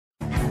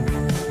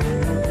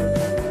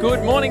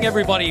Good morning,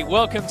 everybody.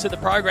 Welcome to the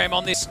program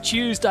on this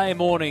Tuesday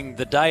morning,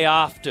 the day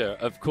after,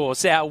 of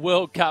course, our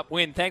World Cup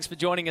win. Thanks for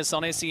joining us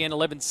on SEN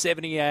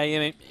 1170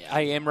 AM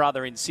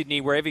in Sydney,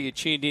 wherever you're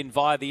tuned in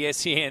via the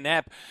SEN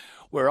app.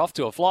 We're off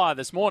to a flyer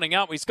this morning,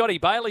 aren't we? Scotty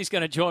Bailey's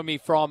going to join me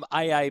from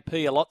AAP.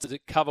 A lot to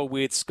cover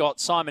with Scott.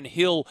 Simon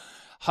Hill,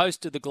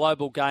 host of the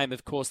Global Game,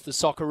 of course, the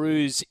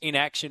Socceroos in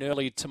action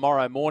early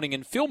tomorrow morning.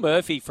 And Phil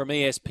Murphy from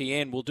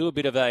ESPN will do a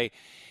bit of a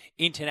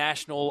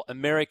international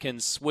American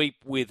sweep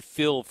with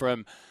Phil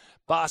from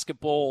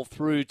basketball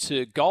through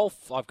to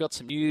golf. I've got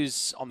some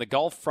news on the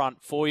golf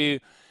front for you,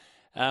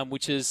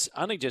 which has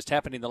only just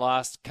happened in the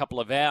last couple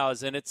of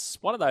hours, and it's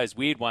one of those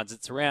weird ones.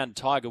 It's around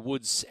Tiger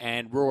Woods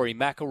and Rory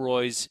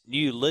McIlroy's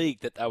new league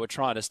that they were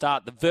trying to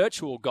start, the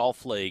Virtual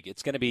Golf League.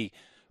 It's going to be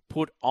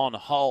put on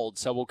hold,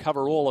 so we'll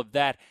cover all of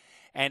that.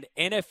 And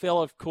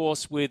NFL, of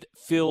course, with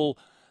Phil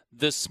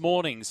this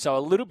morning. So a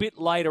little bit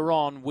later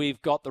on, we've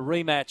got the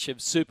rematch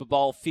of Super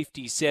Bowl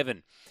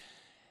 57.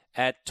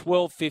 At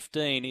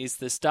 12:15 is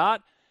the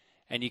start,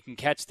 and you can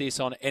catch this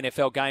on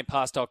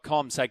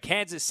NFLGamePass.com. So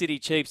Kansas City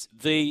Chiefs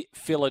v.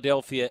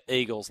 Philadelphia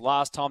Eagles.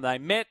 Last time they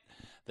met,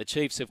 the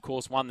Chiefs, of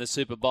course, won the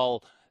Super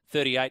Bowl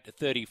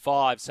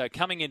 38-35. So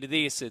coming into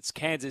this, it's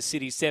Kansas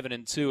City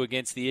 7-2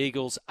 against the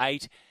Eagles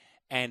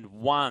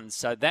 8-1.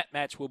 So that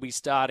match will be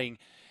starting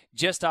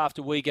just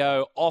after we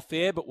go off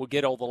air, but we'll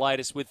get all the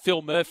latest with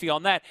Phil Murphy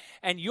on that.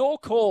 And your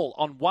call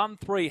on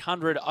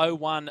 1300 01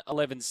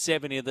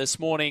 1170 this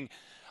morning.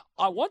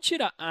 I want you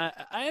to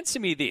answer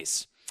me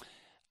this.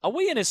 Are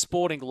we in a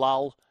sporting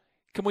lull?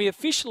 Can we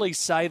officially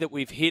say that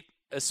we've hit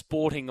a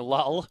sporting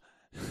lull?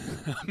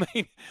 I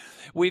mean,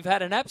 we've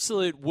had an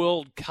absolute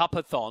World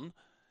Cup-a-thon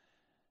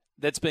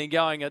that's been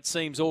going, it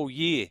seems, all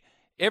year.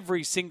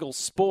 Every single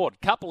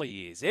sport, couple of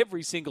years,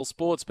 every single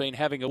sport's been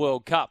having a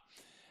World Cup.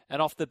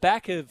 And off the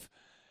back of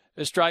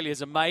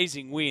Australia's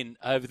amazing win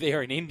over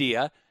there in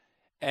India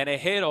and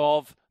ahead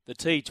of the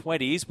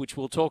T20s, which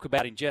we'll talk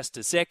about in just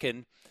a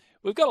second,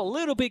 we've got a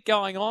little bit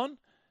going on.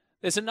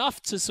 There's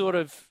enough to sort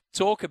of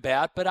talk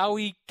about, but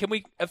can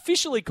we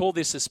officially call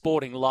this a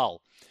sporting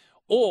lull?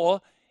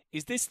 Or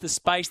is this the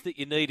space that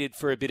you needed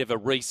for a bit of a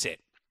reset?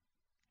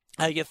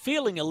 Are you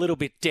feeling a little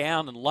bit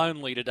down and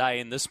lonely today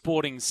in the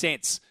sporting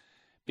sense?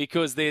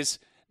 Because there's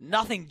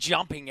nothing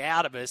jumping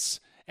out at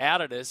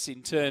us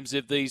in terms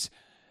of these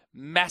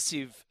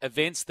massive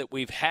events that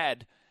we've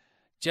had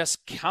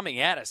just coming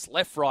at us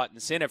left, right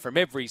and centre from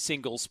every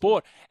single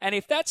sport. And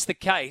if that's the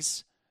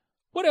case,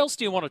 what else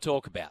do you want to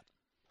talk about?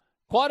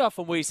 Quite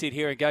often we sit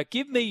here and go,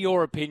 give me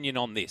your opinion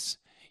on this.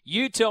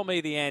 You tell me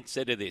the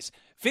answer to this.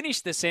 Finish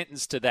the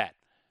sentence to that.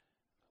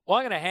 Well,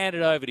 I'm going to hand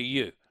it over to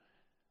you.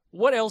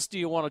 What else do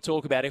you want to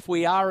talk about? If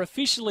we are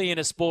officially in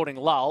a sporting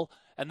lull,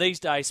 and these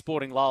days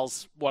sporting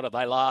lulls, what do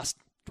they last?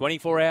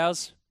 24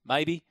 hours,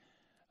 maybe?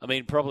 I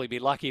mean, probably be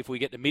lucky if we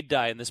get to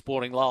midday and the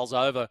sporting lull's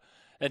over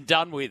and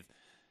done with.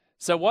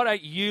 So why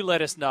don't you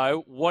let us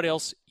know what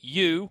else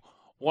you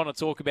want to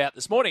talk about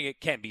this morning?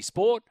 It can be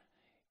sport,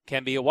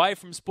 can be away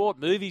from sport,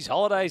 movies,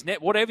 holidays,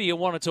 whatever you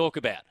want to talk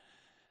about.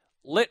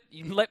 Let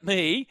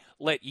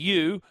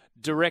you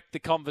direct the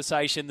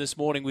conversation this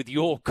morning with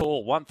your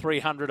call,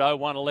 1300 01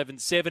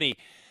 1170.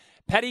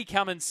 Paddy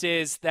Cummins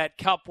says that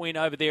cup win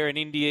over there in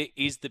India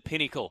is the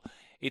pinnacle.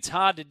 It's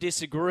hard to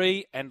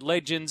disagree, and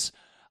legends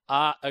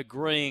are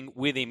agreeing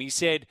with him. He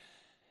said,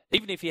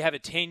 even if you have a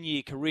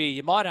 10-year career,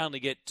 you might only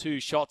get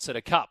 2 shots at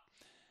a cup.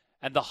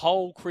 And the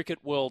whole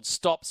cricket world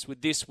stops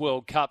with this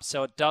World Cup,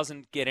 so it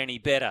doesn't get any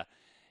better.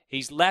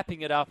 He's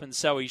lapping it up, and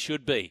so he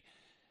should be.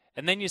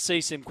 And then you see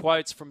some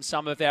quotes from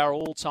some of our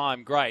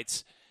all-time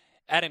greats.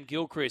 Adam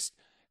Gilchrist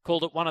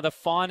called it one of the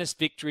finest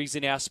victories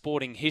in our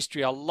sporting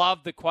history. I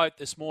love the quote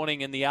this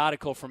morning in the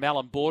article from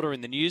Alan Border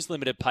in the News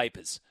Limited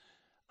papers.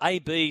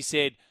 AB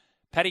said,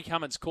 Paddy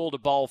Cummins called a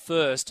bowl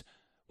first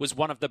was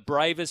one of the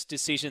bravest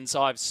decisions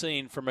I've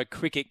seen from a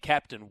cricket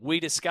captain. We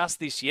discussed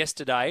this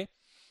yesterday,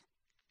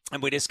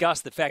 and we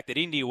discussed the fact that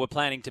India were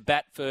planning to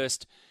bat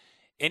first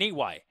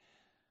anyway.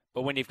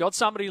 But when you've got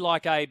somebody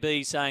like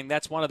AB saying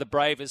that's one of the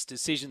bravest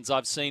decisions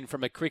I've seen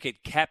from a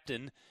cricket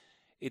captain,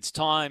 it's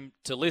time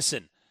to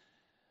listen.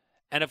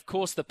 And of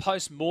course, the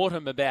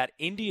post-mortem about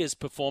India's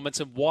performance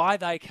and why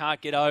they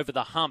can't get over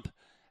the hump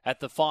at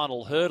the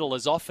final hurdle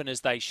as often as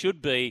they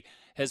should be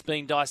has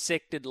been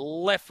dissected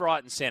left,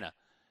 right and centre.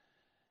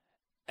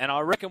 And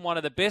I reckon one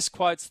of the best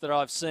quotes that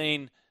I've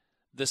seen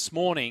this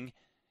morning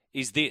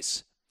is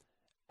this.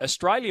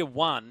 Australia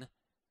won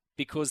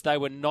because they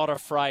were not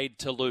afraid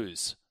to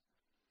lose.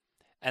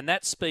 And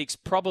that speaks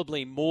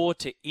probably more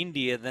to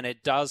India than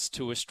it does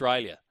to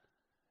Australia.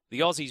 The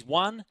Aussies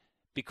won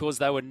because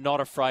they were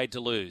not afraid to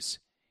lose.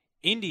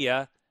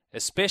 India,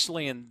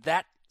 especially in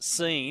that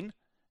scene,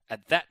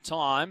 at that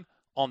time,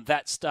 on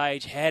that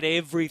stage, had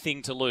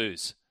everything to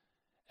lose.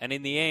 And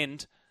in the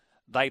end,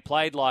 they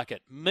played like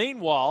it.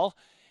 Meanwhile,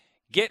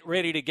 get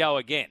ready to go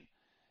again.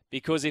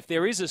 Because if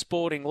there is a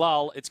sporting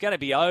lull, it's going to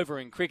be over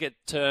in cricket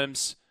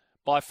terms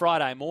by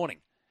Friday morning.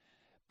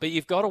 But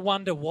you've got to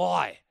wonder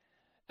why.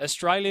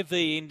 Australia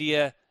v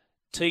India,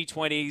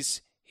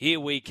 T20s, here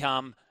we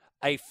come.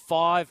 a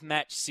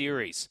 5-match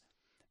series.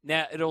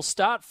 Now, it'll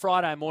start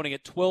Friday morning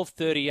at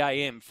 12:30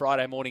 a.m.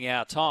 Friday morning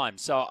our time.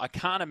 So I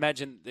can't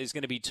imagine there's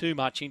going to be too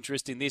much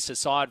interest in this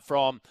aside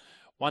from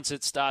once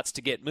it starts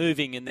to get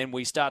moving and then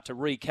we start to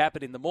recap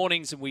it in the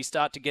mornings and we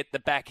start to get the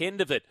back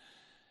end of it.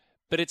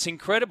 But it's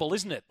incredible,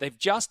 isn't it? They've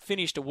just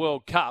finished a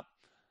World Cup.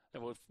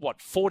 There were,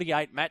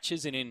 48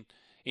 matches in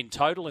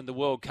total in the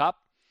World Cup.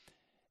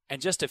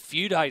 And just a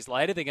few days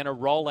later, they're going to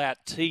roll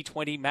out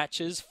T20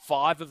 matches,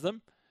 5 of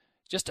them.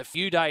 Just a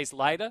few days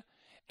later,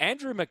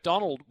 Andrew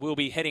McDonald will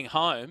be heading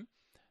home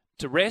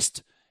to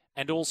rest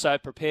and also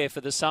prepare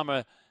for the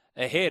summer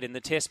ahead in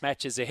the test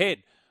matches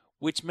ahead,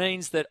 which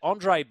means that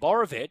Andrej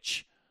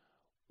Borovic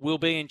will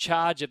be in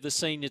charge of the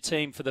senior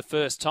team for the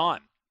first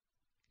time.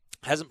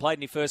 Hasn't played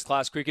any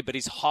first-class cricket, but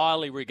is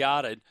highly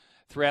regarded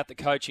throughout the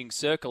coaching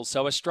circle.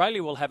 So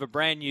Australia will have a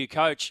brand new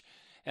coach,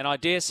 and I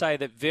dare say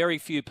that very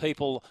few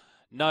people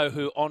know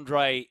who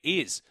Andre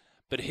is,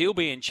 but he'll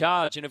be in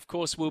charge, and of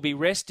course we'll be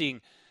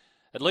resting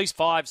at least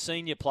 5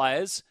 senior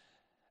players: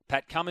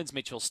 Pat Cummins,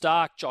 Mitchell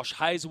Starc, Josh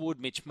Hazlewood,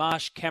 Mitch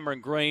Marsh,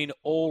 Cameron Green,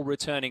 all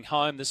returning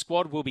home. The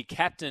squad will be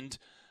captained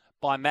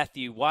by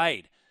Matthew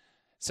Wade.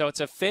 So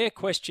it's a fair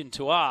question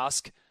to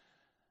ask,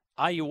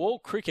 are you all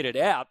cricketed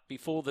out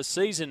before the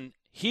season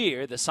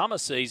here, the summer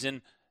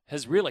season,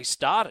 has really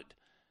started?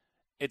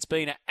 It's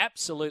been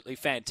absolutely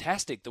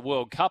fantastic, the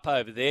World Cup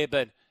over there,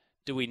 but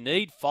do we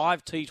need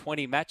 5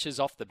 T20 matches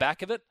off the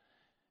back of it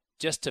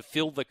just to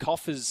fill the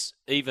coffers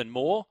even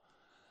more?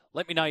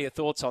 Let me know your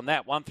thoughts on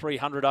that.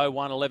 1300 01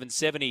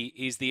 1170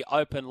 is the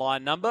open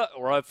line number,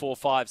 or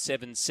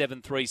 0457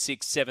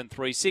 736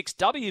 736.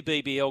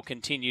 WBBL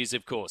continues,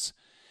 of course.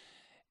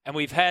 And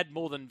we've had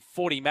more than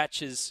 40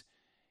 matches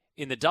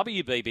in the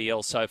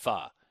WBBL so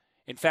far.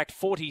 In fact,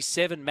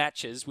 47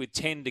 matches with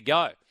 10 to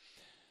go.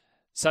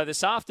 So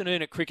this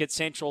afternoon at Cricket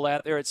Central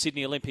out there at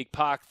Sydney Olympic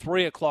Park,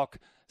 3 o'clock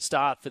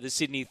start for the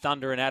Sydney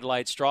Thunder and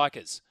Adelaide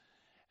Strikers.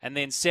 And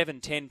then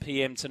 7:10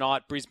 p.m.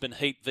 tonight, Brisbane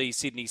Heat v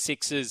Sydney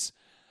Sixers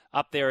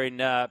up there in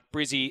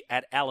Brizzy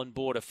at Allan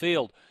Border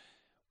Field,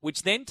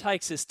 which then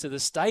takes us to the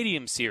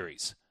Stadium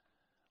Series.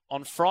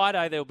 On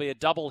Friday, there'll be a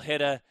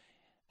double-header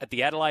at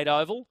the Adelaide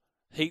Oval,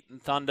 Heat and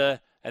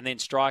Thunder, and then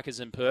Strikers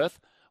in Perth.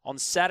 On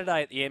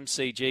Saturday at the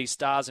MCG,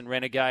 Stars and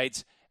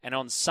Renegades, and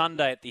on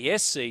Sunday at the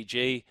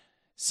SCG,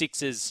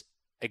 Sixers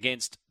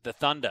against the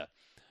Thunder.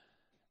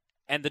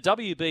 And the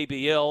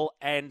WBBL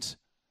and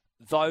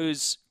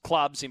those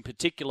clubs in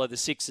particular, the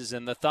Sixers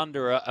and the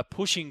Thunder, are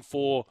pushing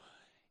for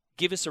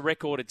give us a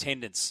record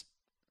attendance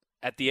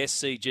at the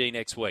SCG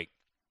next week.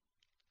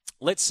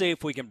 Let's see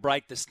if we can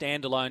break the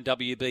standalone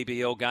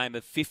WBBL game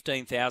of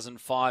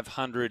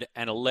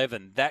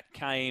 15,511. That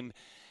came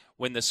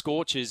when the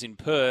Scorchers in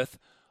Perth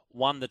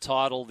won the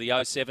title, the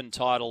 07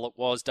 title. It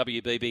was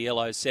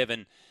WBBL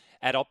 07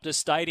 at Optus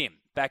Stadium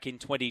back in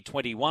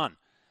 2021.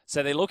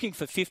 So they're looking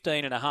for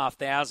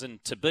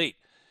 15,500 to beat.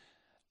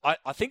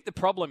 I think the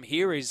problem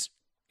here is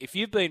if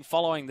you've been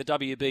following the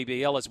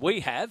WBBL as we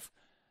have,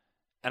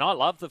 and I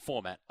love the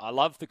format, I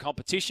love the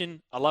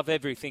competition, I love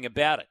everything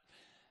about it,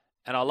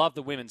 and I love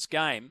the women's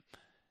game,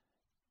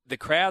 the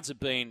crowds have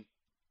been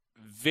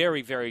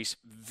very, very,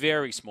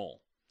 very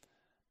small.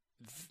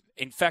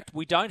 In fact,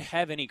 we don't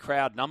have any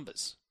crowd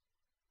numbers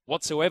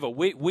whatsoever.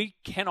 We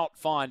cannot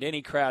find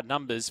any crowd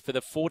numbers for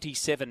the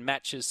 47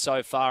 matches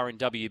so far in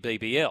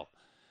WBBL.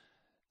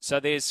 So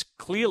there's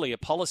clearly a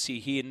policy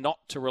here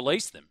not to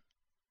release them.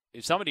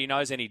 If somebody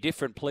knows any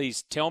different,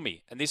 please tell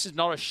me. And this is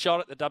not a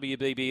shot at the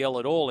WBBL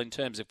at all in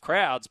terms of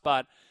crowds,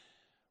 but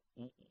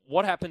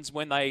what happens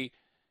when they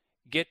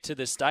get to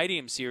the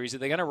Stadium Series? Are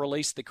they going to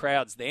release the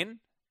crowds then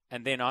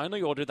and then only,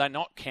 or do they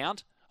not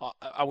count?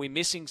 Are we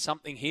missing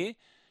something here?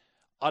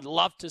 I'd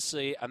love to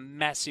see a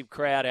massive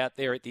crowd out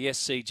there at the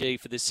SCG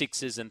for the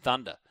Sixers and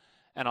Thunder.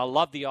 And I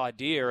love the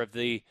idea of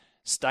the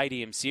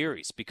Stadium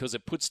Series because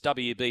it puts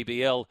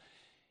WBBL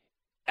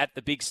at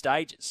the big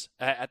stages,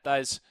 at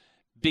those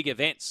big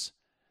events.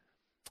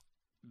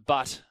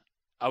 But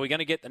are we going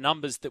to get the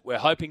numbers that we're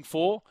hoping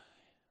for?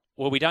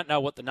 Well, we don't know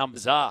what the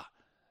numbers are.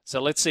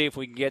 So let's see if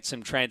we can get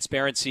some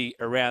transparency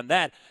around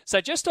that. So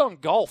just on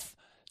golf,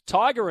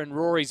 Tiger and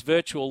Rory's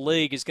virtual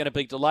league is going to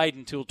be delayed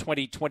until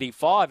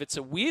 2025. It's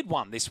a weird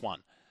one, this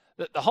one.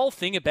 The whole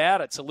thing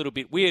about it's a little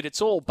bit weird.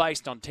 It's all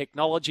based on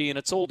technology and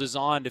it's all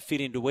designed to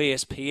fit into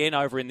ESPN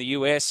over in the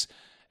US.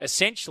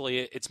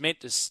 Essentially, it's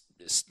meant to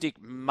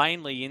stick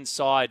mainly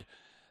inside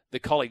the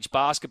college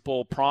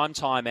basketball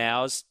primetime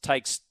hours.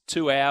 Takes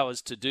 2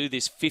 hours to do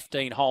this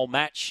 15-hole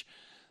match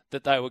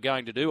that they were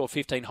going to do, or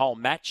 15-hole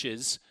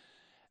matches,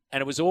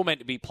 and it was all meant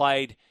to be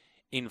played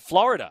in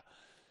Florida.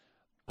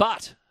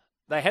 But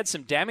they had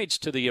some damage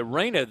to the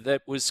arena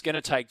that was going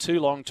to take too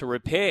long to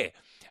repair.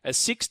 A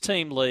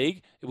 6-team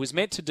league, it was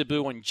meant to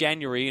debut in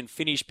January and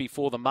finish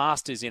before the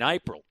Masters in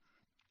April.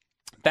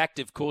 Backed,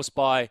 of course,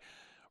 by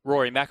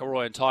Rory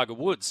McIlroy and Tiger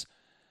Woods.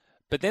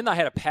 But then they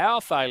had a power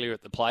failure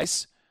at the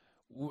place,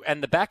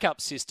 and the backup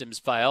systems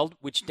failed,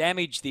 which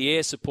damaged the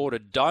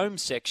air-supported dome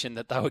section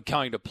that they were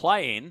going to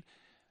play in.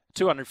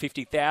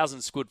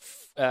 250,000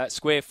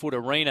 square foot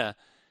arena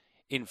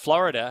in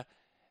Florida,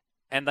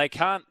 and they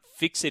can't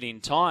fix it in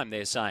time,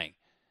 they're saying.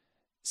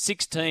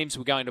 6 teams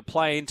were going to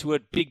play into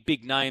it.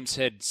 Big names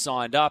had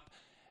signed up,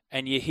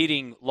 and you're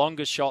hitting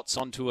longer shots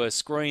onto a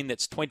screen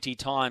that's 20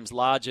 times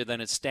larger than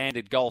a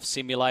standard golf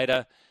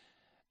simulator,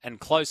 and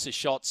closer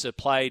shots are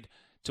played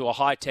to a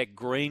high-tech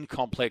green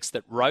complex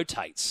that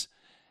rotates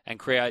and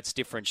creates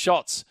different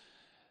shots.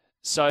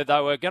 So they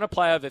were going to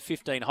play over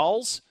 15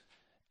 holes,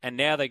 and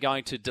now they're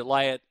going to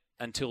delay it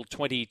until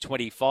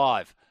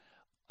 2025.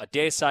 I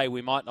dare say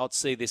we might not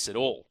see this at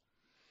all.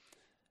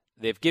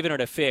 They've given it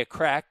a fair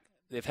crack.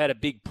 They've had a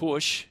big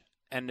push,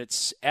 and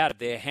it's out of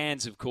their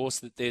hands, of course,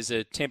 that there's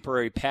a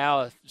temporary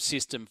power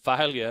system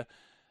failure.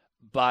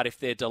 But if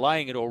they're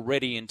delaying it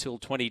already until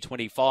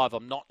 2025,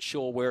 I'm not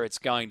sure where it's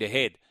going to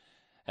head.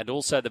 And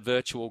also the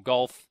virtual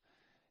golf,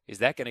 is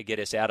that going to get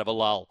us out of a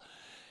lull?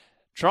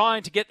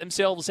 Trying to get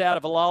themselves out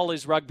of a lull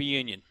is rugby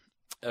union,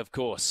 of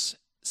course.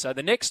 So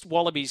the next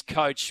Wallabies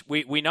coach,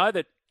 we know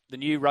that the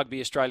new Rugby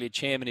Australia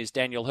chairman is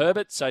Daniel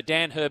Herbert. So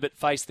Dan Herbert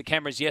faced the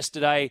cameras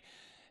yesterday.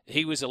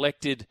 He was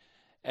elected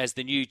as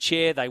the new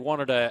chair. They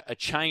wanted a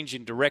change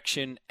in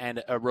direction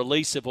and a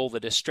release of all the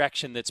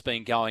distraction that's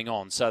been going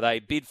on. So they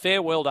bid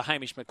farewell to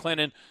Hamish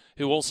McLennan,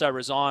 who also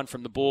resigned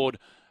from the board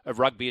of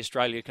Rugby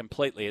Australia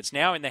completely. It's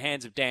now in the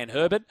hands of Dan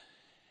Herbert,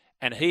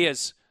 and he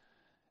has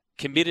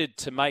committed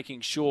to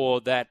making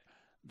sure that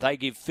they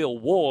give Phil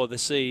Waugh, the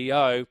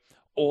CEO,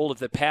 all of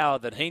the power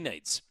that he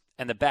needs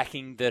and the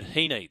backing that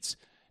he needs.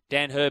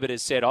 Dan Herbert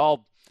has said,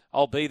 I'll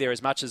be there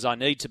as much as I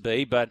need to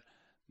be, but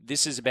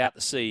this is about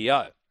the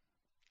CEO.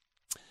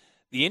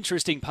 The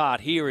interesting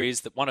part here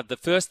is that one of the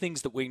first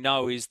things that we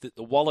know is that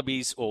the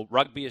Wallabies, or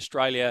Rugby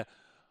Australia,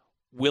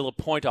 will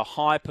appoint a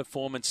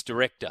high-performance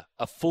director,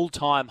 a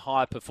full-time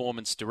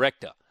high-performance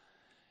director.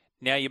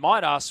 Now, you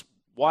might ask,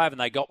 why haven't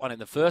they got one in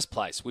the first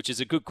place, which is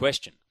a good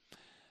question.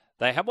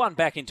 They had one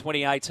back in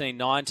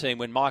 2018-19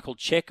 when Michael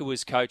Cheika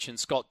was coach and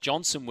Scott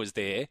Johnson was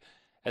there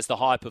as the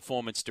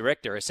high-performance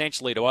director,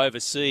 essentially to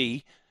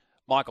oversee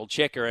Michael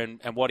Cheika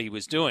and what he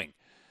was doing.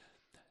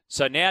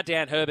 So now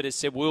Dan Herbert has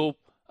said, we'll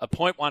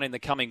appoint one in the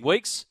coming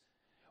weeks.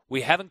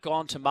 We haven't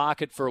gone to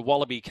market for a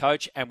Wallaby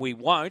coach, and we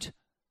won't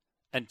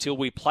until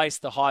we place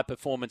the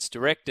high-performance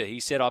director. He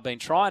said, I've been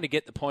trying to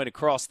get the point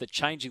across that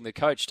changing the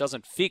coach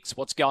doesn't fix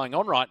what's going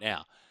on right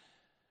now.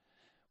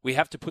 We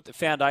have to put the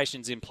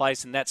foundations in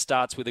place, and that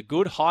starts with a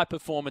good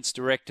high-performance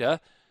director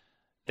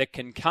that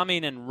can come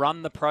in and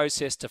run the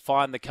process to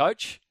find the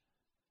coach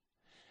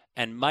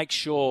and make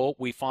sure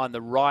we find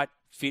the right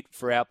fit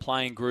for our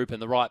playing group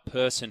and the right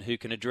person who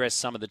can address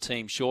some of the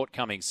team's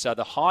shortcomings. So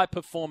the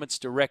high-performance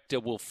director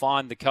will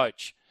find the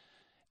coach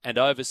and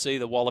oversee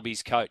the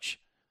Wallabies coach.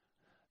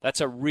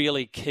 That's a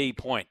really key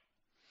point.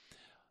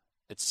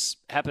 It's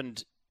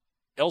happened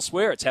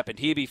elsewhere. It's happened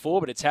here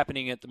before, but it's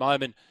happening at the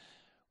moment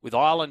with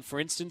Ireland, for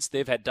instance.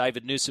 They've had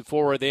David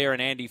Nusafora there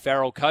and Andy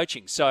Farrell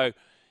coaching. So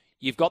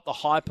you've got the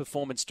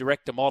high-performance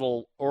director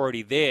model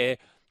already there.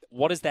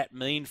 What does that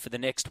mean for the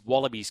next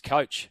Wallabies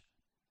coach,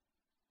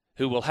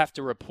 who will have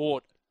to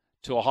report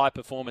to a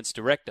high-performance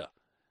director?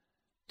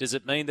 Does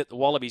it mean that the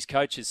Wallabies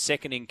coach is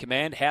second in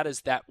command? How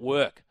does that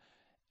work?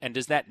 And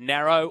does that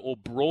narrow or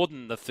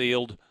broaden the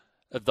field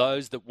of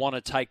those that want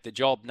to take the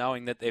job,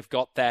 knowing that they've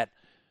got that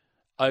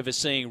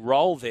overseeing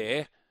role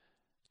there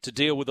to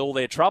deal with all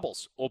their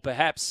troubles? Or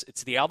perhaps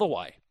it's the other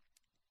way.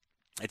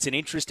 It's an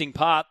interesting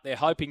part. They're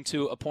hoping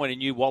to appoint a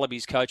new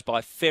Wallabies coach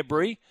by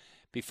February,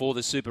 before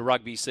the Super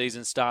Rugby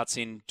season starts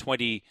in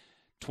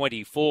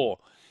 2024.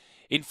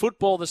 In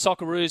football, the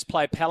Socceroos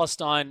play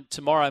Palestine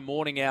tomorrow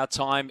morning our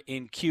time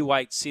in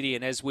Kuwait City.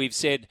 And as we've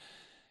said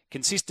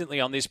consistently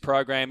on this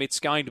program, it's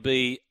going to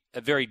be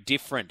a very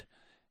different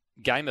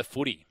game of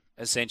footy,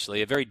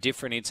 essentially, a very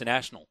different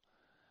international.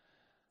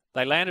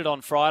 They landed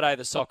on Friday,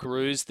 the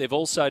Socceroos. They've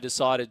also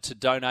decided to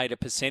donate a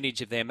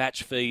percentage of their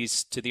match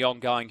fees to the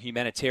ongoing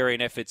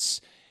humanitarian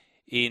efforts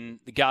in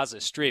the Gaza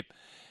Strip.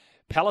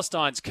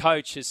 Palestine's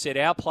coach has said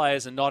our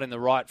players are not in the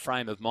right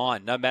frame of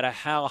mind. No matter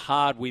how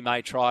hard we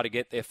may try to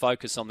get their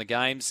focus on the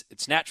games,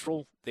 it's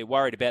natural. They're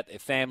worried about their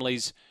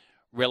families,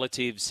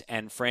 relatives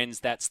and friends.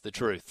 That's the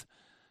truth.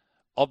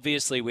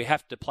 Obviously, we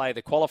have to play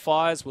the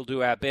qualifiers. We'll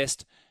do our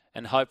best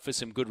and hope for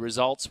some good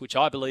results, which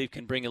I believe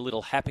can bring a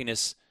little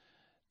happiness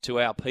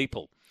to our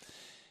people.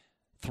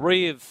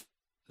 3 of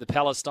the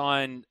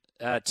Palestine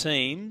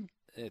team,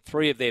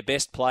 3 of their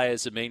best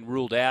players have been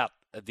ruled out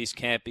of this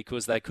camp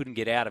because they couldn't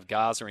get out of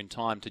Gaza in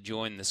time to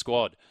join the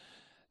squad.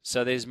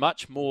 So there's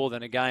much more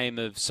than a game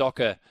of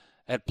soccer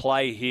at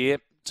play here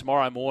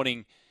tomorrow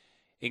morning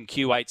in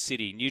Kuwait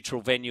City.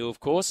 Neutral venue, of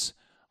course.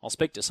 I'll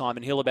speak to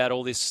Simon Hill about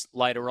all this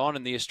later on,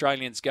 and the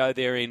Australians go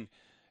there in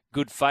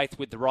good faith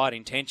with the right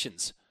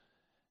intentions.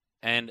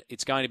 And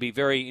it's going to be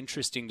very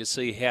interesting to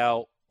see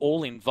how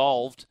all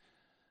involved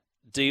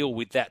deal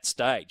with that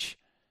stage,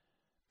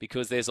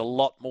 because there's a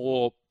lot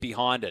more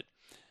behind it.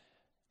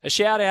 A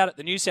shout out at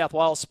the New South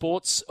Wales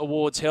Sports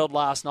Awards held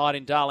last night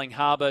in Darling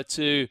Harbour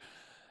to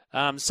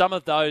some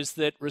of those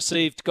that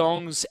received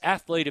gongs.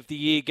 Athlete of the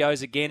Year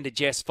goes again to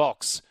Jess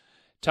Fox.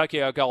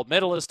 Tokyo gold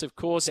medalist, of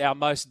course, our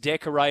most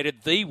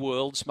decorated, the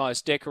world's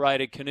most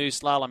decorated canoe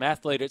slalom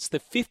athlete. It's the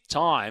 5th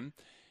time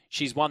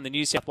she's won the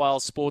New South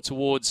Wales Sports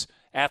Awards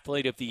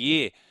Athlete of the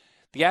Year.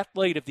 The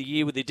Athlete of the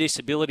Year with a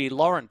disability,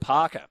 Lauren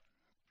Parker,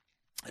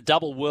 a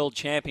double world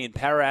champion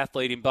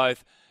para-athlete in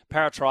both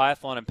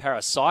para-triathlon and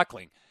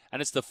paracycling.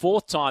 And it's the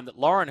 4th time that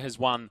Lauren has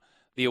won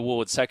the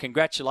award. So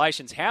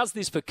congratulations. How's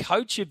this for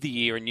Coach of the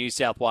Year in New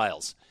South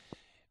Wales?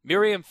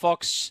 Miriam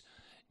Fox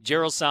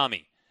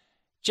Geralsami,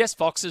 Jess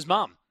Fox's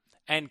mum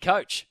and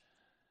coach.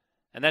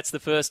 And that's the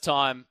first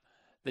time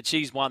that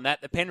she's won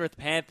that. The Penrith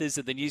Panthers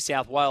are the New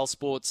South Wales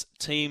Sports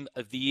Team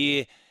of the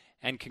Year.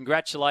 And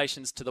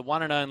congratulations to the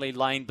one and only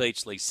Layne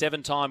Beachley,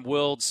 7-time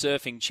world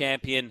surfing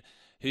champion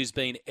who's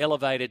been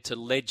elevated to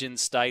legend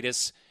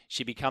status.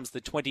 She becomes the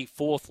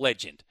 24th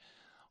legend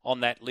on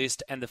that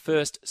list and the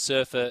first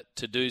surfer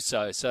to do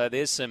so. So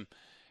there's some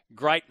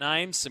great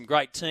names, some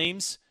great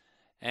teams,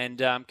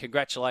 and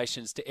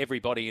congratulations to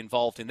everybody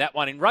involved in that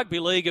one. In rugby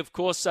league, of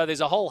course, so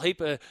there's a whole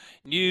heap of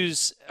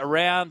news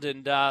around,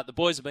 and the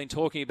boys have been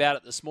talking about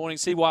it this morning.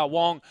 Siwai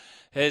Wong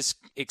has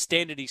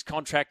extended his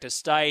contract to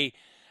stay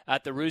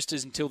at the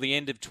Roosters until the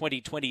end of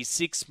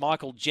 2026.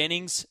 Michael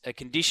Jennings, a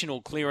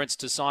conditional clearance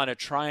to sign a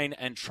train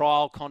and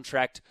trial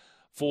contract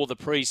for the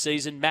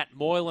pre-season. Matt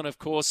Moylan, of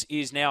course,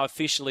 is now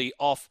officially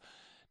off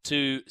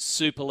to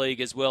Super League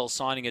as well,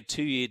 signing a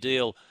 2-year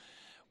deal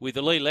with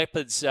the Lee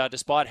Leopards,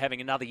 despite having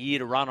another year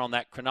to run on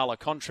that Cronulla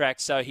contract.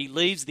 So he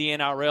leaves the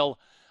NRL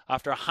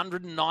after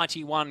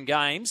 191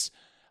 games,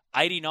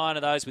 89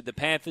 of those with the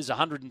Panthers,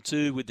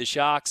 102 with the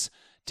Sharks,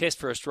 Test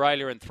for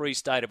Australia and 3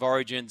 State of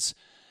Origins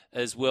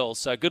as well.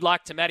 So good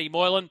luck to Matty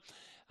Moylan.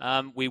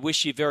 We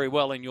wish you very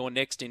well in your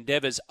next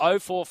endeavours.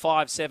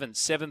 0457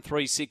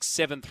 736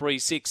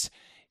 736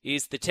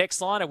 is the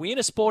text line. Are we in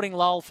a sporting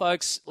lull,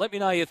 folks? Let me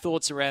know your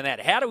thoughts around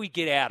that. How do we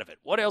get out of it?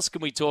 What else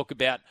can we talk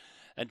about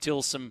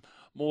until some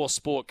more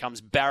sport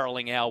comes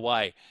barrelling our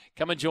way?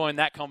 Come and join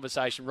that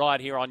conversation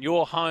right here on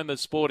your home of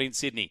sport in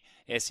Sydney,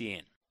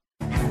 SEN.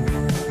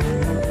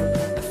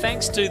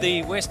 Thanks to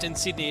the Western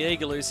Sydney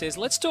Eagle, who says,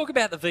 let's talk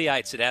about the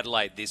V8s at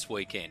Adelaide this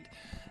weekend.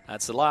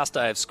 It's the last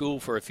day of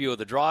school for a few of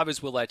the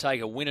drivers. Will they take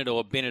a win it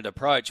or bin it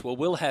approach? Well,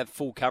 we'll have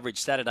full coverage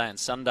Saturday and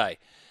Sunday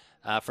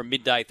from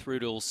midday through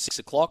till 6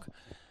 o'clock.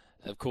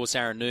 Of course,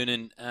 Aaron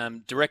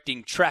Noonan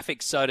directing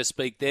traffic, so to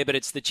speak, there. But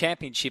it's the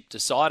championship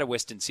decider,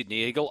 Western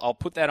Sydney Eagle. I'll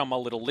put that on my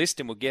little list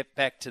and we'll get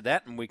back to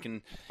that and we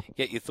can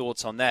get your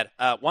thoughts on that.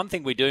 One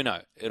thing we do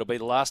know, it'll be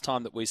the last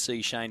time that we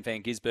see Shane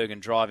Van Gisbergen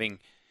driving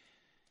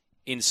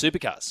in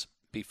supercars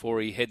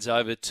before he heads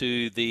over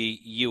to the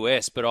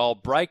US. But I'll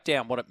break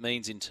down what it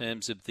means in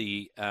terms of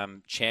the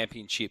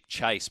championship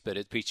chase. But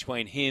it's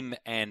between him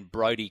and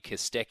Brody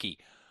Kostecki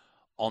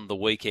on the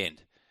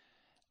weekend.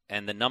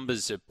 And the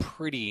numbers are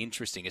pretty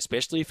interesting,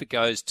 especially if it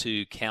goes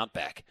to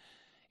countback.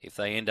 If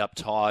they end up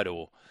tied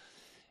or,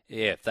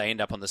 if they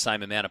end up on the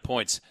same amount of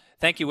points.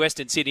 Thank you,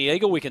 Western Sydney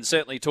Eagle. We can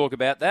certainly talk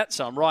about that.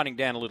 So I'm writing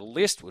down a little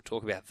list. We'll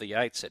talk about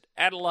V8s at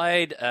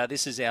Adelaide.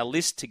 This is our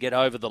list to get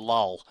over the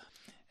lull.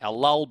 Our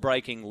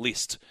lull-breaking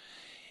list.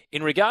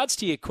 In regards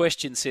to your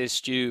question, says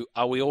Stu,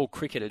 are we all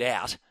cricketed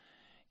out?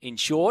 In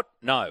short,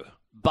 no.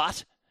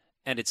 But,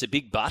 and it's a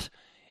big but,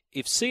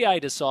 if CA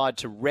decide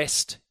to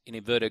rest, in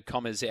inverted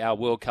commas, our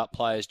World Cup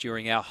players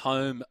during our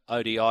home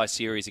ODI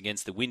series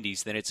against the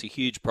Windies, then it's a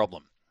huge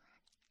problem.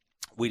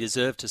 We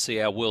deserve to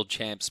see our world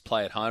champs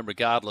play at home,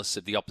 regardless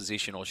of the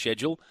opposition or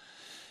schedule.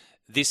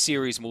 This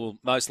series will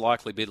most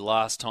likely be the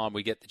last time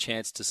we get the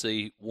chance to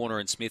see Warner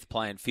and Smith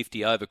playing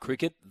 50-over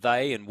cricket.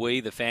 They and we,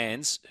 the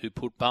fans, who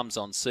put bums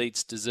on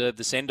seats, deserve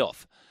the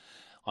send-off.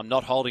 I'm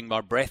not holding my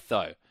breath,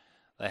 though.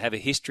 They have a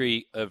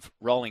history of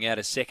rolling out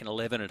a second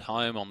 11 at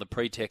home on the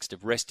pretext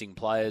of resting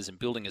players and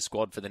building a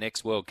squad for the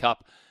next World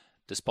Cup,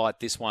 despite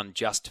this one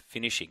just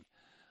finishing.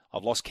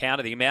 I've lost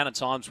count of the amount of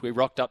times we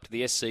rocked up to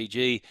the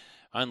SCG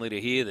only to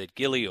hear that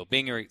Gilly or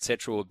Binger,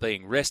 etc. were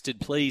being rested.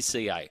 Please,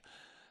 CA.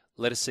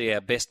 Let us see our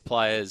best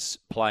players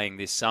playing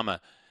this summer.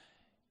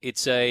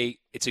 It's a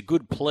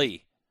good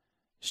plea,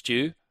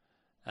 Stu.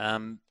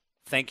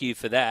 Thank you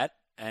for that.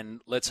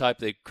 And let's hope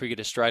that Cricket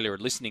Australia are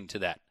listening to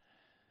that.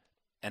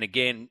 And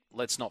again,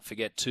 let's not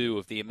forget, too,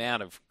 of the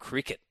amount of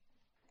cricket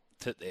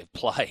that they've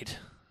played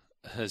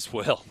as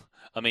well.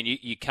 I mean,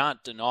 you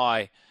can't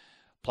deny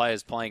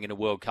players playing in a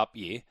World Cup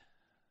year,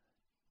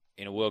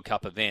 in a World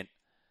Cup event.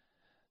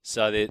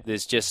 So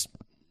there's just,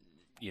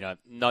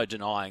 no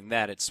denying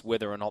that. It's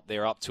whether or not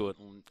they're up to it,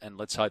 and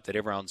let's hope that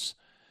everyone's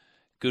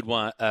good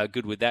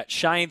with that.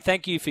 Shane,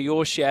 thank you for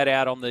your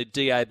shout-out on the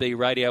DAB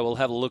radio. We'll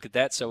have a look at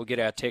that, so we'll get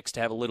our text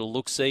to have a little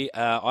look-see.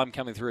 I'm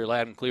coming through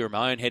loud and clear in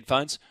my own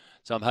headphones,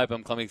 so I'm hoping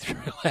I'm coming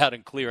through loud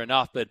and clear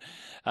enough, but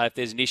if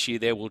there's an issue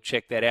there, we'll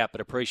check that out,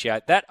 but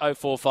appreciate that.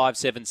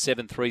 0457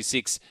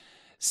 736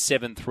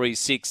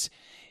 736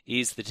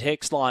 is the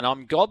text line.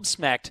 I'm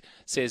gobsmacked,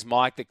 says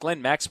Mike, that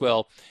Glenn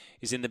Maxwell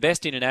is in the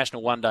best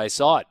international one-day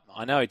side.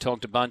 I know he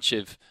talked a bunch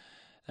of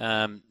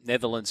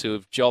Netherlands who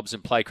have jobs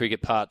and play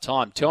cricket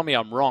part-time. Tell me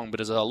I'm wrong,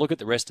 but as I look at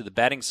the rest of the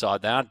batting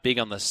side, they aren't big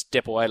on the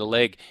step away to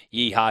leg,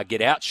 yee-haw,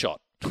 get out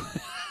shot.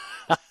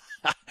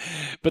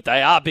 but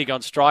they are big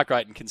on strike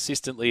rate and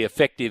consistently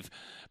effective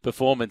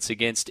performance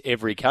against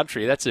every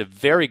country. That's a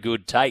very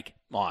good take,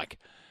 Mike.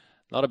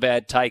 Not a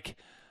bad take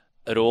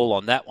at all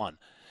on that one.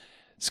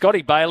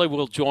 Scotty Bailey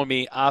will join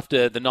me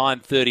after the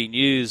 9:30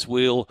 news.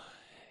 We'll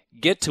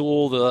get to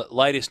all the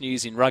latest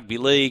news in rugby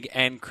league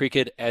and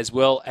cricket as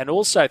well. And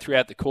also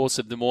throughout the course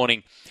of the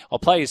morning, I'll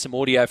play you some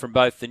audio from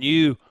both the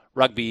new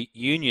Rugby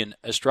Union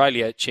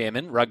Australia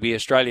chairman, Rugby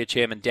Australia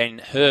chairman Dan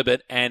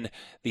Herbert, and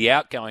the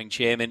outgoing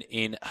chairman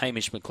in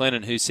Hamish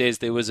McLennan, who says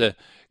there was a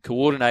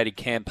coordinated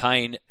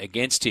campaign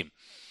against him.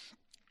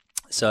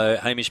 So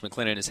Hamish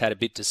McLennan has had a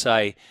bit to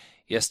say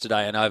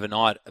yesterday and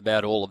overnight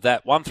about all of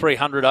that.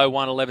 1300 01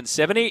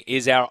 1170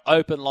 is our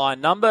open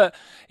line number.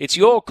 It's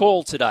your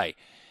call today.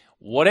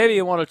 Whatever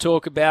you want to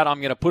talk about,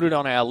 I'm going to put it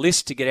on our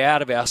list to get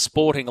out of our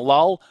sporting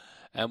lull,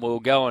 and we'll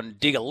go and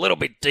dig a little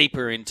bit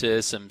deeper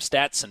into some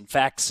stats and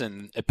facts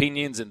and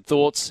opinions and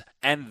thoughts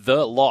and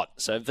the lot.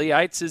 So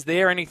V8s, is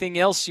there anything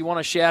else you want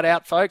to shout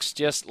out, folks?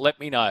 Just let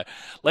me know.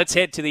 Let's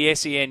head to the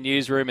SEN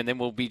newsroom, and then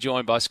we'll be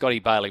joined by Scotty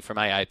Bailey from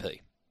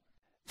AAP.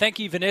 Thank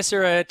you,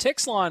 Vanessa. A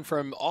text line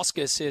from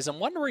Oscar says, I'm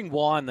wondering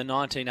why in the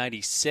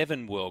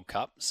 1987 World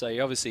Cup, so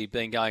you've obviously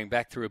been going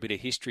back through a bit of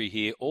history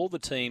here, all the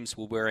teams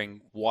were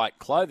wearing white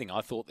clothing.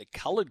 I thought that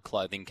coloured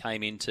clothing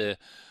came into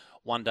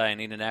one day in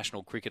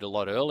international cricket a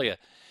lot earlier.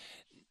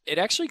 It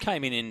actually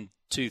came in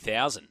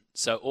 2000.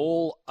 So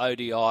all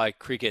ODI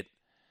cricket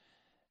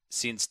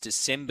since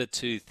December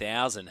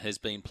 2000 has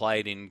been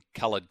played in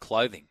coloured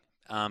clothing.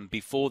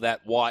 Before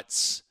that,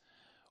 whites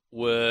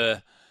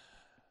were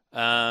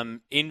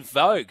in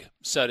vogue,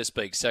 so to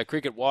speak. So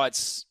cricket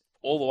whites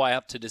all the way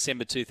up to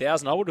December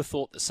 2000. I would have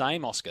thought the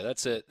same, Oscar.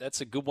 That's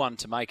a good one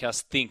to make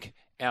us think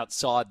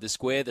outside the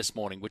square this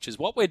morning, which is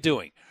what we're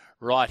doing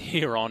right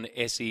here on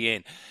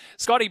SEN.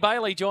 Scotty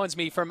Bailey joins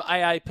me from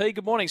AAP.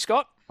 Good morning,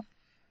 Scott.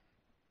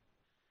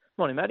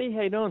 Morning, Matty.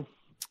 How you doing?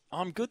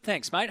 I'm good,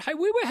 thanks, mate. Hey,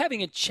 we were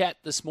having a chat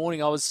this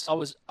morning. I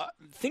was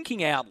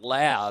thinking out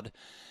loud,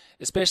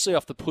 especially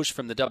off the push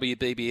from the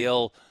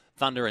WBBL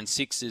Thunder and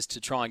Sixers to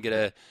try and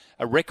get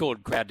a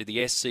record crowd to the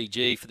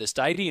SCG for the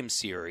Stadium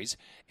Series.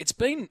 It's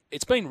been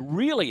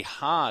really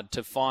hard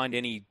to find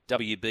any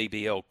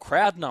WBBL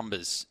crowd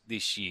numbers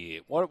this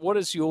year. What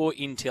does your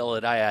intel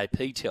at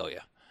AAP tell you?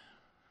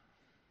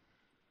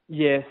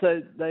 Yeah,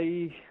 so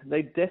they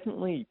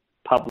definitely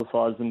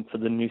publicise them for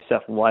the New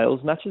South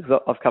Wales matches.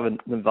 I've covered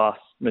the vast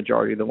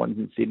majority of the ones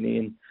in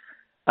Sydney,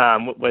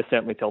 and we're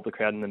certainly told the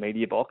crowd in the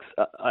media box.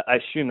 I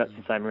assume that's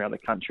the same around the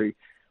country.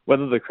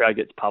 Whether the crowd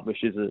gets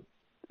published is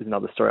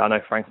another story. I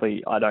know,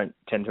 frankly, I don't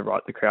tend to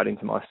write the crowd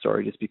into my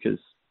story just because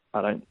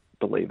I don't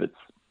believe it's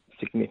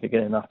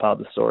significant enough part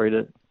of the story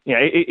to, you know,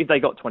 if they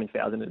got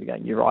 20,000 at a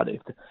game, you write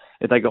it.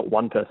 If they got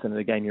one person at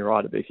a game, you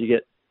write it. But if you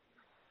get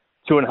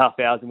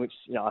 2,500, which,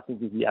 you know, I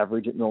think is the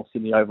average at North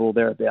Sydney Oval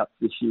thereabouts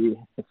this year,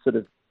 it's sort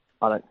of,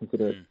 I don't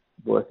consider it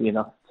worthy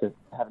enough to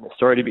have a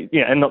story to be,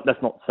 you know, and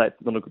that's not to say it's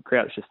not a good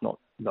crowd, it's just not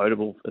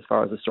notable as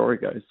far as the story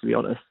goes, to be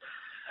honest.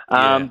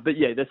 But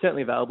yeah, they're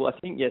certainly available. I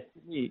think, yes,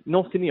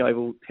 North Sydney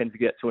Oval tends to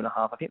get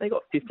 2,500. I think they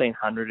got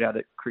 1,500 out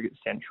at Cricket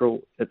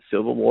Central at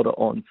Silverwater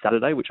on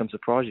Saturday, which I'm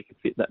surprised you could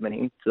fit that many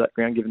into that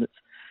ground, given it's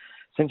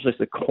essentially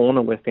just a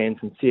corner where fans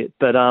can sit.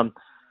 But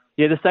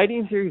yeah, the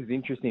Stadium Series is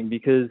interesting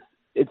because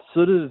it's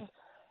sort of,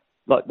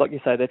 like you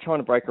say, they're trying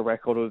to break a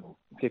record of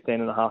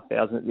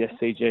 15,500 at the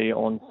SCG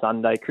on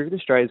Sunday. Cricket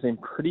Australia's been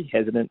pretty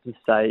hesitant to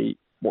say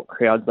what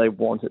crowds they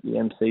want at the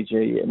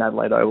MCG and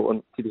Adelaide Oval,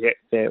 and to be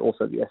fair,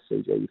 also the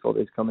SCG before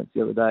these comments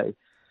the other day.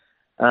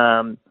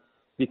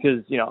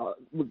 Because, you know,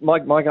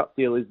 my gut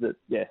feel is that,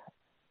 yeah,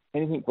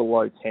 anything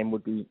below 10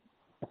 would be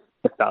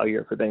a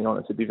failure, if we're being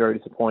honest. It'd be very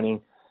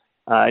disappointing.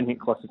 Anything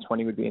close to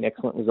 20 would be an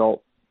excellent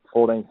result.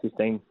 14,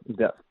 15 is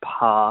about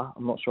par.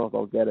 I'm not sure if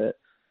I'll get it.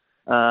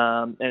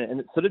 And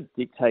it sort of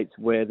dictates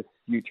where the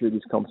future of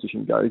this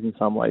competition goes in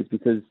some ways,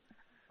 because,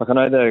 like, I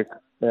know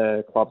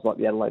the clubs like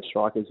the Adelaide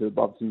Strikers who would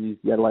love to use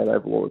the Adelaide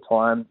Oval all the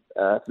time.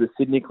 For the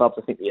Sydney clubs,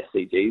 I think the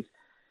SCGs,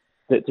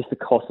 that just the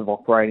cost of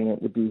operating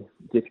it would be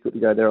difficult to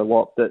go there a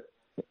lot. But,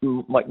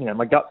 like, you know,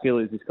 my gut feel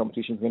is this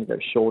competition is going to go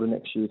shorter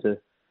next year to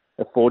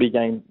a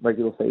 40-game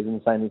regular season,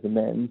 the same as the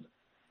men's.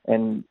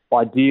 And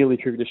ideally,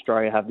 Cricket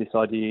Australia have this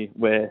idea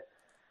where,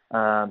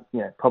 you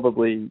know,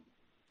 probably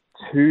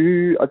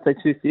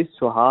 2/5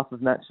 to a half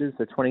of matches,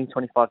 so 15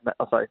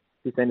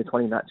 to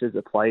 20 matches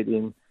are played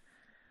in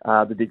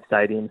the big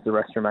stadiums, the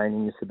rest remain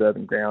in the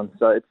suburban grounds.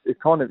 So it's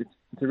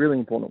a really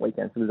important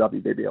weekend for the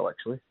WBBL,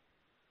 actually.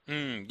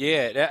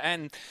 Yeah,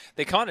 and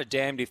they're kind of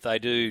damned if they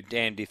do,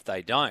 damned if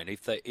they don't.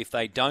 If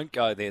they don't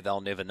go there,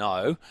 they'll never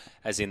know.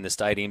 As in the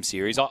Stadium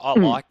Series, I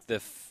like the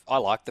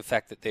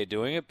fact that they're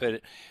doing it.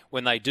 But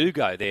when they do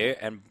go there,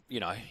 and you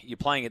know, you're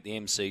playing at the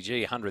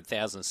MCG,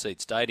 100,000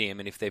 seat stadium,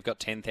 and if they've got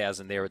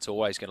 10,000 there, it's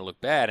always going to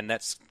look bad, and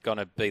that's going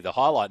to be the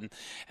highlight.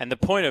 And the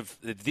point of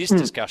this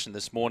discussion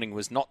this morning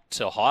was not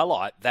to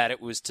highlight that;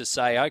 it was to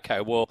say,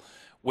 okay, well,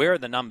 where are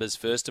the numbers,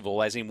 first of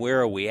all, as in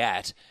where are we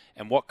at,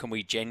 and what can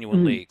we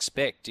genuinely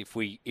expect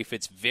if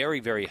it's very,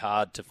 very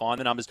hard to find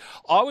the numbers.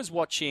 I was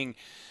watching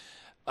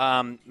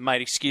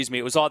Mate, excuse me.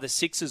 It was either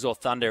Sixers or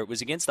Thunder. It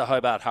was against the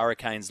Hobart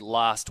Hurricanes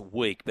last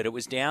week, but it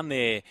was down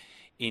there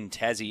in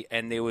Tassie,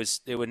 and there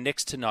were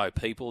next to no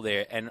people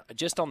there, and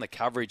just on the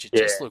coverage, it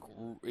just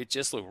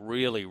looked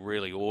really,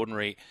 really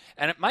ordinary,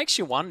 and it makes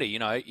you wonder.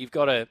 You've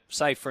got to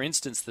say, for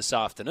instance, this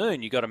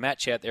afternoon, you've got a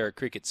match out there at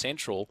Cricket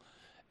Central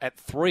at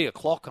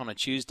 3:00 on a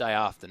Tuesday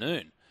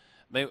afternoon.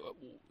 I mean,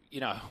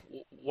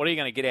 what are you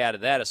going to get out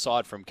of that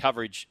aside from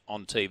coverage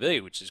on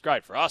TV, which is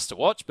great for us to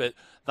watch, but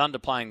Thunder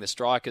playing the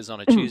Strikers on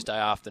a Tuesday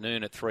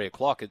afternoon at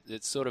 3:00,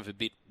 it's sort of a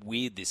bit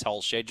weird, this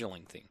whole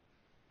scheduling thing.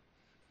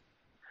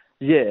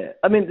 Yeah,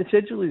 I mean, the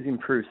schedule has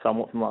improved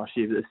somewhat from last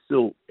year, but there's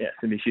still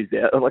some issues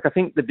there. Like, I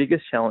think the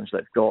biggest challenge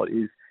they've got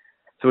is,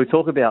 so we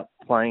talk about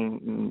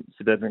playing in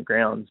suburban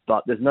grounds,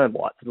 but there's no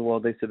lights at a lot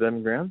of these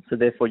suburban grounds, so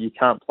therefore you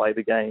can't play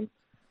the game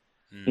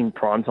in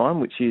prime time,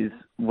 which is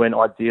when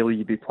ideally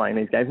you'd be playing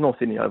these games. North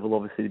Sydney Oval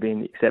obviously being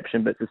the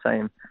exception, but it's the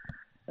same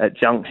at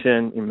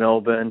Junction in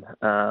Melbourne.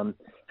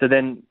 So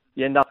then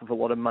you end up with a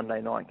lot of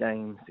Monday night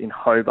games in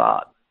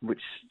Hobart,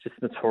 which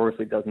just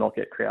notoriously does not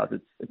get crowds.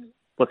 It's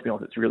let's be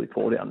honest, it's really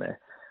poor down there,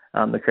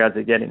 the crowds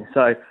are getting.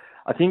 So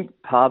I think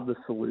part of the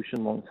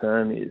solution long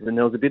term is, and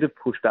there was a bit of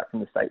pushback from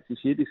the states this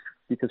year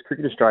because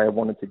Cricket Australia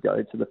wanted to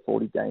go to the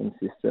 40-game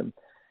system.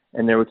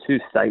 And there were two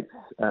states,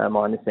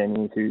 my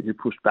understanding, who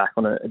pushed back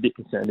on a bit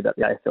concerned about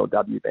the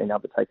AFLW being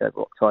able to take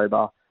over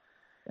October.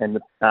 And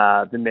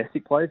the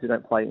domestic players who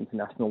don't play at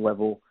international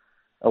level,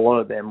 a lot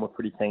of them were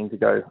pretty keen to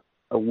go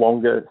a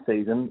longer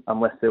season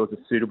unless there was a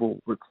suitable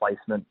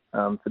replacement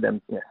for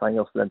them, something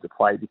else for them to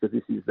play, because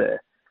this is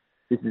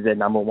their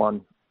number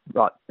one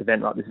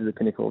event, right? This is the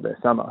pinnacle of their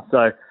summer.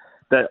 So,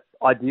 but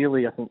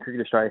ideally, I think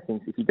Cricket Australia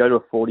thinks if you go to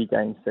a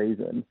 40-game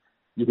season,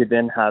 you could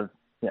then have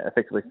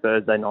effectively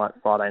Thursday night,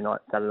 Friday night,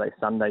 Saturday,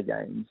 Sunday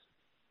games.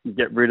 You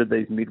get rid of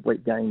these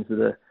midweek games that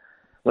are,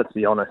 let's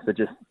be honest, they're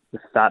just the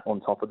fat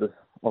on top of the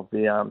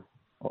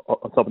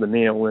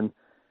meal, and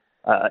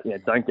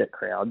don't get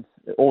crowds.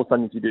 All of a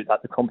sudden, if you do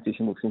that, the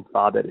competition looks in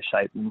far better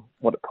shape than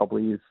what it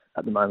probably is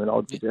at the moment, I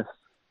would suggest.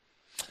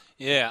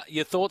 Yeah,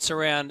 your thoughts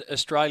around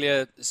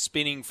Australia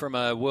spinning from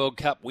a World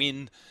Cup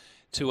win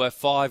to a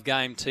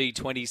 5-game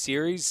T20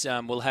 series?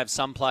 We'll have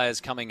some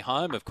players coming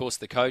home, of course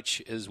the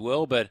coach as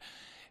well, but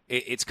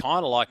it's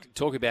kind of like,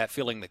 talk about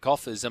filling the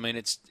coffers. I mean,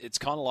 it's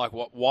kind of like,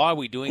 why are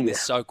we doing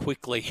this so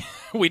quickly?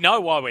 We know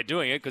why we're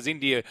doing it, because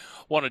India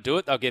want to do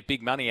it. They'll get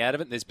big money out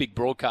of it, and there's big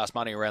broadcast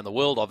money around the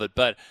world of it,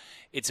 but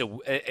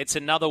it's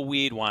another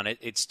weird one.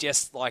 It's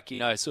just like,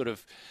 sort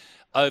of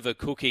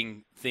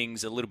overcooking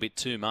things a little bit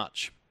too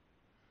much.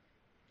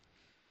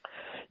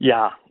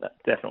 Yeah,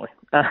 definitely.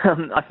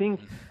 I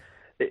think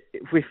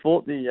if we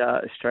thought the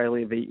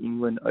Australia v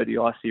England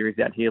ODI series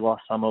out here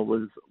last summer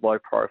was low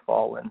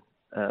profile and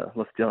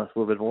let's be honest, a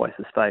little bit of a waste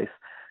of space,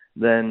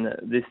 then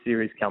this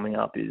series coming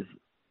up is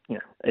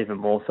even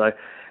more so. A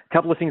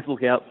couple of things to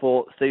look out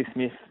for. Steve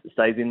Smith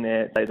stays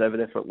over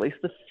there for at least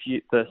the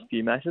first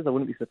few matches. I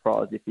wouldn't be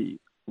surprised if he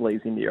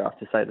leaves India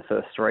after, say, the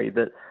first three,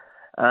 but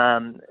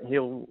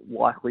he'll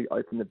likely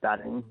open the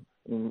batting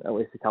in at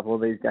least a couple of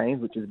these games,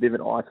 which is a bit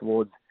of an eye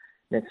towards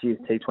next year's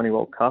T20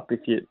 World Cup.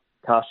 If you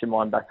cast your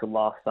mind back to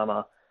last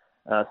summer,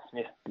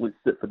 Smith blitzed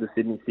it for the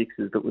Sydney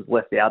Sixers, but was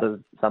left out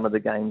of some of the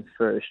games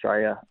for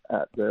Australia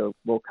at the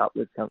World Cup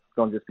that's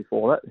gone just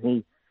before that.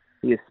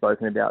 He has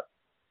spoken about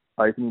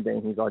opening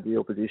being his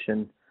ideal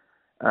position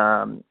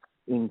in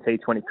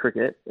T20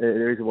 cricket.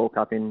 There is a World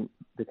Cup in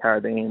the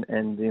Caribbean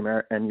and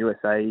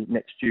USA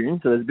next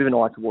June, so there's a bit of an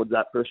eye towards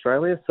that for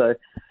Australia. So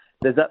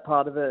there's that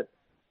part of it.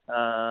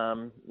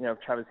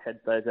 Travis Head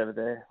stays over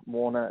there.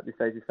 Warner at this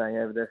stage is staying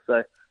over there.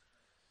 So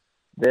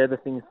they're the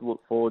things to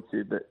look forward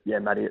to. But yeah,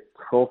 Matty, at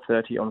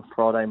 12:30 on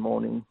Friday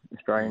morning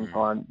Australian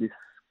time, this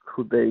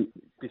could be,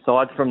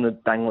 besides from the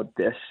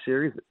Bangladesh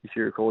series, if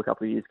you recall a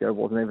couple of years ago, it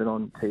wasn't even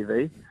on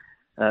TV.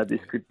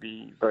 This could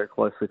be very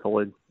closely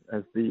followed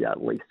as the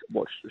least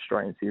watched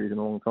Australian series in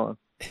a long time.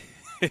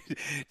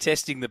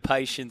 Testing the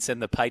patience and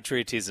the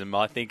patriotism,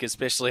 I think,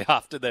 especially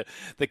after the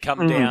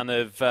come down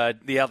of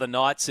the other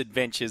night's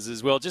adventures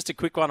as well. Just a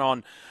quick one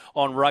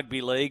on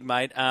rugby league,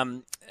 mate.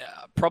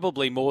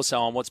 Probably more so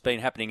on what's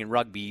been happening in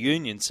rugby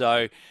union.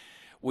 So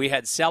we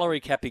had salary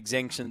cap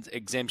exemptions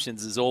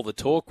as all the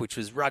talk, which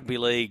was rugby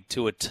league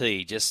to a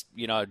T. Just,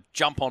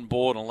 jump on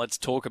board and let's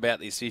talk about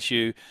this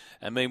issue.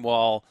 And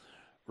meanwhile,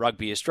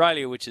 Rugby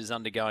Australia, which is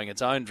undergoing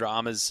its own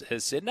dramas,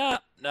 has said, no,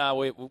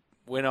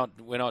 we're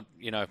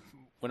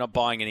not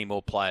buying any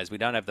more players. We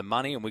don't have the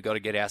money, and we've got to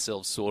get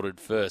ourselves sorted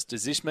first.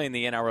 Does this mean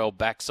the NRL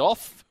backs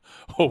off,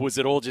 or was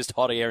it all just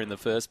hot air in the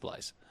first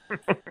place?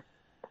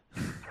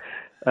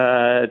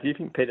 Do you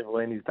think Peter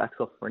Valenti's backs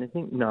off for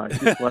anything? No,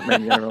 this won't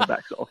mean the NRL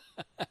backs off.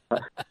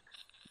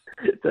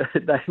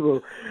 They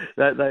will.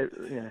 At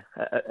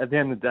the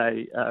end of the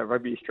day,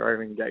 Rugby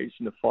Australia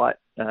engaged in a fight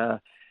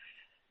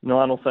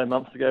 9 or so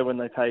months ago when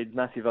they paid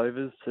massive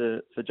overs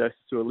for Joseph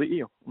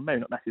Suaalii, or maybe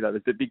not massive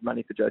overs, but big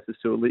money for Joseph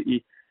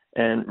Suaalii.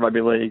 And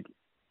Rugby League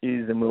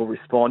is and will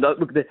respond.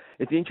 Look,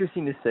 it's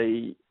interesting to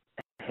see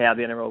how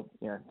the NRL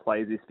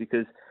plays this,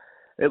 because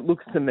it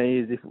looks to me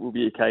as if it will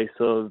be a case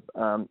of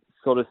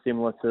sort of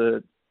similar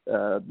to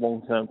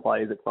long-term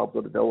players at clubs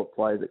or developed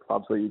players at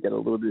clubs where you get a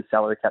little bit of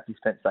salary cap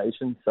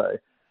dispensation. So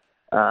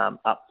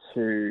up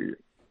to,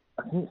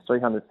 I think it's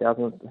 300,000. I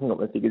haven't got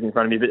the figures in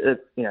front of me,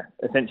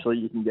 but essentially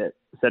you can get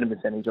a certain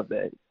percentage of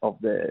their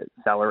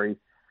salary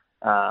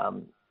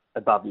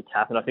above your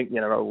cap. And I think the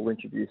NRL will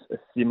introduce a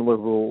similar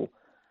rule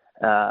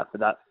for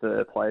that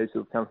for players who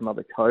have come from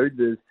other codes.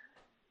 There's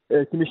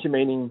a commission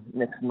meeting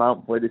next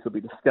month where this will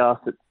be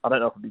discussed. I don't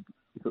know if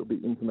it'll be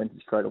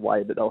implemented straight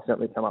away, but they'll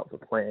certainly come up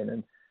with a plan.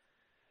 And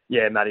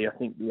yeah, Matty, I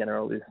think the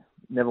NRL is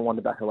never one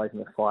to back away from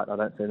the fight. I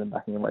don't see them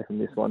backing away from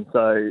this one.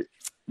 So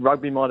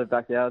rugby might have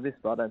backed out of this,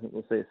 but I don't think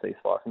we'll see a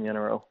ceasefire from the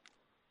NRL.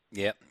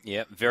 Yeah,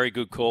 very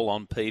good call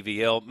on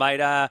PVL. Mate,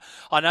 I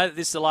know that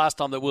this is the last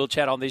time that we'll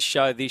chat on this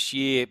show this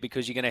year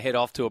because you're going to head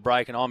off to a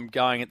break and I'm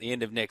going at the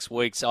end of next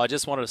week. So I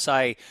just wanted to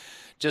say,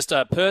 just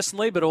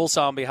personally, but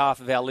also on behalf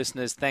of our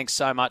listeners, thanks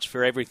so much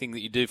for everything that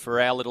you do for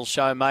our little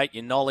show, mate.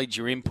 Your knowledge,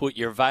 your input,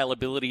 your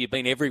availability. You've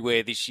been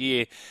everywhere this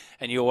year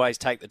and you always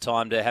take the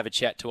time to have a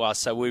chat to us.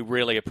 So we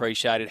really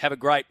appreciate it. Have a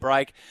great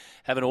break.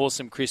 Have an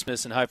awesome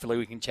Christmas and hopefully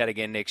we can chat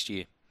again next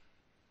year.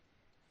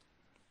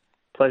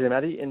 Pleasure,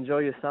 Matty. Enjoy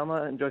your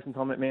summer. Enjoy some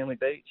time at Manly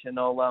Beach, and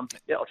I'll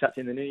chat to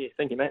you in the new year.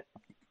 Thank you, mate.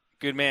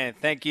 Good man.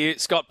 Thank you,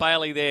 Scott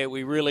Bailey. There,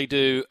 we really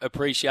do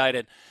appreciate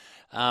it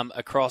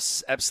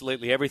across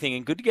absolutely everything,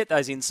 and good to get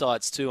those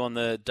insights too on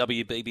the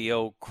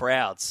WBBL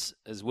crowds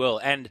as well.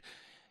 And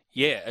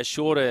yeah, a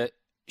shorter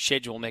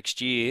schedule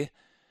next year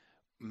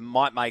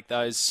might make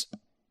those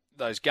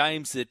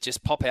games that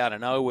just pop out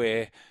of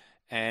nowhere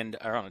and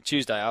are on a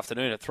Tuesday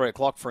afternoon at 3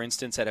 o'clock, for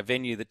instance, at a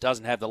venue that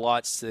doesn't have the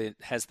lights, that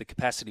has the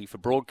capacity for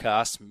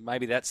broadcast,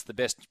 maybe that's the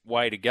best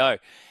way to go.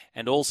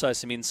 And also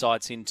some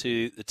insights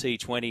into the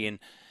T20 and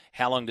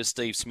how long does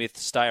Steve Smith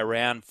stay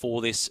around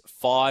for this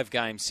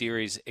 5-game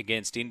series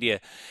against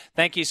India.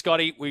 Thank you,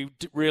 Scotty. We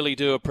really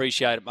do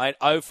appreciate it, mate.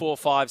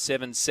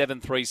 0457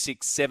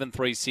 736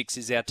 736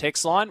 is our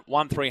text line.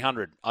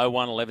 1300 01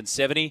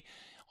 1170.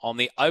 On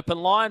the open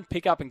line,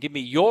 pick up and give me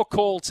your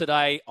call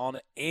today on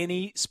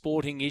any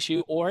sporting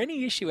issue or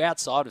any issue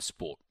outside of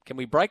sport. Can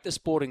we break the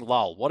sporting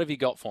lull? What have you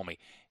got for me?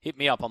 Hit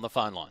me up on the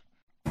phone line.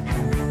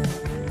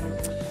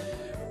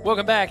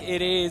 Welcome back.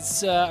 It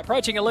is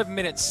approaching 11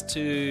 minutes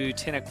to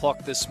 10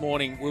 o'clock this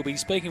morning. We'll be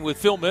speaking with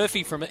Phil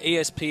Murphy from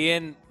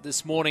ESPN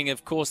this morning.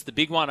 Of course, the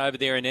big one over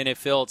there in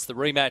NFL, it's the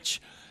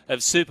rematch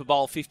of Super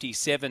Bowl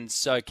 57,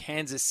 so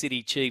Kansas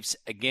City Chiefs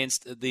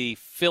against the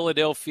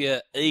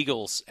Philadelphia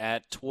Eagles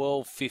at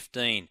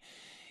 12:15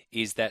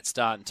 is that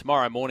start. And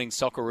tomorrow morning,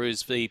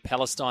 Socceroos v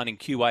Palestine in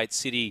Kuwait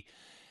City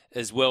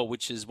as well,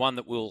 which is one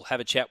that we'll have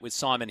a chat with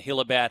Simon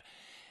Hill about.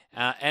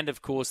 And,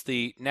 of course,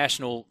 the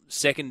National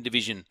Second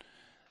Division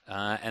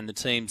and the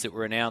teams that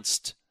were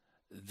announced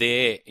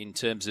there in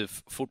terms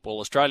of Football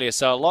Australia.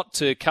 So a lot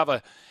to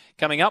cover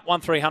coming up.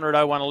 1300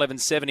 01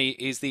 1170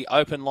 is the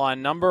open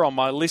line number. On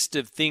my list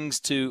of things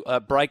to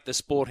break the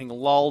sporting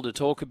lull to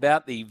talk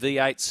about, the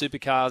V8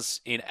 Supercars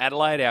in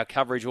Adelaide, our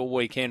coverage all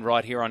weekend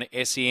right here on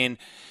SEN.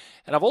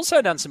 And I've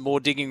also done some more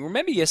digging.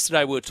 Remember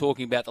yesterday we were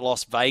talking about the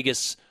Las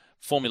Vegas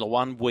Formula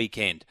One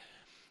weekend.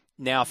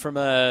 Now, from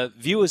a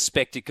viewer's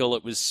spectacle,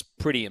 it was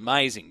pretty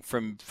amazing.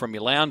 From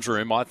your lounge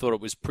room, I thought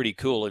it was pretty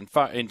cool.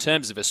 In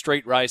terms of a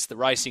street race, the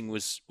racing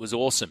was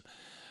awesome.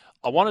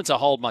 I wanted to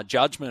hold my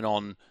judgment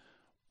on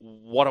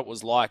what it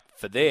was like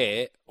for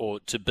there or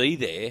to be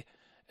there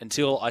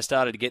until I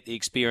started to get the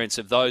experience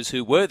of those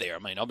who were there. I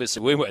mean,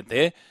 obviously we weren't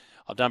there.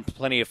 I've done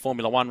plenty of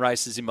Formula One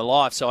races in my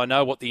life, so I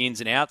know what the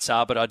ins and outs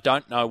are, but I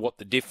don't know what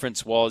the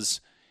difference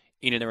was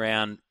in and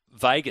around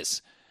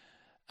Vegas.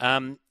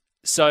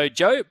 So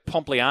Joe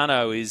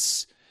Pompliano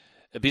is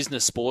a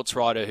business sports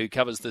writer who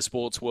covers the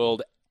sports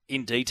world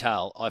in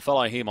detail. I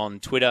follow him on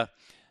Twitter.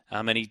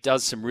 And he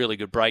does some really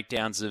good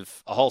breakdowns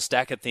of a whole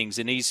stack of things.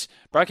 And he's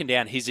broken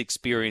down his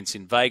experience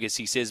in Vegas.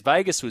 He says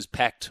Vegas was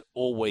packed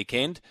all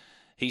weekend.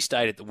 He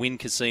stayed at the Wynn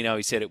Casino.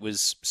 He said it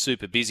was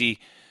super busy.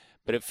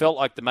 But it felt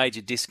like the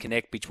major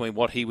disconnect between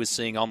what he was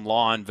seeing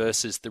online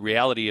versus the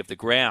reality of the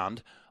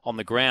ground on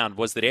the ground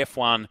was that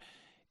F1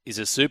 is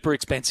a super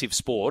expensive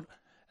sport.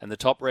 And the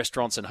top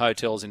restaurants and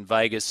hotels in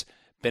Vegas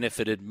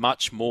benefited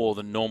much more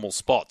than normal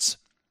spots.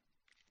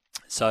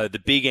 So the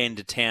big end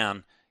of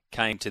town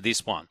came to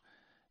this one.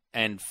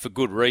 And for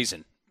good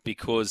reason,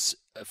 because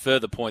a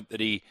further point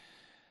that he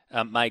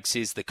makes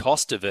is the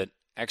cost of it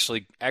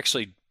actually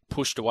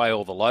pushed away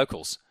all the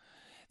locals.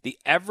 The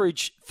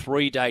average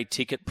 3-day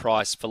ticket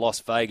price for Las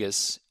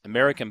Vegas,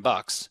 American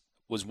bucks,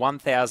 was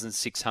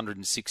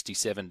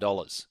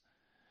 $1,667.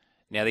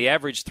 Now, the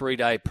average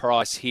 3-day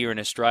price here in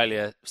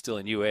Australia, still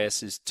in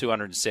US, is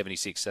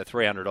 $276, so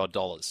 $300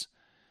 odd.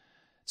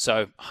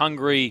 So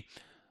Hungary,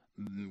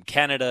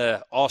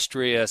 Canada,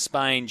 Austria,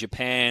 Spain,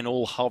 Japan,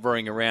 all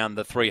hovering around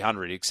the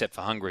 300, except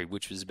for Hungary,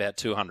 which was about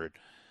 200.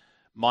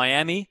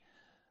 Miami,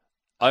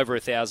 over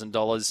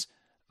 $1,000.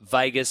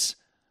 Vegas,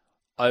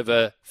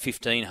 over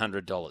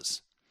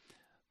 $1,500.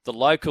 The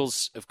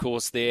locals, of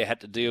course, there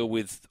had to deal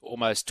with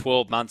almost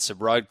 12 months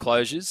of road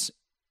closures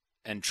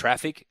and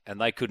traffic, and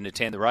they couldn't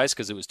attend the race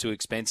because it was too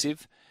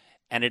expensive.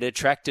 And it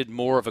attracted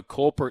more of a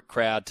corporate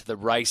crowd to the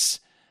race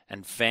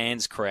and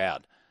fans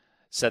crowd.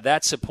 So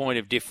that's a point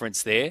of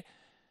difference there.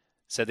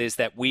 So there's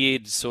that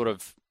weird sort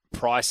of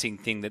pricing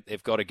thing that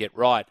they've got to get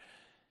right.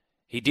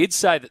 He did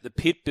say that the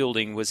pit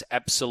building was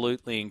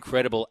absolutely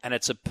incredible, and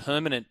it's a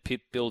permanent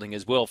pit building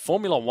as well.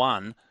 Formula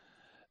One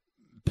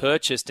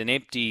purchased an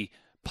empty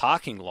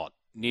parking lot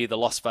near the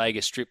Las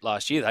Vegas Strip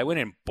last year. They went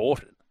and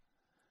bought it.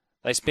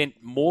 They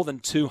spent more than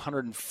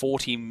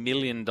 $240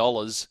 million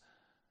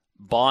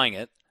buying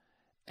it,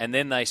 and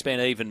then they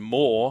spent even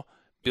more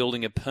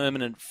building a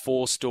permanent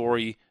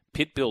 4-story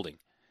pit building.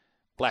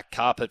 Black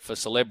carpet for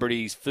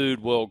celebrities,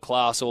 food world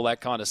class, all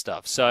that kind of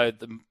stuff. So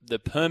the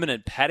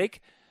permanent paddock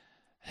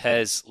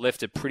has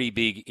left a pretty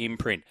big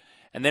imprint.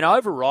 And then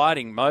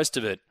overriding most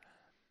of it,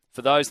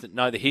 for those that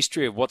know the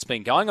history of what's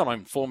been going on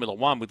in Formula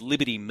One with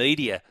Liberty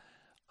Media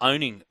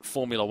owning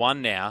Formula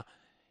One now,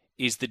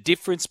 is the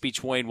difference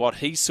between what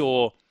he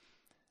saw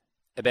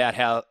about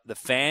how the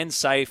fans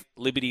say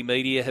Liberty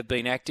Media have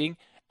been acting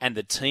and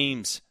the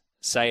teams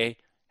say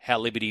how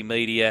Liberty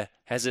Media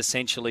has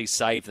essentially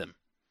saved them.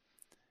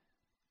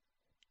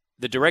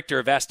 The director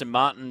of Aston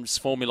Martin's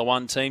Formula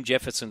One team,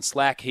 Jefferson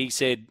Slack, he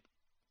said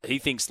he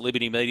thinks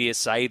Liberty Media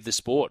saved the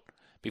sport.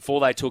 Before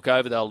they took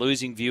over, they were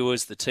losing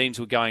viewers. The teams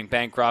were going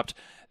bankrupt.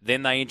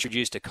 Then they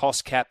introduced a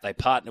cost cap. They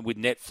partnered with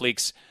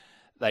Netflix.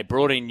 They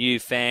brought in new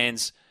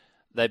fans.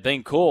 They've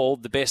been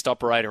called the best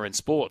operator in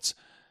sports.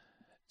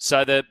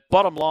 So the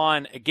bottom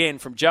line, again,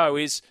 from Joe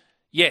is,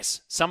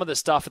 yes, some of the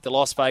stuff at the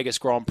Las Vegas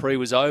Grand Prix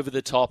was over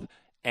the top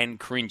and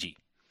cringy.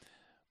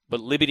 But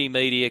Liberty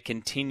Media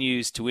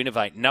continues to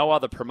innovate. No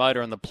other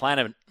promoter on the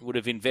planet would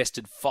have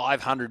invested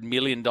 $500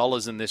 million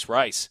in this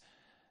race.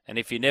 And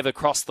if you never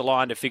cross the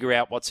line to figure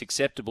out what's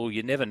acceptable,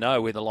 you never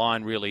know where the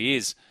line really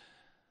is.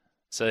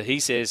 So he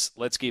says,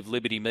 let's give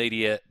Liberty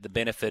Media the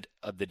benefit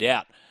of the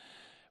doubt.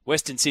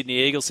 Western Sydney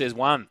Eagle says,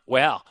 wow,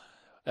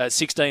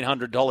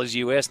 $1,600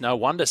 US. No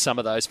wonder some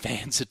of those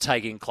fans are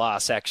taking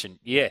class action.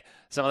 Yeah,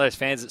 some of those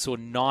fans that saw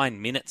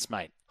 9 minutes,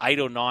 mate, 8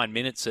 or 9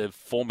 minutes of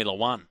Formula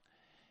One.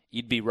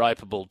 You'd be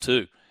ropeable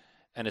too,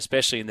 and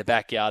especially in the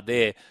backyard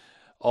there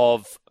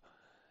of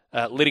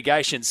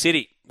Litigation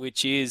City,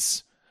 which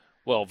is,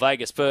 well,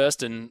 Vegas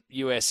first and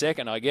US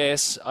second, I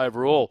guess,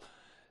 overall.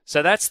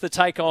 So that's the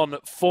take on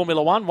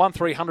Formula One.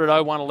 1300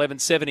 01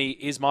 1170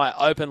 is my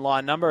open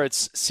line number.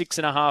 It's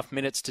 6.5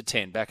 minutes to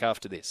 10. Back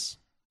after this.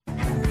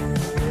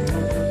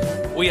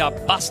 We are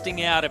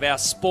busting out of our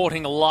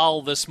sporting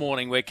lull this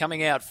morning. We're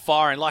coming out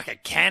firing like a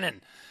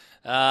cannon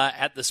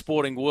at the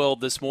sporting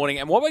world this morning.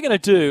 And what we're going to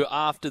do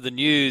after the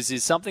news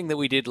is something that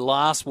we did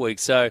last week.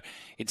 So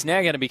it's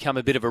now going to become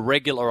a bit of a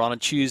regular on a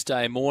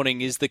Tuesday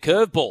morning, is the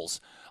curveballs.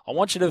 I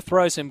want you to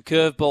throw some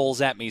curveballs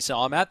at me. So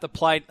I'm at the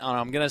plate and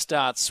I'm going to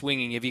start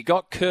swinging. If you've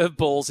got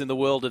curveballs in the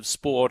world of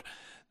sport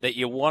that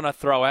you want to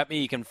throw at me,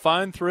 you can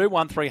phone through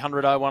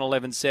 1300 01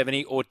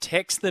 1170 or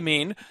text them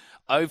in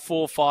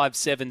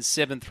 0457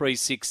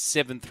 736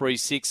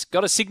 736.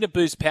 Got a Signet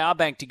Boost power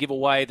bank to give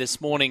away this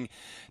morning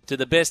to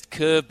the best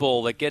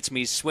curveball that gets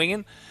me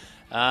swinging.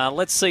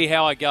 Let's see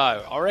how I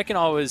go. I reckon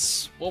I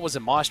was,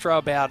 Maestro?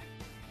 About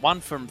 1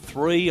 from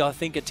 3, I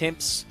think,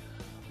 attempts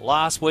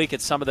last week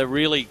at some of the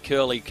really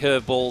curly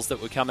curveballs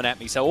that were coming at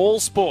me. So all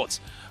sports,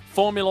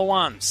 Formula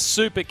One,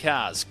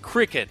 supercars,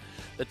 cricket,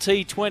 the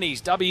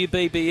T20s,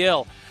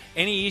 WBBL,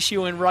 any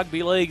issue in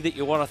rugby league that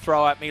you want to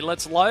throw at me,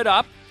 let's load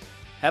up,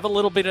 have a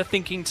little bit of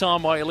thinking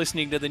time while you're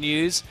listening to the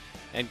news,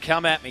 and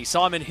come at me.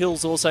 Simon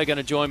Hill's also going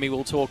to join me.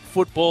 We'll talk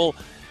football.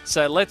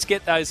 So let's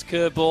get those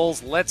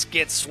curveballs. Let's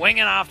get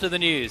swinging after the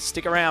news.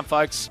 Stick around,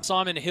 folks.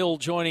 Simon Hill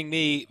joining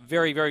me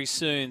very, very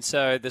soon.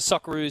 So the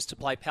Socceroos to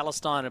play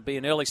Palestine. It'll be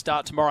an early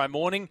start tomorrow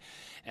morning.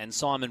 And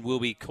Simon will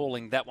be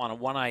calling that one a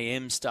 1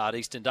 a.m. start,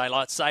 Eastern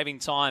Daylight Saving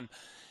Time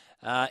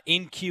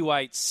in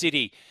Kuwait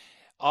City.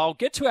 I'll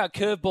get to our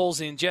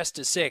curveballs in just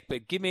a sec,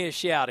 but give me a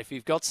shout if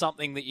you've got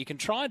something that you can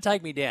try and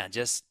take me down.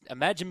 Just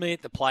imagine me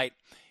at the plate.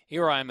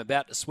 Here I am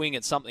about to swing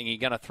at something you're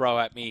going to throw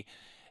at me.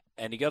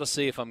 And you got to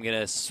see if I'm going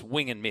to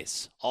swing and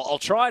miss. I'll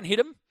try and hit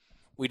him.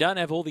 We don't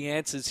have all the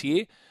answers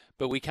here,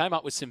 but we came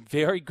up with some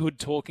very good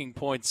talking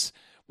points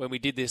when we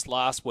did this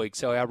last week.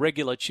 So our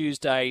regular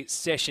Tuesday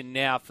session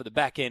now for the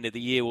back end of the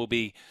year will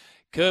be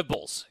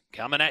curveballs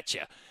coming at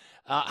you.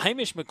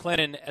 Hamish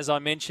McLennan, as I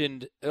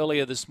mentioned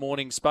earlier this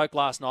morning, spoke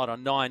last night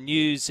on 9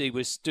 News. He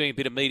was doing a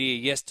bit of media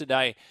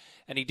yesterday,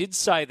 and he did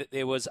say that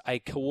there was a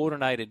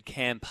coordinated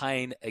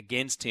campaign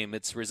against him.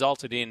 It's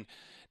resulted in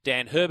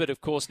Dan Herbert,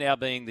 of course, now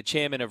being the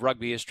chairman of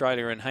Rugby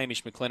Australia, and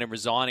Hamish McLennan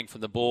resigning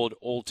from the board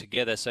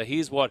altogether. So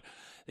here's what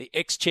the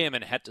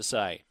ex-chairman had to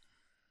say.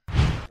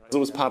 It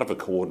was part of a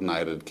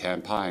coordinated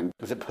campaign.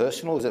 Was it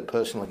personal? Is it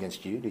personal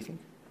against you, do you think?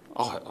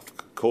 Oh,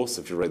 of course,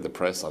 if you read the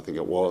press, I think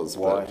it was.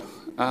 Why?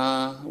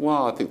 But,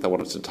 well, I think they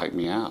wanted to take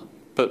me out.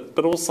 But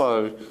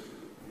also...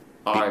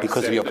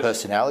 Because of your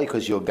personality,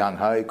 because you're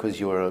gung-ho, because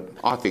you're a...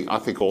 I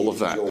think all of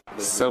that.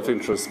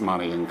 Self-interest,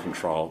 money and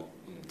control.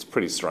 It's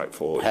pretty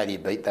straightforward. How do you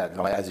beat that?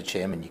 As a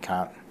chairman, you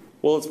can't.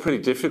 Well, it's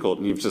pretty difficult,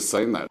 and you've just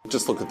seen that.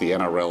 Just look at the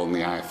NRL and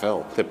the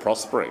AFL. They're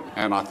prospering,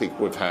 and I think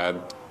we've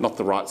had not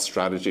the right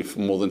strategy for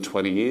more than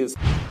 20 years.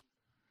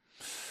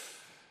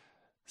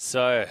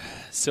 So,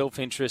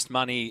 self-interest,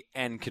 money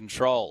and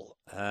control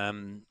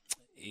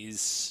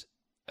is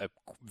a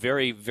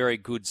very, very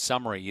good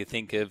summary. You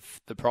think of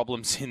the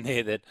problems in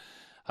there that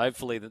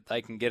hopefully that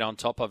they can get on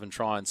top of and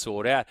try and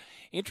sort out.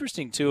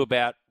 Interesting, too,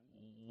 about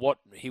what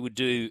he would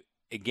do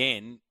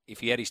again if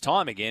he had his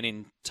time again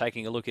in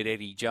taking a look at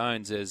Eddie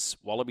Jones as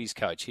Wallabies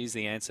coach. Here's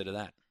the answer to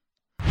that.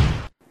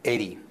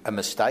 Eddie, a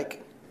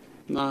mistake?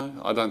 No,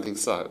 I don't think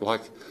so.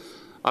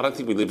 I don't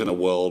think we live in a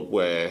world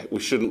where, we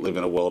shouldn't live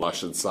in a world, I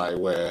should say,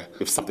 where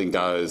if something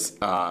goes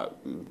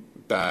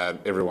bad,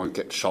 everyone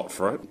gets shot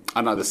for it.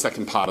 I know the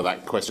second part of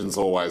that question is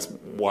always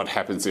what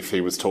happens if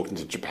he was talking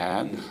to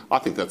Japan. I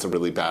think that's a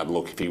really bad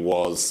look if he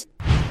was.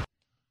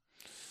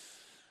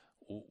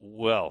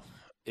 Well,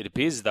 it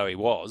appears as though he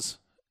was.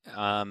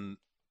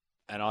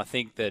 And I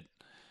think that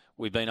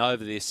we've been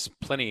over this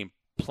plenty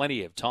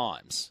of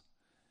times.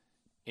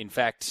 In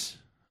fact,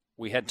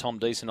 we had Tom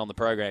Deason on the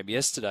program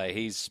yesterday.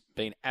 He's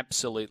been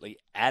absolutely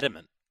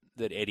adamant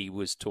that Eddie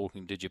was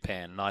talking to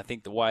Japan. And I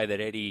think the way that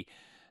Eddie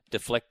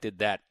deflected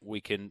that, we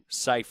can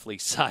safely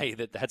say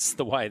that that's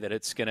the way that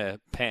it's going to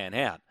pan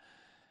out.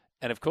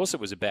 And of course it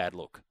was a bad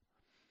look.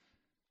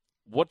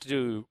 What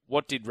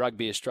did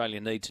Rugby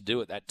Australia need to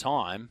do at that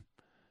time?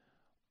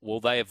 Well,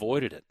 they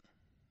avoided it.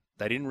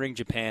 They didn't ring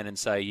Japan and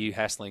say, you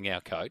hassling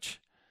our coach.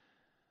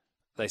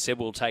 They said,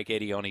 we'll take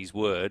Eddie on his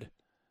word,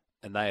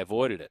 and they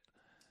avoided it.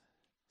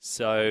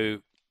 So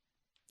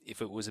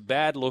if it was a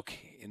bad look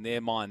in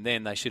their mind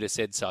then, they should have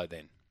said so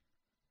then.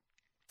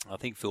 I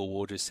think Phil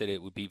Ward just said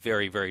it would be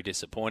very, very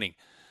disappointing.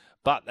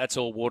 But that's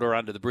all water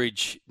under the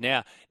bridge.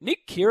 Now,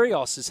 Nick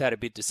Kyrgios has had a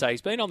bit to say.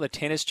 He's been on the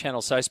Tennis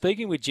Channel. So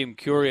speaking with Jim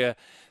Courier,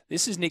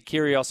 this is Nick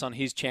Kyrgios on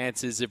his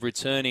chances of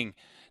returning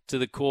to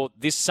the court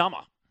this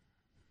summer.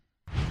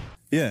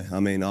 Yeah, I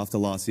mean, after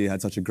last year, I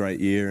had such a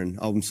great year, and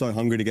I'm so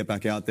hungry to get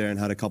back out there, and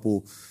had a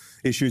couple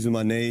issues with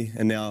my knee,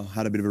 and now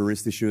had a bit of a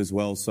wrist issue as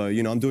well. So,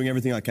 I'm doing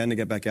everything I can to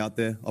get back out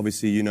there.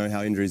 Obviously, you know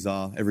how injuries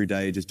are every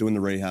day, just doing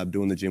the rehab,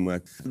 doing the gym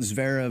work.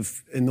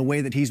 Zverev, in the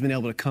way that he's been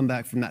able to come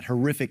back from that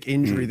horrific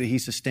injury that he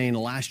sustained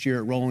last year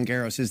at Roland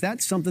Garros, is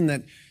that something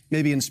that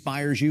maybe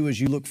inspires you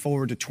as you look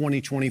forward to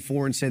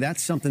 2024 and say,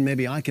 that's something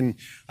maybe I can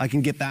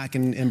get back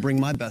and bring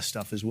my best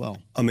stuff as well?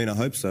 I mean, I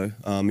hope so.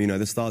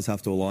 The stars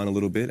have to align a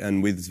little bit,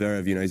 and with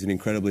Zverev, he's an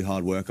incredibly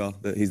hard worker.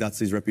 That's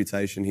his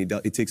reputation. He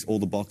ticks all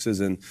the boxes,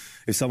 and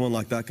if someone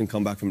like that can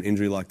come back from an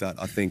injury like that,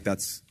 I think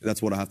that's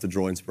what I have to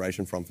draw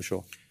inspiration from for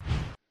sure.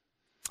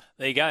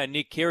 There you go.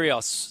 Nick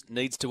Kyrgios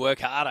needs to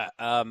work harder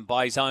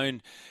by his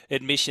own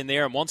admission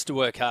there, and wants to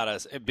work harder.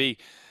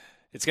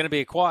 It's going to be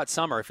a quiet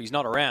summer if he's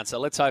not around, so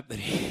let's hope that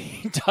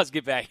he does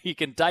get back. You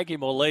can take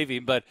him or leave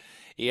him, but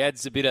he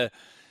adds a bit of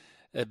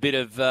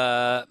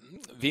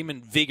vim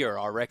and vigour,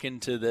 I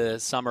reckon, to the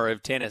summer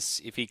of tennis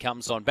if he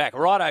comes on back.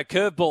 Righto,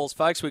 curveballs,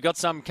 folks. We've got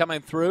some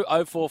coming through.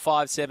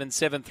 0457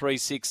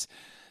 736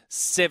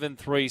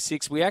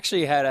 736. We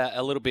actually had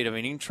a little bit of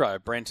an intro,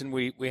 Brenton.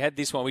 We had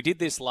this one. We did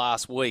this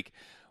last week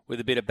with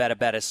a bit of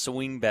batter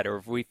swing batter.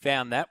 If we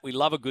found that, we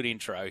love a good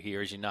intro here,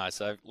 as you know.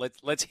 So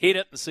let's hit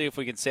it and see if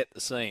we can set the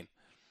scene.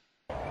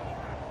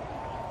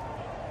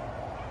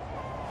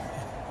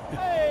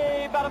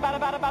 Hey, batter,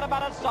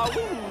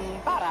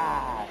 swing, batter.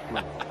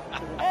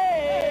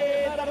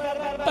 Hey,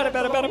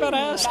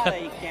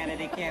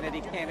 Kennedy.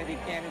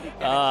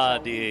 Ah,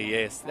 dear,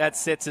 yes. That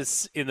sets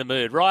us in the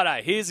mood.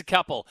 Righto, here's a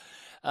couple.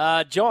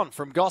 John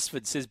from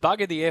Gosford says,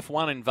 bugger the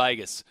F1 in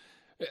Vegas.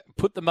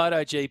 Put the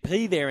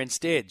MotoGP there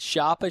instead.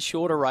 Sharper,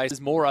 shorter races,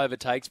 more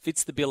overtakes,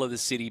 fits the bill of the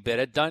city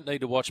better. Don't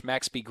need to watch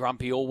Max be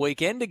grumpy all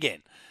weekend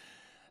again.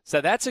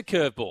 So that's a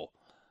curveball.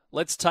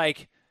 Let's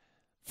take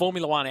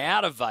Formula One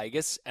out of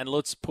Vegas and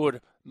let's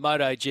put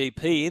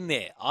MotoGP in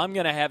there. I'm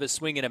going to have a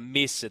swing and a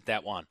miss at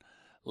that one.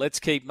 Let's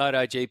keep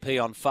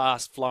MotoGP on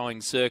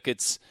fast-flowing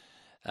circuits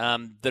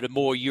that are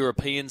more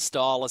European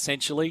style,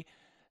 essentially.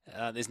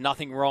 There's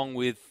nothing wrong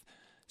with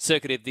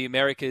Circuit of the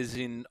Americas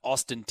in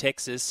Austin,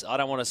 Texas. I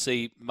don't want to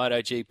see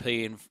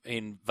MotoGP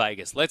in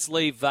Vegas. Let's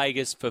leave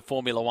Vegas for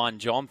Formula One,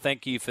 John.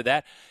 Thank you for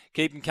that.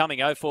 Keep them coming,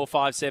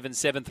 0457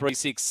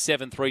 736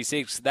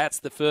 736. That's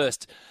the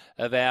first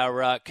of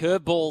our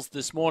curveballs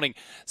this morning.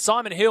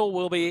 Simon Hill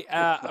will be,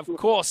 of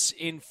course,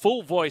 in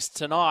full voice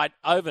tonight,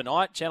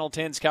 overnight. Channel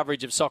 10's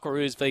coverage of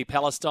Socceroos v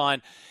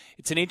Palestine.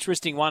 It's an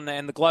interesting one,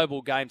 and the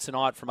global game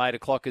tonight from 8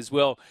 o'clock as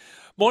well.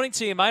 Morning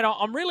to you, mate.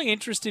 I'm really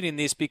interested in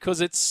this because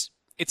it's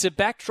a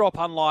backdrop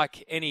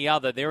unlike any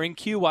other. They're in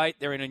Q8.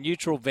 They're in a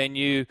neutral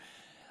venue.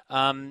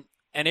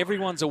 And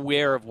everyone's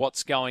aware of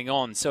what's going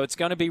on. So it's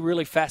going to be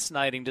really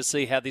fascinating to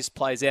see how this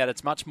plays out.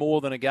 It's much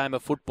more than a game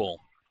of football.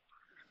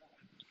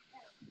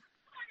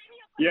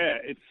 Yeah,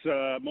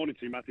 it's morning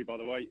to you, Matthew, by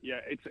the way.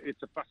 Yeah,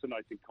 it's a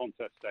fascinating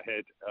contest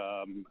ahead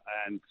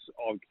and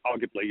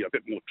arguably a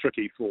bit more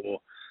tricky for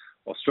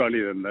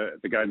Australia than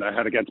the game they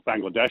had against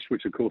Bangladesh,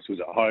 which, of course, was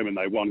at home and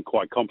they won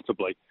quite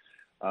comfortably.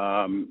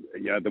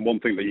 The one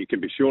thing that you can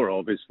be sure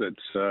of is that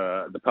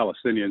the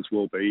Palestinians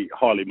will be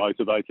highly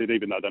motivated,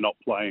 even though they're not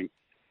playing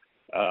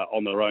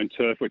on their own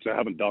turf, which they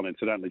haven't done,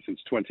 incidentally, since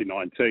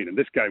 2019. And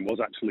this game was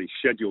actually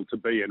scheduled to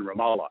be in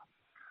Ramallah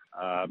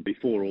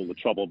before all the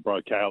trouble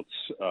broke out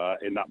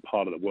in that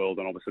part of the world,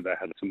 and obviously they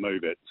had to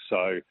move it.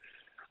 So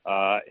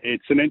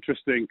it's an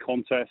interesting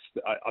contest.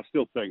 I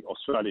still think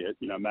Australia,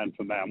 man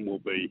for man, will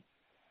be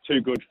too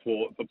good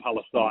for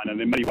Palestine, and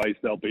in many ways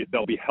they'll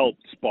be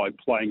helped by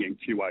playing in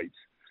Kuwait.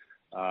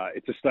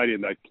 It's a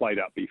stadium they've played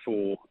at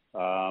before.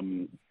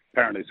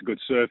 Apparently, it's a good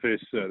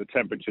surface. The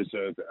temperatures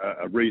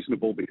are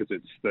reasonable because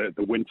it's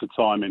the winter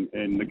time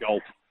in the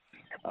Gulf.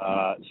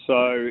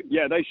 So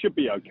yeah, they should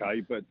be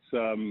okay. But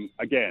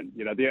again,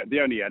 the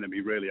only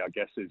enemy really, I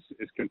guess, is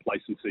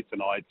complacency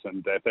tonight.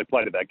 And if they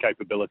play to their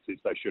capabilities,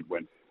 they should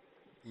win.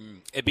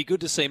 It'd be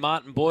good to see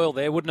Martin Boyle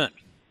there, wouldn't it?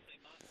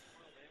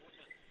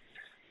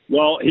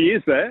 Well, he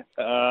is there.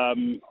 I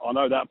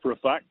know that for a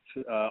fact.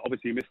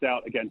 Obviously, he missed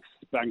out against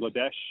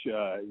Bangladesh.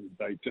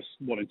 They just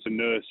wanted to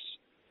nurse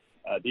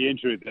the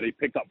injury that he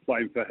picked up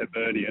playing for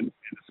Hibernian in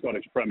the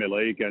Scottish Premier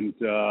League. And,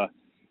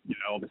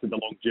 obviously the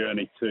long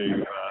journey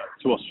to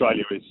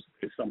Australia is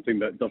something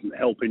that doesn't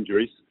help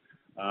injuries.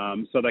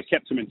 So they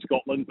kept him in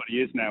Scotland, but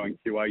he is now in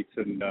Kuwait.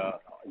 And,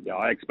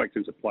 I expect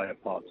him to play a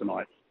part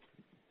tonight.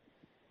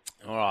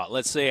 All right,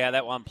 let's see how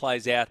that one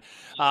plays out.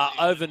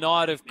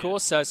 Overnight, of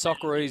course, so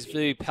Socceroos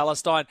v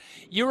Palestine.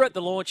 You were at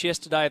the launch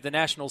yesterday of the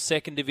National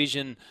Second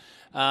Division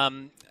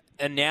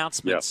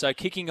announcement. Yep. So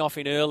kicking off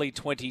in early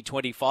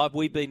 2025.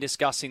 We've been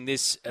discussing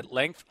this at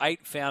length.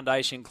 8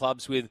 foundation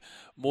clubs with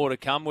more to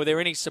come. Were there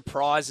any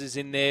surprises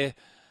in there,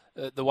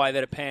 the way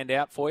that it panned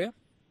out for you?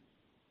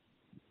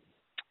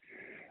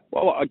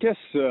 Well, I guess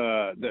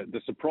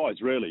the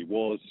surprise really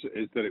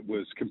is that it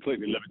was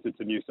completely limited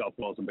to New South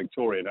Wales and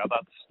Victoria. Now,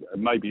 that's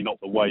maybe not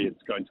the way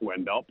it's going to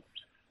end up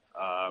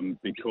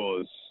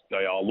because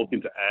they are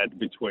looking to add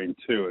between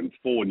 2 and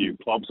 4 new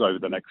clubs over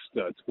the next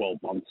 12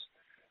 months.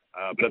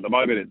 But at the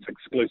moment, it's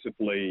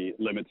exclusively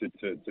limited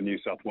to New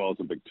South Wales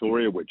and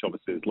Victoria, which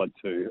obviously has led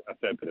to a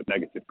fair bit of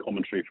negative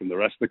commentary from the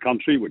rest of the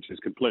country, which is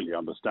completely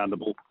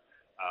understandable.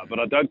 But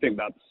I don't think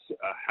that's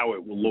how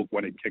it will look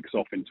when it kicks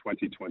off in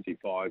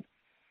 2025.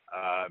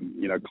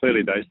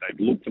 Clearly they've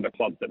looked to the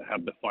clubs that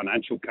have the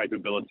financial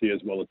capability as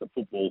well as the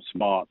football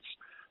smarts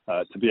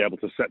to be able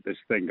to set this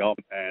thing up.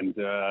 And,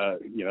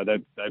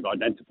 they've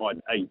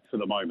identified 8 for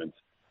the moment.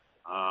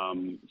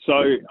 So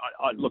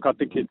I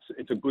think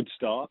it's a good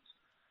start.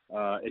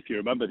 If you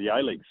remember, the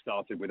A-League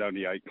started with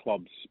only 8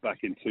 clubs back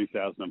in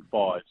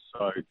 2005.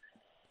 So,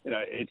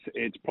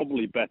 it's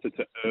probably better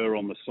to err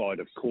on the side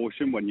of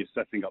caution when you're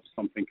setting up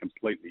something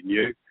completely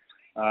new.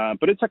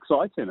 But it's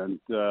exciting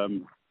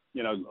and,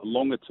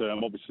 longer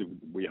term, obviously,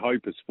 we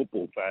hope as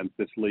football fans,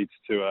 this leads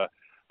to a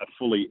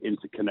fully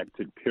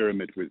interconnected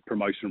pyramid with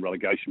promotion and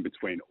relegation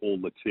between all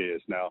the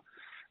tiers. Now,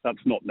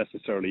 that's not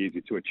necessarily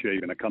easy to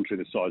achieve in a country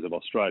the size of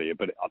Australia,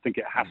 but I think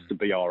it has to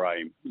be our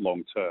aim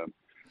long term.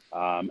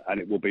 And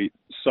it will be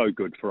so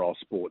good for our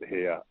sport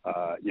here.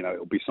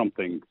 It'll be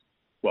something,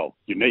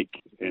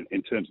 unique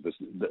in terms of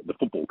the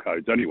football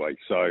codes anyway.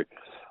 So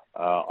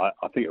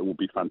I think it will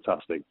be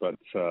fantastic. But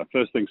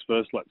first things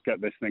first, let's get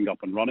this thing up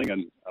and running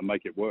and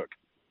make it work.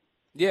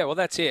 Yeah, well,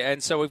 that's it.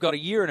 And so we've got a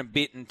year and a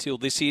bit until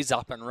this is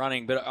up and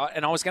running. But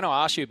I was going to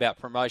ask you about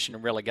promotion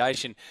and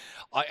relegation.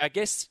 I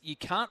guess you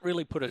can't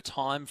really put a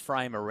time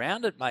frame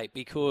around it, mate,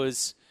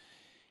 because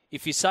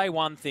if you say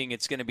one thing,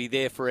 it's going to be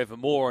there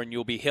forevermore and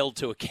you'll be held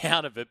to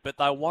account of it. But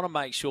they want to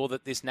make sure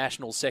that this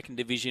National Second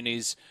Division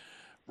is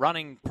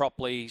running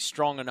properly,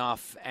 strong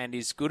enough, and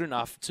is good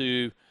enough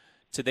to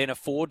then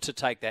afford to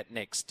take that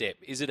next step.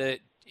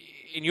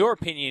 In your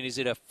opinion, is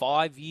it a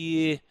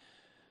 5-year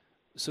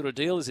sort of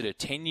deal? Is it a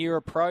 10-year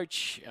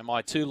approach? Am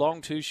I too long,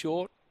 too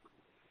short?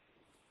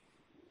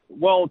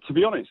 Well, to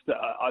be honest,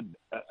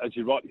 as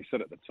you rightly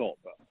said at the top,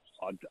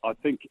 I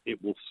think it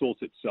will sort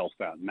itself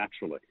out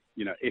naturally.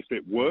 If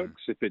it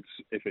works, if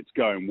it's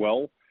going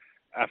well,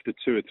 after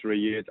 2 or 3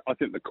 years, I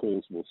think the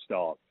calls will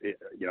start,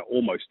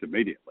 almost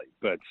immediately.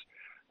 But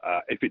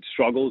if it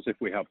struggles, if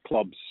we have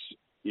clubs,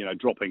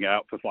 dropping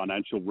out for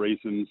financial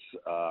reasons,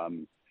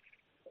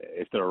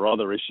 if there are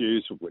other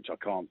issues, which I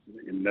can't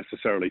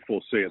necessarily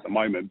foresee at the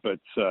moment, but,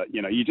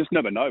 you just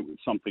never know with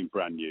something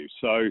brand new.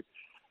 So,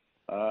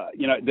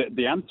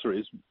 the answer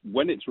is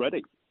when it's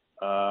ready.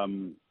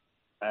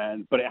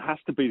 But it has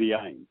to be the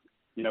aim.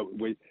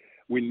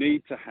 We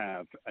need to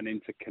have an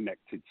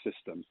interconnected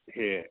system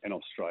here in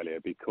Australia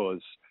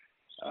because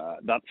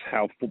that's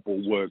how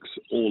football works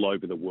all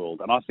over the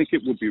world. And I think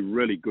it would be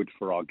really good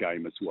for our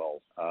game as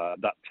well.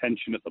 That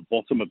tension at the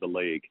bottom of the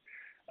league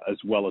as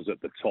well as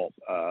at the top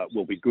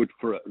will be good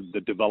for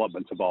the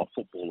development of our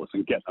footballers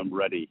and get them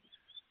ready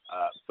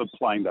for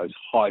playing those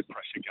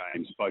high-pressure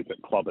games, both at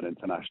club and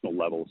international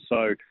level.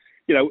 So,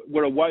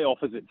 we're a way off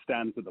as it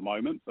stands at the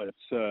moment, but,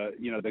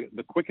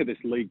 the quicker this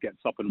league gets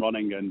up and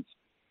running and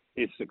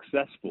is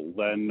successful,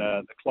 then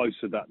the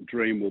closer that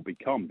dream will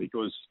become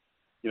because,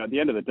 at the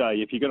end of the day,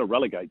 if you're going to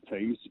relegate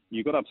teams,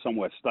 you've got to have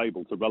somewhere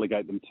stable to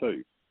relegate them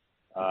to.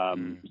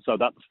 So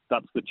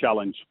that's the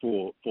challenge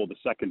for the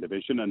second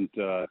division, and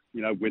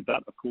with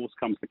that, of course,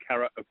 comes the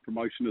carrot of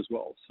promotion as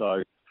well.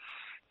 So,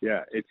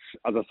 yeah, it's,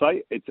 as I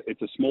say,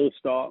 it's a small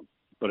start,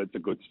 but it's a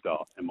good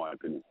start in my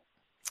opinion.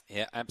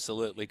 Yeah,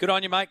 absolutely. Good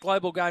on you, mate.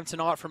 Global game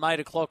tonight from 8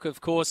 o'clock,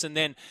 of course, and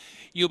then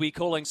you'll be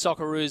calling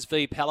Socceroos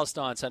v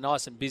Palestine. So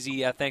nice and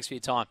busy. Thanks for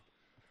your time.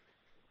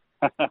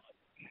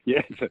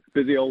 Yeah, it's a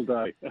busy all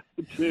day.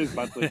 Cheers,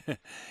 Patrick.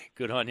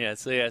 Good on you.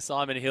 See ya.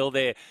 Simon Hill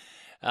there.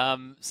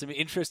 Some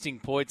interesting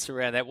points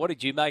around that. What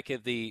did you make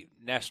of the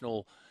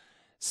national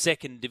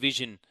second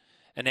division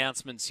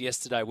announcements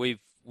yesterday? We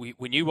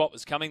knew what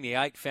was coming, the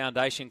 8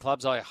 foundation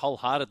clubs. I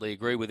wholeheartedly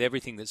agree with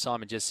everything that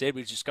Simon just said.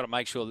 We've just got to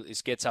make sure that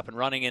this gets up and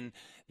running. And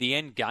the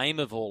end game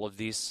of all of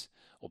this,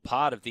 or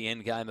part of the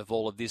end game of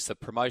all of this, the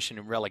promotion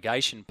and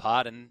relegation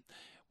part, and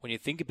when you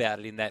think about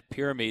it in that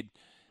pyramid,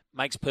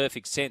 makes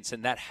perfect sense.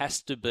 And that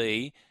has to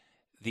be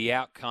the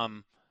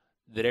outcome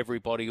that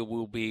everybody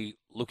will be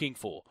looking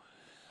for.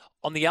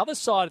 On the other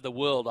side of the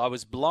world, I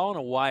was blown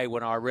away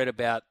when I read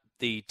about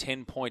the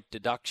 10-point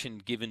deduction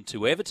given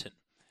to Everton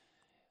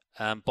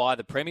by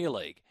the Premier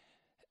League.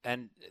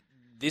 And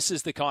this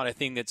is the kind of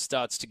thing that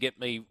starts to get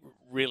me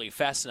really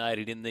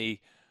fascinated in the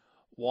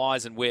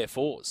whys and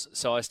wherefores.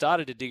 So I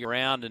started to dig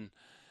around, and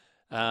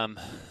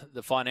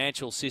the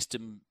financial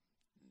system,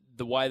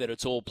 the way that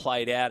it's all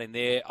played out in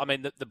there. I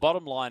mean, the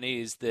bottom line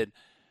is that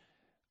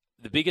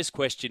the biggest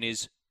question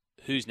is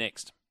who's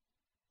next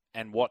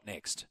and what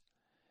next?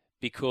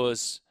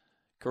 Because,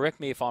 correct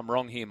me if I'm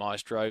wrong here,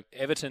 Maestro,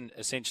 Everton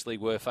essentially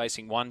were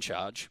facing one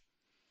charge.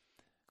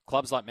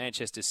 Clubs like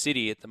Manchester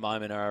City at the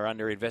moment are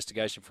under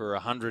investigation for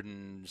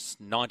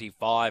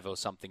 195 or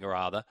something or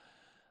other,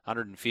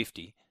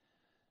 150.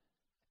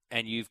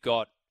 And you've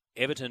got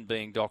Everton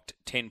being docked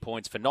 10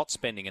 points for not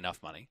spending enough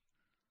money.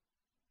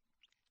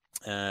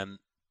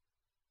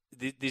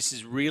 This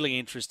is really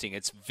interesting.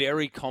 It's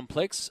very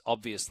complex,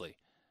 obviously.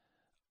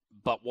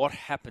 But what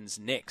happens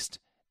next?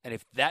 And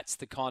if that's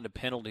the kind of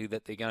penalty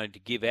that they're going to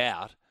give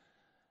out,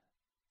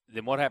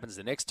 then what happens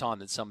the next time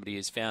that somebody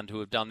is found to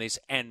have done this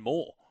and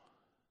more?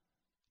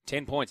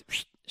 10 points,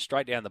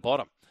 straight down the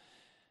bottom.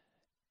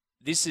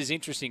 This is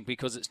interesting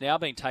because it's now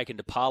been taken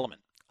to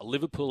Parliament. A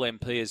Liverpool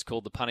MP has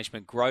called the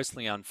punishment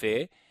grossly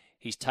unfair.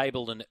 He's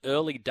tabled an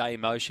early day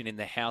motion in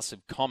the House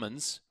of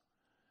Commons,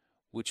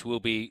 which will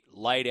be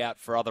laid out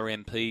for other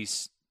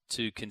MPs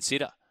to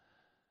consider.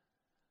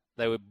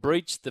 They would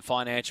breach the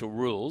financial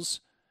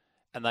rules,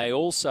 and they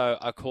also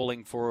are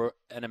calling for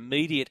an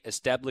immediate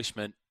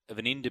establishment of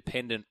an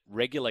independent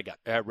regulator.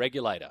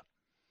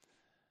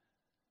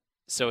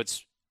 So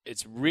it's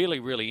really,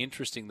 really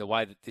interesting the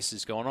way that this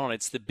has gone on.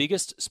 It's the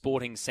biggest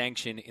sporting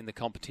sanction in the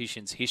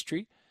competition's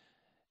history.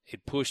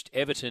 It pushed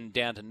Everton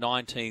down to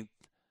 19th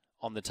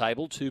on the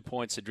table, 2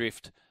 points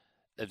adrift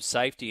of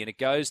safety, and it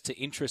goes to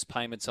interest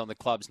payments on the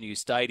club's new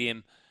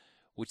stadium,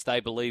 which they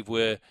believe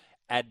were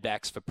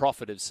add-backs for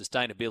profit of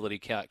sustainability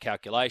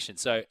calculation.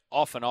 So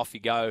off you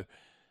go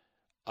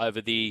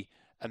over the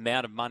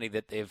amount of money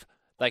that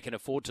they can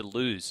afford to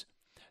lose.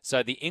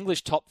 So the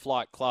English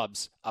top-flight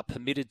clubs are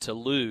permitted to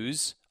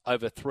lose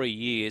over 3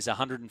 years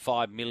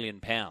 £105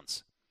 million.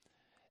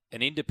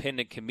 An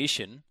independent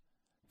commission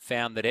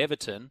found that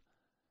Everton,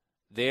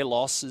 their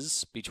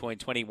losses between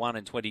 21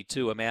 and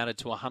 22 amounted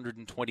to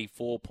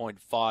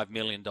 $124.5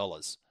 million.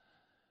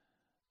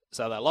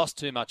 So they lost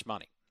too much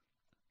money.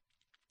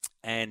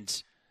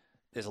 And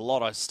there's a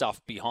lot of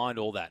stuff behind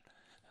all that.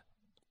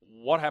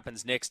 What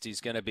happens next is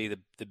going to be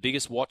the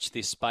biggest watch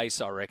this space,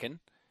 I reckon,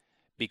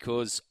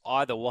 because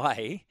either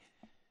way,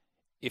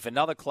 if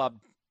another club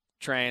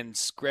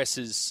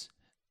transgresses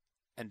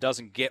and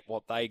doesn't get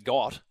what they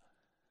got,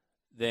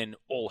 then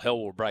all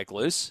hell will break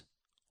loose.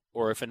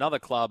 Or if another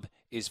club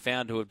is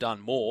found to have done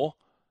more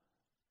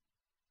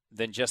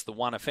than just the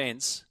one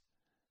offence,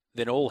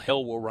 then all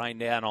hell will rain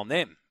down on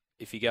them,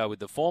 if you go with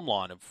the form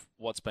line of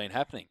what's been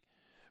happening.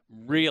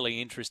 Really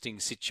interesting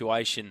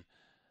situation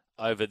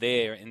over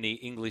there in the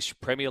English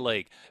Premier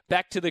League.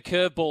 Back to the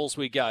curveballs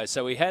we go.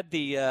 So we had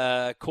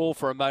the call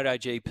for a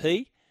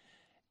MotoGP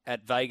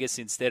at Vegas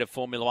instead of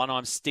Formula One.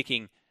 I'm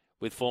sticking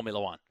with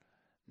Formula One.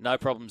 No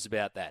problems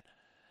about that.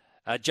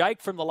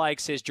 Jake from the Lake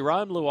says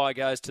Jerome Luai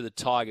goes to the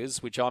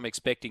Tigers, which I'm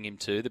expecting him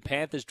to. The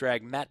Panthers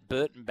drag Matt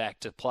Burton back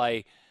to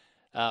play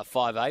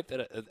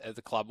 5'8" at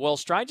the club. Well,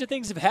 stranger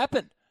things have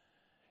happened,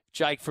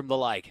 Jake from the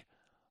Lake.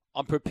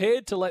 I'm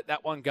prepared to let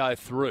that one go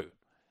through.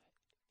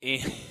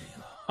 I'm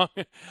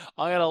going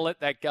to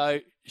let that go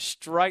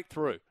straight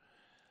through.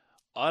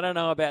 I don't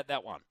know about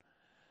that one.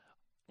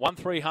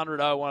 1300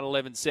 01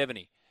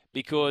 1170.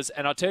 Because,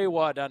 and I'll tell you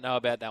why I don't know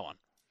about that one.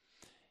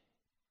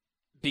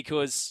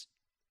 Because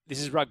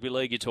this is rugby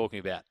league you're talking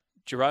about.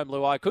 Jerome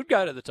Luai could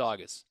go to the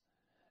Tigers.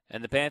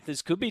 And the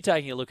Panthers could be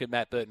taking a look at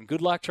Matt Burton.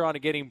 Good luck trying to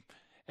get him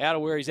out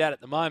of where he's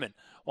at the moment.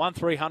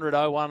 1300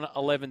 01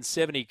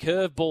 1170.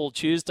 Curveball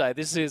Tuesday.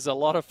 This is a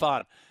lot of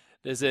fun.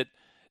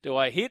 Do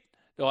I hit?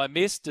 Do I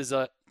miss? Does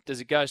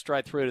it go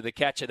straight through to the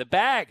catcher? The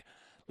bag.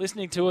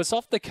 listening to us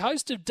off the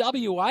coast of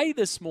WA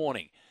this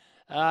morning.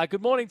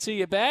 Good morning to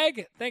you,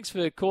 Bag. Thanks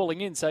for calling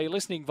in. So you're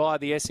listening via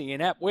the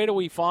SEN app. Where do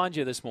we find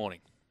you this morning?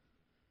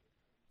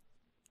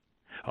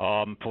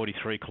 I'm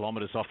 43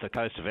 kilometres off the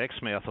coast of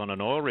Exmouth on an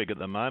oil rig at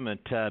the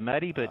moment,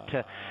 Matty, but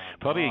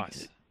probably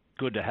nice.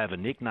 Good to have a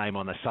nickname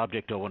on the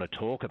subject I want to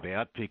talk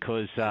about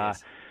because,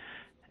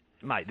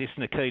 mate, this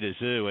Nikita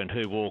Zoo and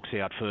who walks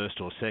out first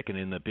or second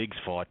in the Bigs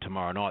fight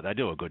tomorrow night, they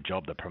do a good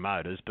job, the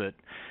promoters, but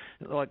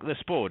like the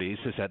sport is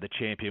that the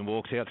champion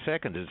walks out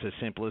second. It's as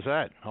simple as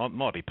that. It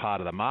might be part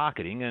of the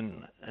marketing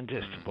and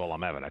just, well,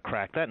 I'm having a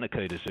crack. That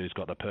Nikita Zoo's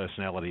got the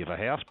personality of a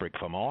house brick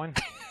for mine.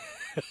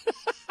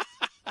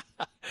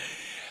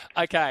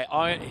 Okay,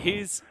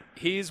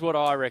 here's what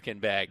I reckon,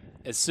 Bag.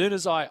 As soon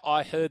as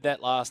I heard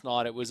that last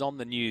night, it was on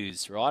the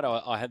news, right?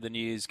 I had the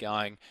news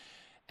going,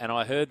 and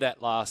I heard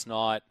that last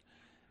night.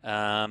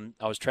 I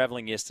was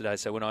travelling yesterday,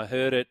 so when I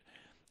heard it,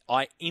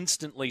 I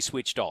instantly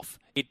switched off.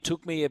 It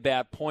took me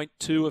about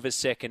 0.2 of a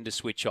second to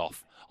switch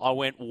off. I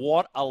went,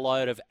 what a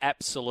load of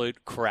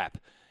absolute crap.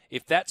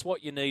 If that's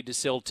what you need to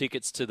sell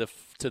tickets to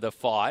the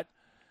fight,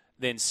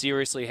 then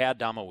seriously, how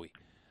dumb are we?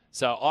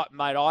 So,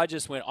 I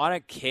just went, I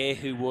don't care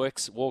who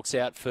walks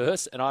out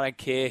first, and I don't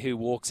care who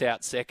walks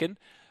out second,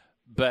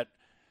 but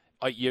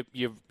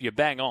you're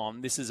bang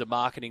on. This is a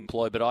marketing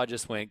ploy, but I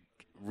just went,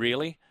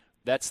 really?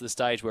 That's the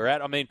stage we're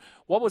at? I mean,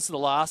 what was the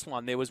last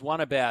one? There was one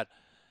about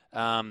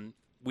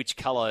which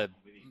colour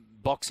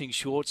boxing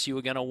shorts you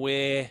were going to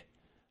wear.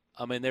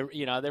 I mean, they're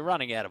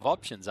running out of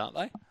options, aren't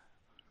they?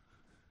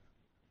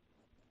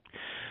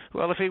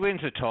 Well, if he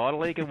wins a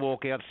title, he can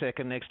walk out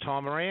second next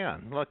time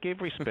around. Like,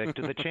 give respect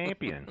to the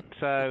champion.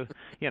 So,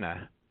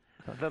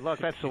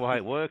 that's the way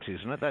it works,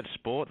 isn't it? That's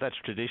sport, that's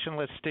tradition.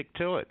 Let's stick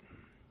to it.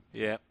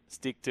 Yeah,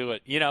 stick to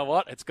it. You know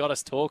what? It's got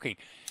us talking.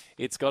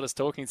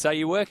 So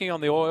you're working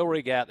on the oil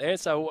rig out there.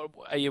 So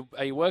are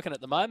you working at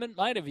the moment,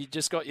 mate? Have you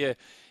just got your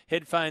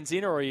headphones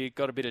in, or you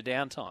got a bit of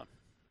downtime?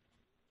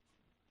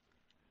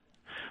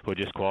 Well,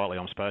 just quietly,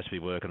 I'm supposed to be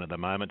working at the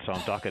moment, so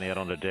I'm ducking out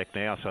on the deck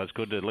now, so it's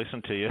good to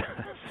listen to you.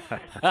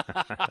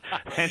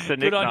 Hence the nickname.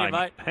 Good on you,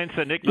 mate. Hence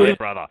the nickname,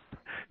 brother.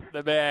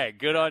 The Bag.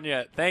 Good on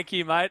you. Thank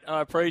you, mate.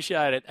 I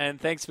appreciate it, and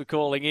thanks for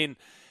calling in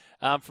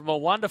from a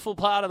wonderful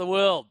part of the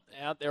world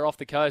out there off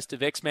the coast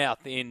of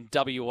Exmouth in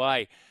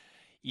WA.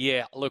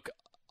 Yeah, look,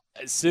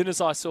 as soon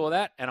as I saw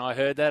that and I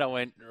heard that, I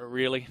went,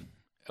 really?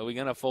 Are we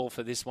going to fall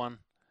for this one?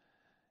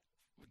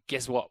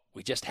 Guess what?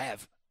 We just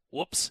have.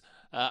 Whoops.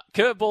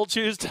 Curveball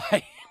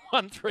Tuesday,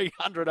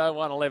 1300 01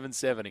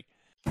 1170.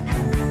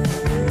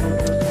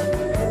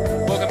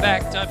 Welcome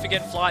back. Don't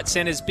forget Flight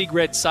Centre's Big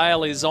Red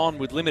Sale is on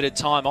with limited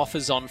time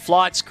offers on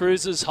flights,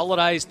 cruises,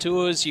 holidays,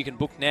 tours. You can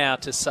book now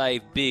to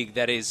save big.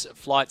 That is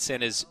Flight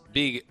Centre's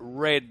Big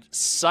Red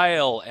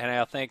Sale. And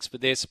our thanks for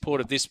their support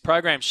of this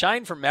program.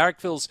 Shane from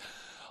Marrickville's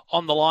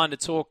on the line to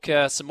talk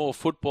some more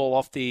football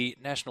off the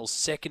National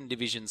Second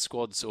Division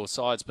squads or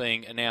sides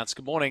being announced.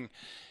 Good morning,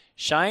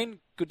 Shane.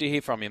 Good to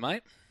hear from you,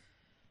 mate.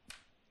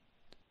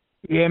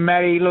 Yeah,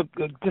 Matty, look,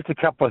 just a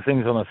couple of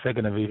things on the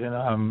second division.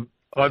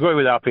 I agree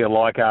with up here,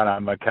 Leichhardt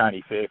and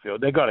McCartney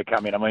Fairfield. They've got to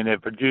come in. I mean, they've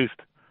produced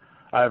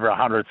over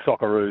 100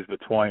 Socceroos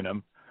between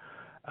them.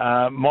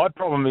 My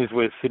problem is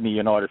with Sydney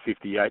United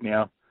 58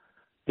 now.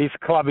 This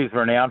club is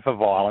renowned for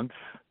violence.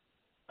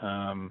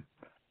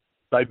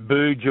 They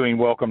booed during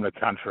Welcome to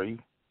Country.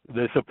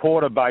 The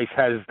supporter base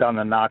has done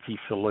the Nazi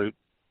salute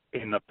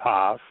in the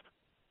past.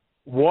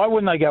 Why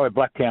wouldn't they go with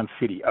Blacktown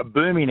City, a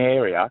booming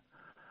area,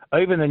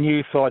 even the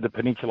new side, the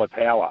Peninsula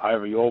Power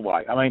over your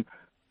way? I mean,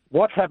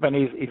 what's happened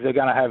is they're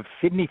going to have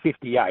Sydney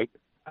 58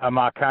 and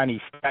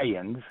Marconi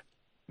Stallions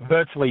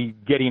virtually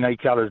getting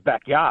each other's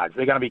backyards.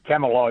 They're going to be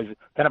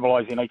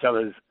cannibalising each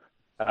other's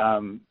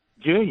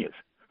juniors.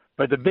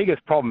 But the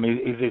biggest problem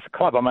is this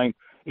club. I mean,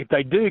 if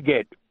they do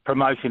get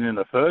promotion in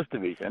the first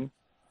division,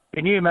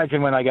 can you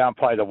imagine when they go and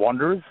play the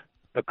Wanderers,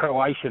 the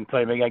Croatian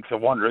team against the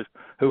Wanderers,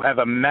 who have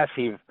a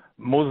massive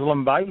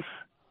Muslim base?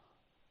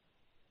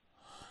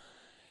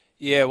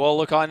 Yeah, well,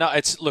 look, I know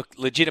it's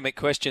legitimate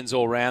questions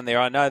all around there.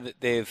 I know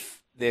that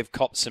they've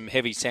copped some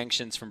heavy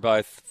sanctions from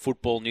both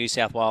Football New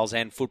South Wales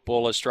and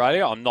Football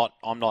Australia. I'm not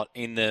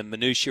in the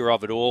minutiae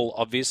of it all,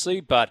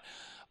 obviously, but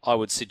I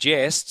would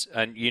suggest,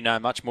 and you know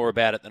much more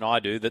about it than I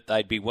do, that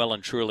they'd be well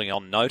and truly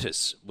on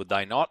notice, would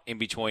they not? In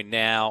between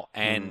now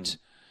and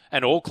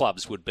all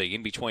clubs would be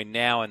in between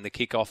now and the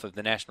kick-off of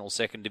the National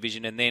Second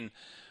Division, and then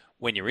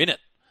when you're in it,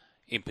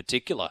 in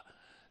particular.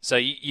 So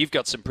you've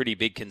got some pretty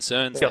big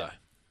concerns, though.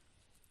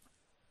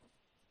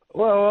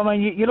 Well, I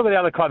mean, you look at the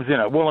other clubs in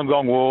it,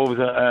 Wollongong Wolves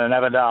and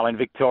Avondale in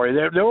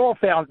Victoria. They're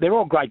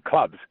all great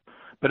clubs.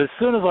 But as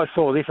soon as I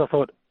saw this, I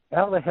thought,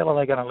 how the hell are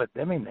they going to let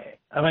them in there?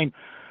 I mean,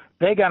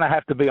 they're going to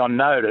have to be on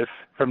notice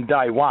from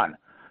day one.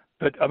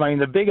 But, I mean,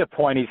 the bigger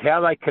point is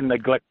how they can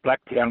neglect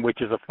Blacktown,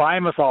 which is a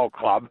famous old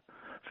club,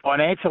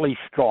 financially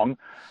strong,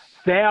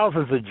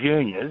 thousands of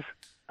juniors,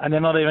 and they're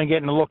not even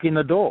getting a look in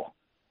the door.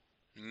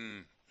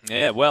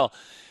 Yeah, well,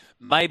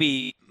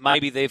 maybe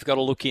they've got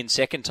to look in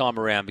second time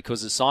around,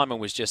 because as Simon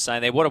was just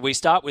saying there, what if we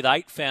start with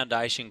 8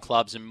 foundation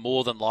clubs and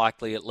more than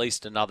likely at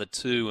least another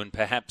 2 and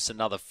perhaps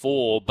another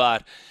 4,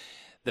 but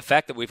the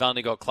fact that we've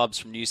only got clubs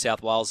from New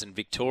South Wales and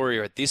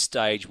Victoria at this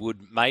stage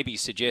would maybe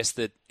suggest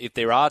that if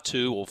there are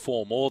 2 or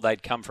 4 more,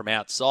 they'd come from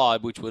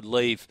outside, which would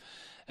leave,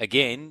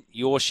 again,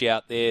 your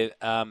shout there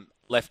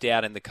left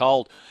out in the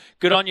cold.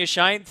 Good on you,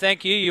 Shane.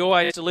 Thank you. You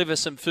always deliver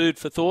some food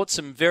for thought,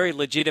 some very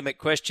legitimate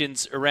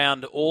questions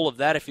around all of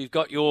that. If you've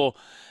got your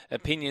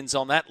opinions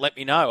on that, let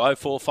me know.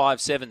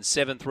 0457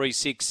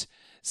 736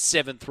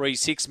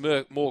 736.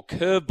 More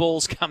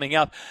curveballs coming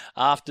up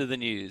after the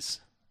news.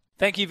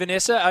 Thank you,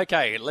 Vanessa.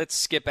 Okay,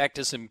 let's get back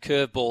to some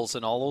curveballs,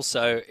 and I'll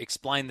also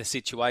explain the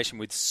situation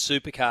with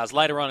supercars.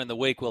 Later on in the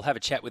week, we'll have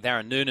a chat with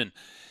Aaron Noonan,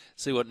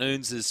 see what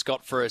Noons has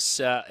got for us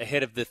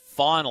ahead of the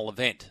final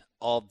event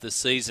of the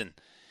season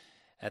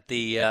at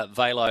the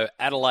Velo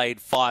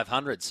Adelaide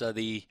 500. So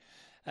the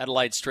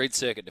Adelaide Street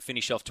Circuit to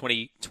finish off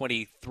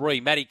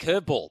 2023. Matty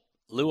Curveball.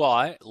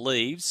 Luai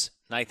leaves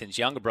Nathan's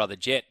younger brother,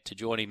 Jet, to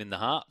join him in the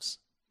halves.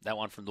 That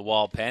one from the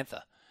Wild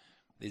Panther.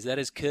 Is that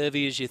as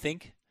curvy as you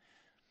think?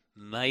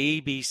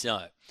 Maybe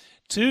so.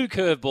 2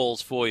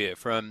 curveballs for you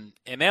from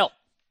ML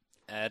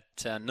at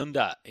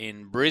Nunda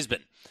in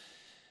Brisbane.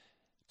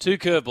 2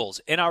 curveballs.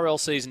 NRL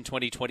season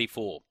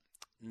 2024.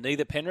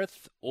 Neither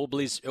Penrith or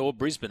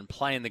Brisbane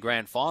play in the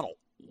grand final.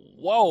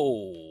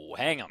 Whoa,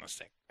 hang on a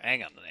sec.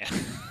 Hang on now.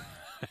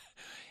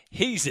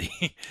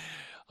 Easy.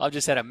 I've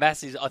just had a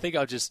massive, I think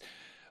I've just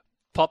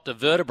popped a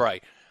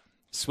vertebrae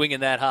swinging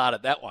that hard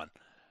at that one.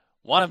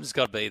 One of them's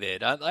got to be there,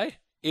 don't they?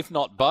 If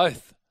not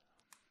both.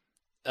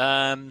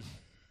 I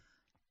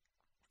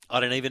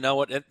don't even know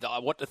what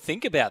to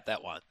think about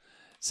that one.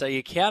 So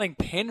you're counting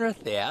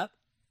Penrith out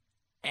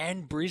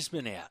and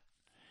Brisbane out.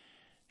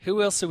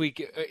 Who else are we?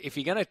 If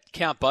you're going to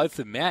count both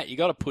of them out, you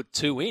got to put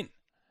 2 in.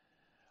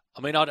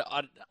 I mean,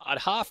 I'd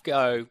half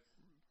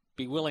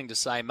be willing to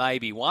say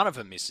maybe one of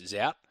them misses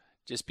out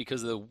just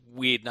because of the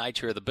weird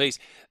nature of the beast.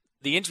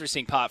 The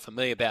interesting part for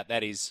me about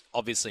that is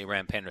obviously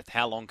around Penrith.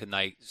 How long can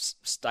they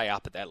stay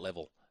up at that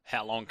level?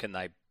 How long can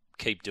they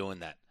keep doing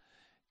that?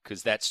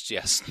 Because that's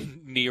just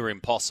near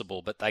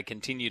impossible, but they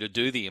continue to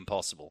do the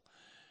impossible.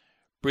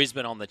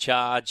 Brisbane on the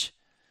charge.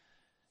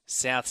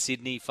 South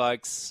Sydney,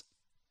 folks.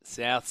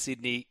 South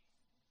Sydney.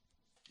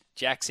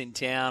 Jack's in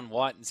town.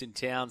 Whiten's in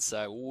town.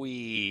 So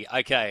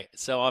okay.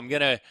 So I'm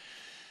gonna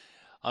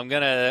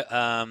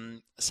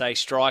say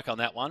strike on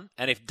that one.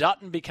 And if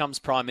Dutton becomes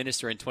Prime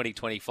Minister in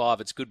 2025,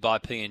 it's goodbye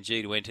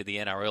PNG to enter the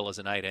NRL as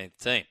an 18th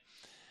team.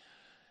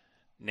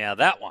 Now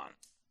that one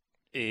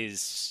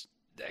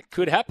that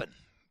could happen,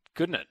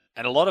 couldn't it?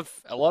 And a lot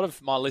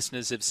of my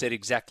listeners have said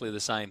exactly the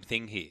same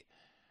thing here.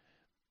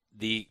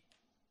 The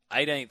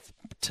 18th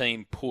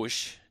team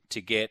push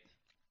to get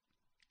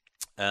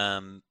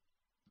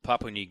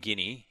Papua New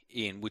Guinea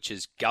in, which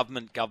is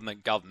government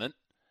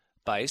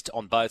based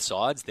on both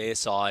sides, their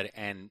side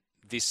and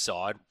this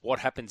side. What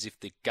happens if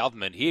the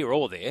government here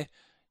or there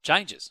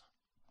changes?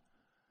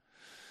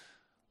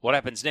 What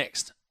happens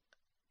next?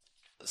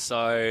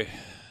 So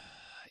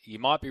you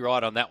might be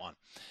right on that one.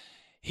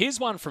 Here's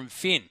one from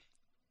Finn.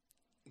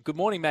 Good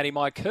morning, Matty.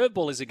 My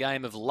curveball is a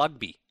game of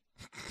Lugby.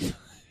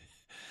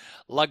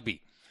 Lugby.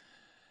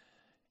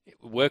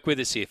 Work with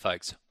us here,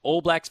 folks.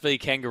 All Blacks v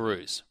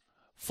Kangaroos.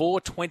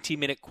 4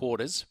 20-minute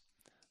quarters.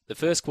 The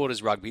first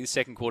quarter's rugby, the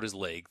second quarter's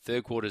league,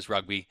 third quarter's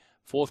rugby,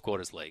 fourth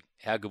quarter's league.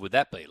 How good would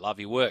that be? Love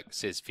your work,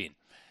 says Finn.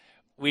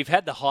 We've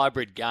had the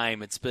hybrid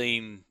game. It's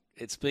been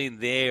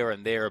there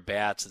and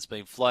thereabouts. It's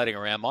been floating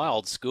around. My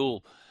old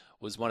school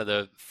was one of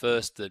the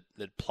first that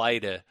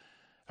played a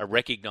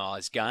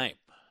recognised game.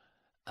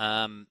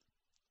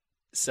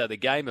 So the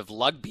game of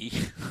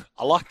Lugby,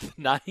 I like the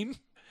name,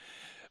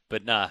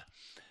 but nah,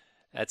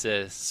 that's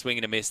a swing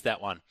and a miss,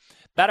 that one.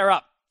 Batter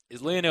up.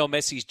 Is Lionel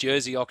Messi's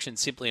jersey auction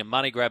simply a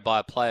money grab by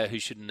a player who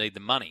shouldn't need the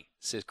money?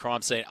 Says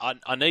Crime Scene.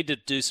 I need to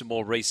do some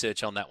more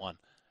research on that one.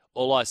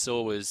 All I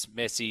saw was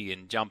Messi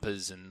and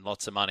jumpers and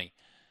lots of money.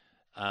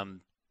 I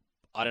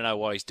don't know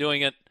why he's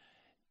doing it.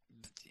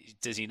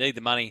 Does he need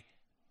the money?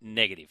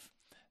 Negative.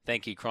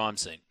 Thank you, Crime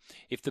Scene.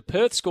 If the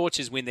Perth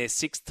Scorchers win their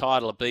 6th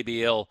title of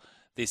BBL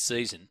this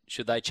season,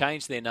 should they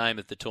change their name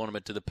of the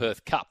tournament to the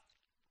Perth Cup?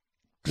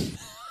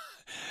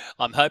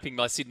 I'm hoping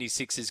my Sydney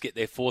Sixers get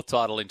their 4th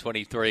title in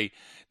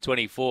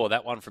 23-24.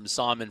 That one from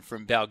Simon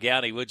from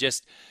Balgownie. We're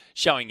just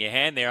showing your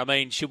hand there. I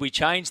mean, should we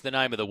change the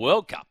name of the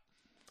World Cup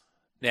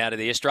now to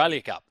the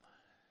Australia Cup?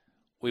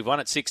 We've won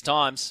it 6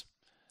 times.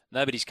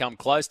 Nobody's come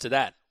close to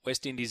that.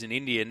 West Indies and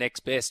India next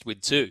best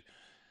with 2.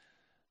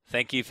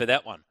 Thank you for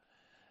that one.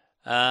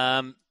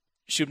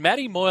 Should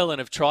Matty Moylan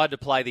have tried to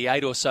play the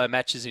 8 or so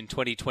matches in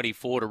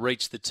 2024 to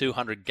reach the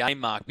 200 game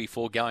mark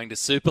before going to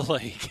Super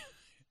League?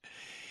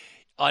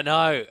 I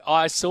know.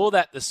 I saw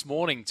that this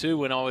morning too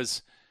when I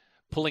was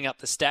pulling up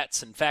the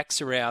stats and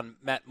facts around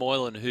Matt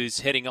Moylan,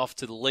 who's heading off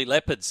to the Lee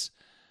Leopards.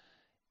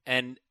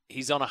 And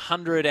he's on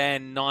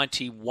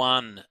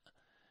 191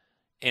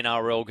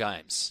 NRL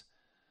games.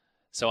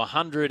 So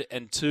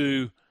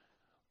 102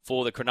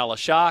 for the Cronulla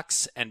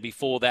Sharks, and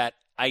before that,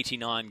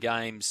 89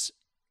 games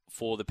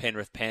for the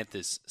Penrith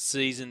Panthers.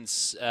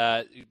 Season's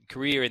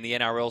career in the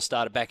NRL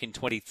started back in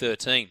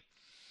 2013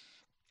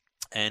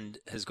 and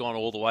has gone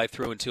all the way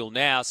through until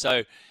now.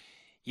 So,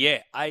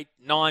 yeah,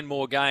 9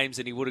 more games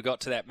and he would have got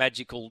to that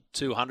magical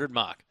 200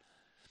 mark.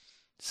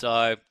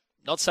 So,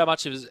 not so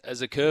much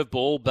as a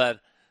curveball, but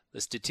the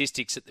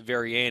statistics at the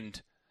very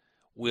end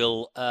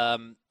will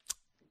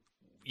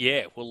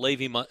leave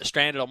him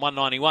stranded on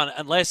 191,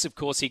 unless, of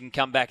course, he can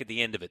come back at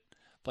the end of it.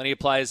 Plenty of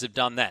players have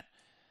done that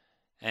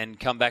and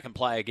come back and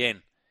play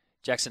again.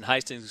 Jackson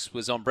Hastings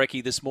was on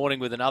Brekkie this morning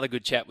with another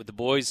good chat with the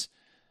boys.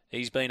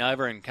 He's been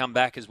over and come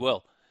back as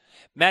well.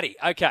 Matty,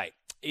 okay,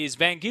 is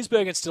Van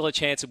Gisbergen still a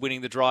chance of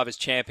winning the Drivers'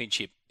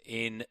 Championship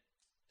in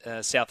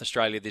South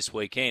Australia this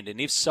weekend? And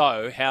if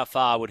so, how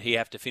far would he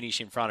have to finish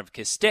in front of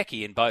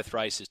Kostecki in both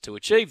races to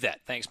achieve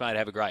that? Thanks, mate.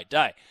 Have a great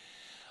day.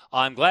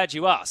 I'm glad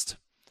you asked,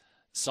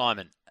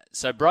 Simon.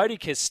 So Brodie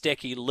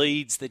Kostecki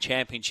leads the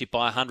championship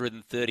by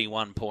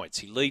 131 points.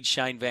 He leads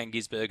Shane Van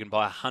Gisbergen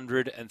by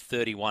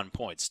 131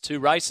 points. 2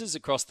 races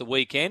across the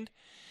weekend.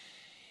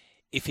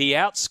 If he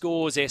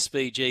outscores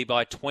SVG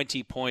by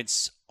 20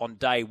 points on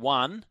day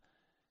 1,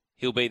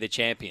 he'll be the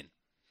champion.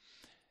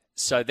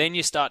 So then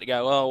you start to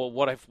go, oh, well,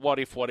 what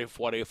if?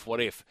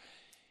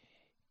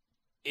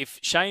 If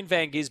Shane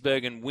Van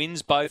Gisbergen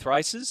wins both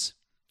races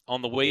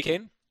on the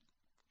weekend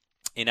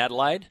in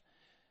Adelaide,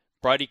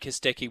 Brodie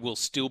Kostecki will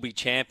still be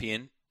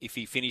champion if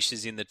he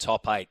finishes in the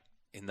top 8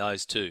 in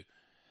those 2.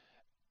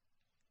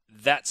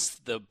 That's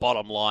the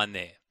bottom line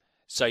there.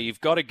 So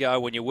you've got to go,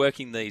 when you're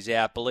working these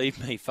out,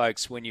 believe me,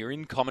 folks, when you're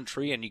in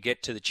commentary and you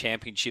get to the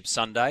championship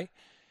Sunday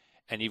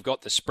and you've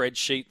got the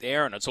spreadsheet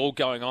there and it's all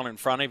going on in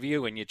front of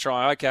you and you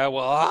try, okay,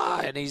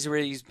 well, and he's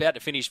about to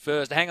finish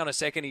first. Hang on a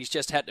second, he's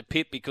just had to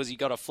pit because he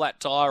got a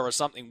flat tyre or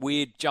something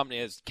weird,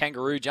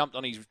 kangaroo jumped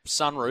on his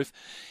sunroof.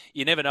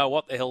 You never know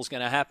what the hell's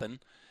going to happen.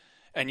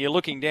 And you're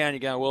looking down, you're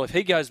going, well, if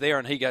he goes there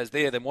and he goes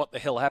there, then what the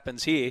hell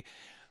happens here?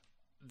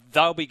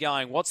 They'll be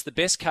going, what's the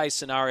best case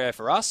scenario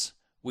for us?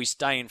 We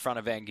stay in front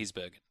of Van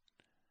Gisbergen.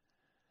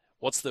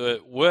 What's the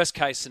worst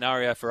case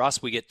scenario for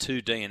us? We get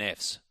 2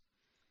 DNFs.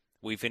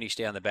 We finish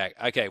down the back.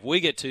 Okay, if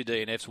we get 2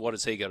 DNFs, what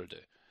has he got to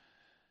do?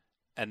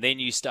 And then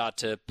you start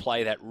to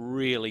play that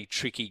really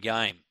tricky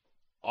game.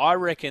 I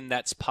reckon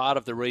that's part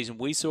of the reason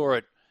we saw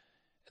it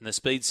in the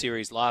Speed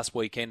Series last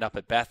weekend up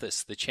at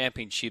Bathurst. The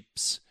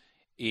championships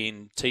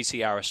in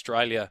TCR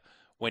Australia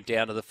went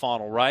down to the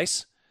final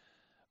race.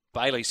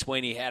 Bailey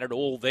Sweeney had it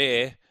all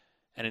there,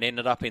 and it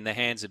ended up in the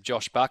hands of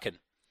Josh Buchan.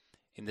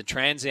 In the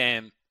Trans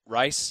Am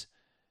race,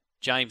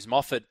 James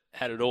Moffat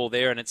had it all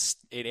there, and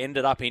it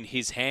ended up in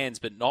his hands,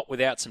 but not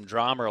without some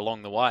drama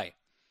along the way.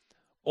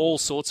 All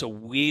sorts of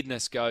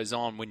weirdness goes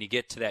on when you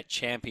get to that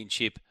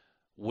championship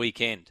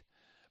weekend.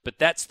 But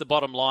that's the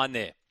bottom line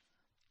there.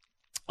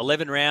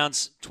 11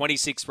 rounds,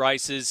 26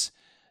 races.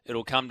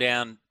 It'll come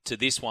down to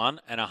this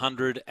one, and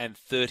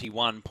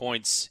 131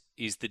 points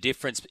is the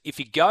difference. If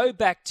you go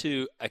back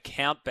to a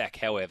count back,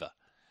 however,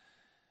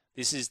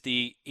 this is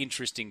the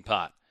interesting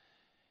part,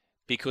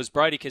 because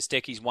Brodie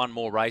Kostecki's won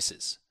more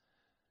races.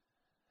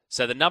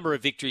 So the number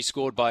of victories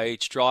scored by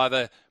each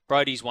driver,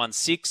 Brodie's won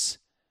 6,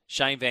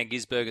 Shane Van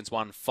Gisbergen's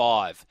won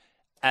 5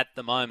 at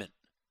the moment.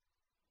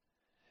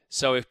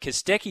 So if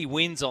Kostecki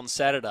wins on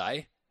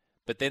Saturday,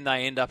 but then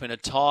they end up in a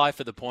tie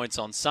for the points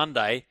on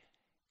Sunday,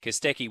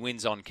 Kostecki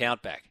wins on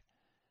countback.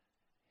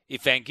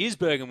 If Van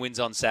Gisbergen wins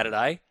on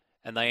Saturday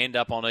and they end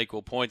up on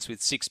equal points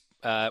with 6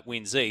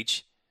 wins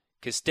each,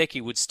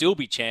 Kostecki would still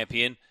be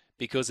champion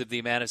because of the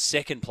amount of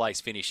second place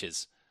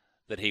finishes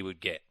that he would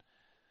get.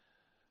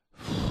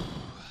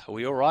 Are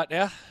we all right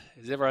now?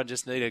 Does everyone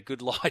just need a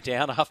good lie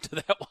down after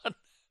that one?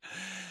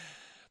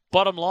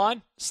 Bottom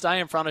line, stay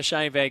in front of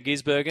Shane Van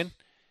Gisbergen.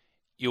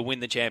 You'll win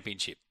the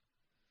championship.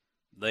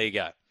 There you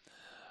go.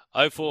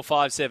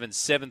 0457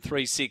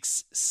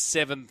 736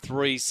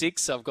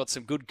 736. I've got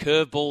some good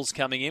curveballs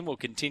coming in. We'll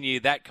continue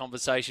that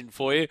conversation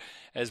for you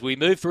as we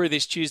move through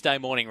this Tuesday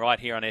morning right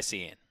here on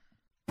SEN.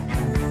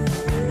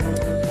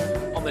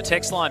 On the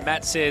text line,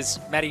 Matt says,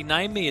 Matty,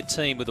 name me a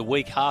team with a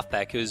weak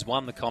halfback who's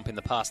won the comp in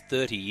the past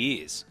 30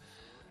 years.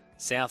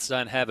 Souths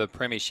don't have a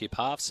premiership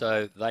half,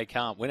 so they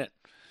can't win it.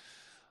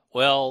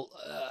 Well,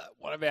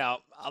 one of our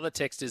other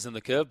texters in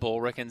the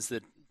curveball reckons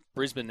that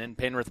Brisbane and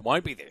Penrith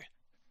won't be there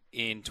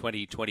in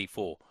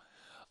 2024.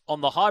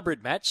 On the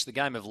hybrid match, the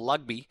game of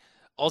rugby,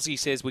 Aussie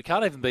says we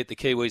can't even beat the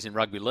Kiwis in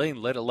rugby league,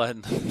 let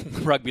alone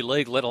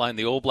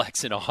the All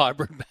Blacks in a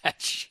hybrid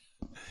match.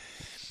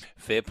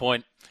 Fair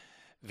point.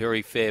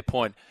 Very fair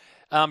point.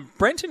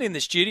 Brenton in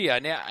the studio.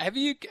 Now, have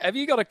you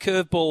got a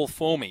curveball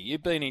for me?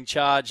 You've been in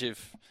charge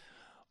of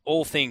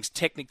all things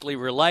technically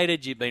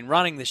related. You've been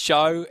running the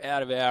show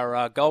out of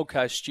our Gold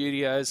Coast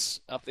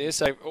studios up there.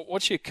 So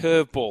what's your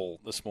curveball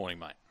this morning,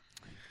 mate?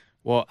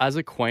 Well, as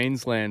a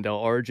Queenslander,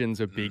 Origin's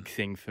a big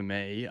thing for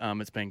me.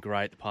 It's been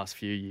great the past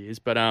few years.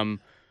 But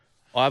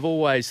I've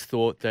always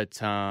thought that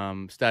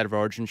State of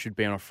Origin should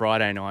be on a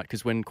Friday night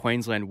because when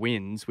Queensland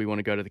wins, we want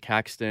to go to the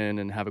Caxton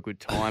and have a good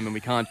time, and we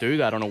can't do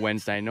that on a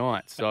Wednesday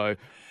night. So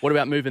what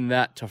about moving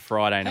that to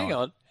Friday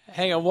night?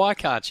 Hang on. Why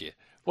can't you?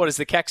 What, is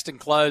the Caxton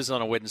close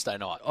on a Wednesday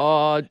night?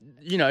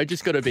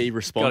 Just got to be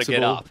responsible. Got to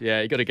get up.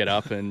 Yeah, you got to get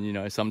up,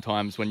 and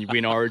sometimes when you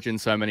win Origin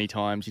so many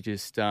times, you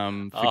just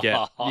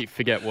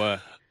forget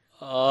work.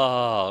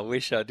 Oh, I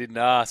wish I didn't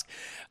ask.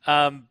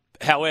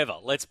 However,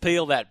 let's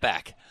peel that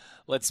back.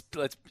 Let's.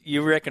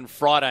 You reckon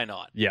Friday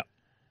night? Yeah.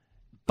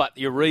 But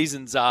your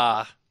reasons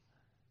are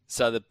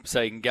so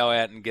you can go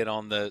out and get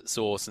on the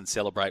sauce and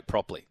celebrate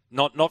properly.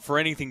 Not for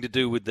anything to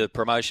do with the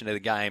promotion of the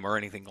game or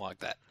anything like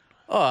that.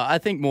 Oh, I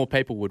think more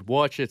people would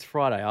watch. It's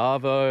Friday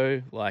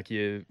Arvo, like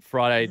your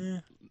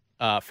Friday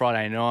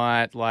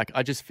night. Like,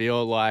 I just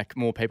feel like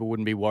more people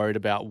wouldn't be worried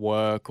about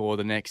work or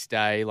the next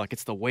day. Like,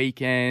 it's the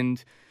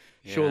weekend.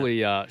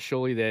 Yeah.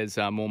 Surely there's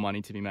more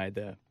money to be made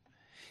there.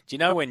 Do you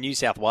know when New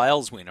South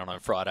Wales win on a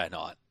Friday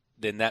night,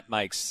 then that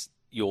makes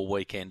your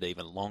weekend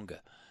even longer?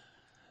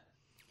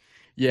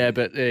 Yeah,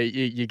 but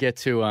you get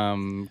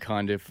to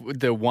kind of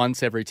the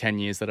once every 10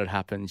 years that it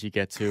happens, you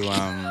get to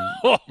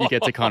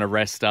kind of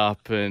rest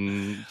up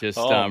and just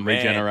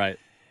regenerate.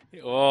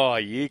 Oh,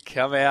 you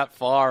come out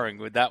firing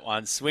with that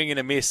one. Swing and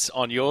a miss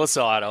on your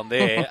side on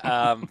there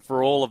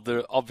for all of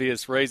the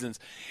obvious reasons.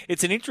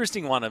 It's an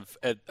interesting one of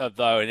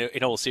though,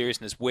 in all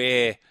seriousness,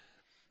 where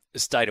the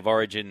State of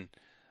Origin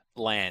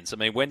lands. I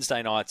mean,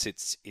 Wednesday nights,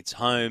 it's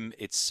home.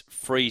 It's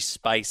free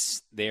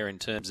space there in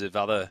terms of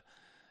other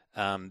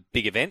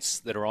big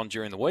events that are on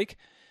during the week.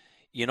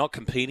 You're not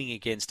competing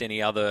against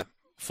any other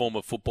form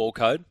of football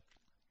code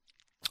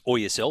or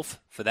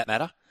yourself, for that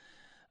matter.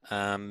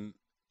 And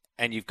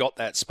you've got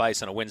that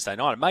space on a Wednesday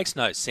night. It makes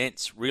no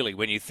sense, really,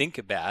 when you think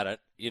about it.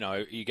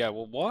 You go,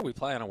 well, why are we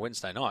playing on a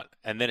Wednesday night?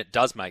 And then it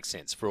does make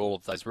sense for all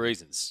of those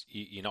reasons.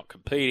 You're not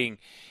competing.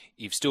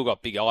 You've still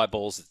got big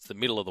eyeballs. It's the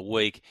middle of the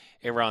week.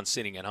 Everyone's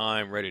sitting at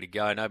home, ready to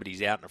go.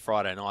 Nobody's out on a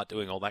Friday night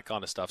doing all that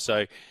kind of stuff.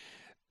 So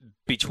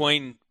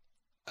between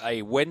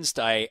a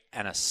Wednesday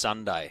and a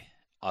Sunday,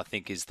 I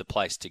think, is the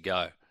place to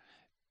go.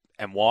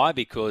 And why?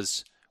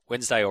 Because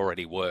Wednesday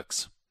already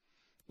works.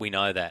 We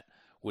know that.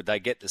 Would they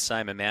get the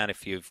same amount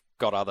if you've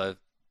got other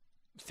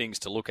things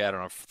to look at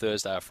on a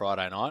Thursday or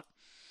Friday night?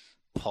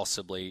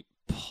 Possibly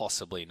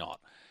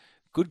not.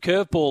 Good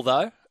curveball,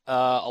 though.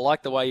 I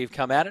like the way you've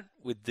come at it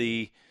with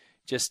the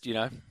just,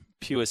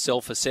 pure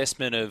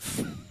self-assessment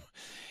of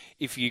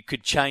if you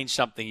could change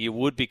something, you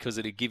would, because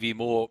it'd give you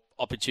more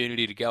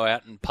opportunity to go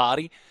out and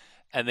party.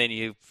 And then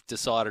you've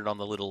decided on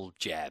the little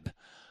jab,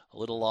 a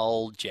little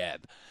old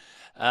jab.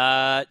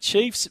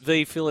 Chiefs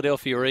v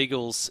Philadelphia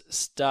Eagles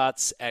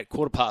starts at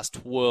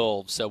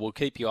 12:15, so we'll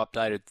keep you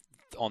updated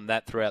on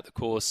that throughout the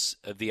course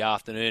of the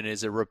afternoon.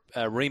 There's a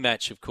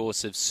rematch, of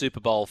course, of Super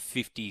Bowl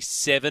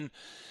 57,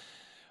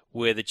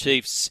 where the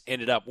Chiefs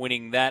ended up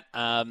winning that,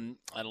 and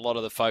a lot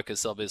of the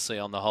focus, obviously,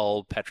 on the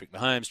whole Patrick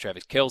Mahomes,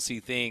 Travis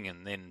Kelce thing,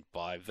 and then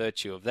by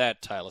virtue of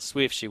that, Taylor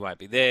Swift, she won't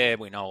be there.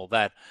 We know all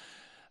that.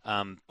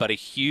 But a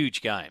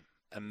huge game,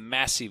 a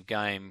massive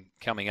game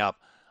coming up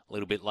a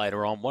little bit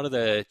later on. One of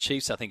the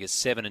Chiefs, I think, is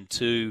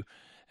 7-2,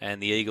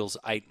 and the Eagles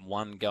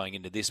 8-1 going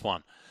into this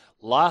one.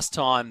 Last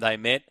time they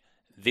met,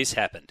 this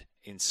happened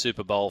in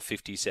Super Bowl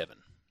 57.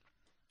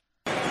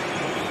 Butker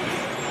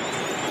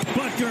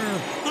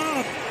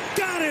up,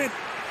 got it.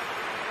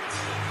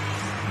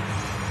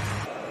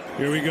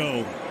 Here we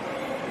go.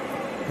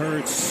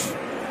 Hurts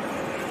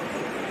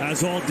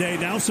has all day.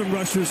 Now some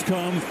rushers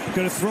come.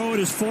 Going to throw it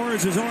as far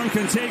as his arm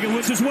can take it,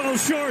 which is well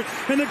short.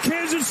 And the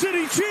Kansas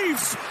City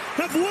Chiefs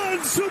have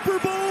won Super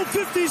Bowl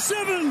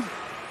 57.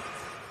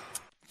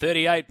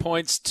 38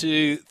 points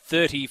to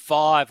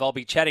 35. I'll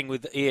be chatting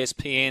with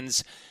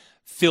ESPN's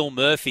Phil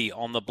Murphy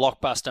on the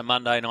blockbuster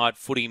Monday night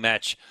footy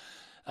match.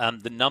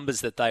 The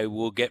numbers that they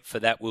will get for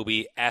that will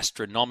be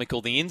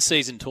astronomical. The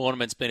in-season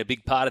tournament's been a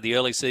big part of the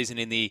early season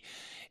in the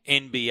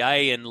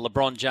NBA, and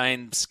LeBron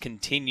James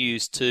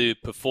continues to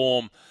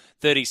perform.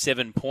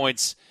 37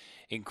 points.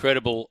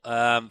 Incredible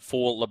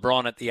for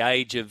LeBron at the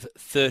age of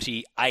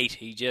 38.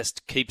 He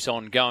just keeps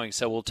on going.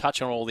 So we'll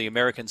touch on all the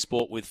American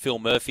sport with Phil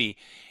Murphy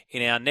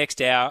in our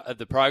next hour of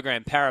the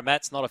program.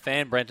 Parramatt's not a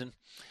fan, Brenton.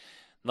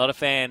 Not a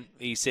fan.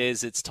 He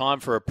says it's time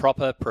for a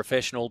proper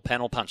professional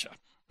panel puncher.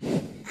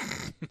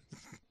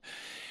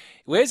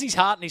 Wears his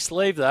heart in his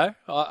sleeve, though.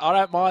 I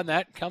don't mind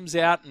that. Comes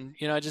out and,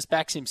 just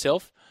backs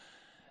himself.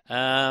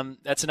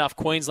 That's enough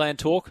Queensland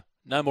talk.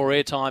 No more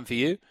airtime for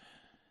you.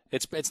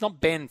 It's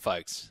not Ben,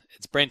 folks.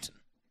 It's Brenton.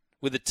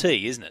 With a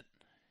T, isn't it?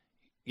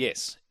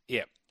 Yes.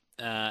 Yeah.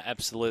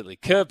 Absolutely.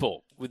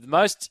 Curveball. With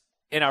most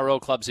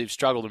NRL clubs who've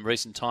struggled in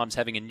recent times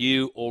having a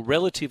new or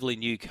relatively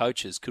new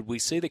coaches, could we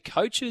see the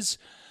coaches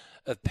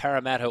of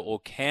Parramatta or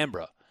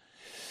Canberra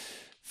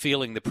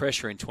feeling the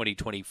pressure in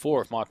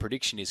 2024? If my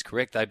prediction is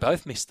correct, they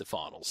both missed the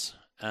finals.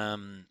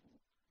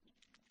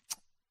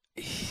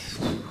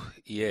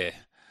 Yeah.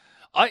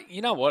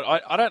 You know what?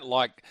 I don't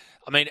like.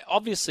 I mean,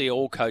 obviously,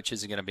 all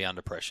coaches are going to be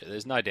under pressure.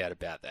 There's no doubt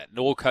about that. And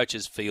all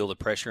coaches feel the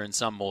pressure, and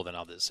some more than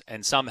others.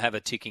 And some have a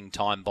ticking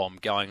time bomb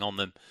going on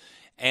them.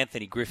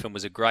 Anthony Griffin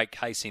was a great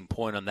case in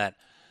point on that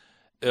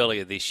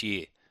earlier this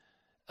year.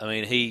 I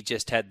mean, he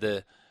just had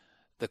the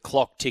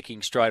clock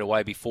ticking straight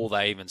away before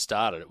they even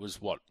started. It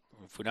was what?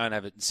 If we don't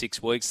have it in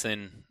 6 weeks,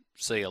 then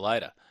see you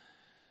later.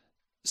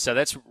 So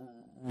that's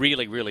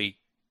really, really,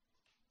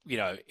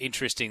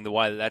 interesting the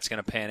way that that's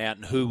going to pan out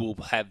and who will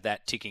have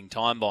that ticking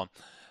time bomb.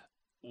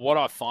 What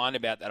I find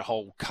about that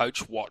whole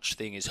coach watch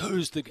thing is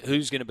who's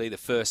going to be the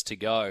first to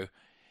go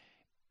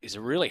is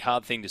a really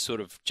hard thing to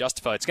sort of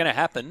justify. It's going to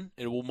happen.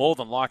 It will more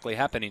than likely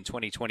happen in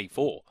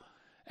 2024.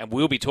 And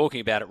we'll be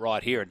talking about it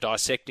right here and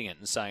dissecting it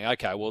and saying,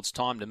 okay, well, it's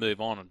time to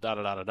move on and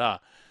da-da-da-da-da.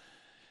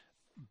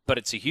 But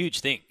it's a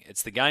huge thing.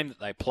 It's the game that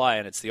they play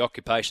and it's the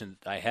occupation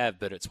that they have,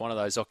 but it's one of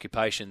those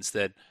occupations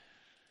that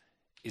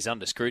is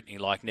under scrutiny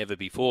like never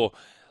before.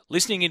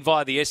 Listening in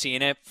via the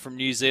SEN app from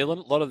New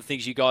Zealand, a lot of the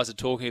things you guys are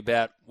talking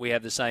about, we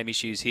have the same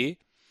issues here.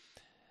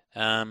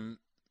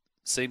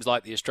 Seems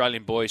like the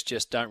Australian boys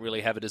just don't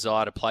really have a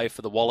desire to play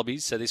for the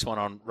Wallabies. So this one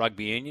on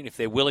rugby union, if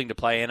they're willing to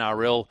play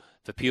NRL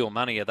for pure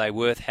money, are they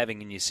worth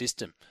having in your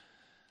system?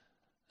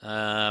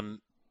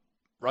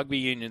 Rugby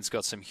union's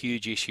got some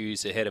huge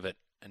issues ahead of it.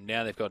 And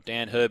now they've got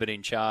Dan Herbert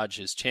in charge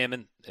as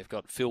chairman. They've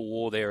got Phil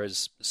Waugh there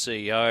as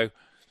CEO.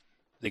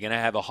 They're going to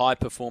have a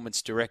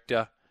high-performance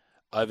director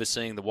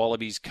overseeing the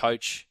Wallabies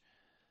coach,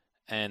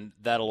 and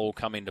that'll all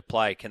come into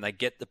play. Can they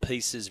get the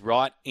pieces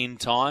right in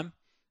time?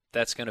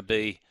 That's going to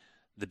be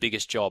the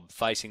biggest job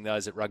facing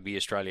those at Rugby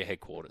Australia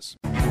headquarters.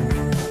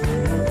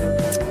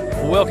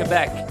 Welcome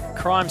back.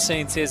 Crime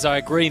Scene says, I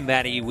agree,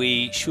 Matty,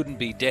 we shouldn't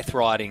be death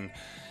riding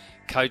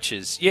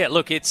coaches. Yeah,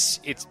 look, it's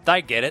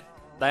they get it.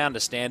 They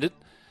understand it.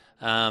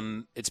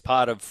 It's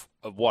part of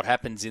what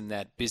happens in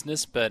that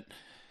business, but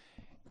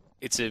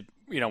it's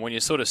when you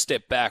sort of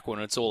step back when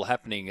it's all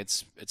happening,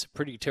 it's a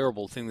pretty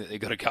terrible thing that they've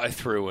got to go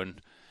through,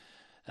 and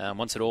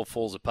once it all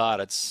falls apart,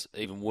 it's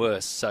even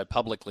worse, so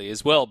publicly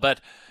as well. But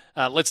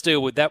let's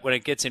deal with that when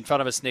it gets in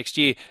front of us next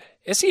year.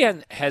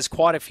 SEN has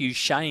quite a few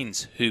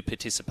Shanes who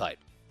participate.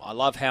 I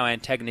love how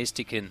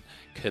antagonistic and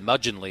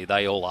curmudgeonly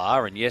they all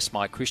are, and yes,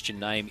 my Christian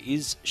name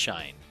is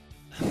Shane.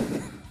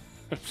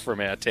 From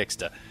our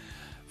texter.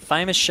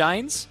 Famous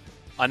Shanes,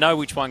 I know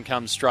which one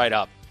comes straight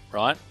up,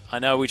 right? I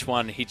know which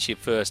one hits you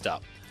first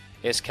up.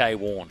 SK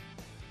Warren.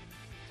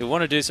 Do we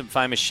want to do some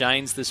famous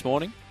Shanes this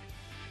morning?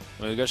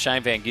 We've got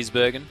Shane Van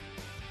Gisbergen,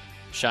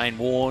 Shane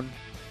Warne.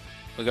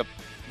 We've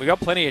got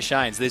plenty of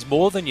Shanes. There's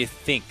more than you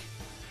think.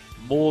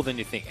 More than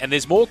you think. And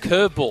there's more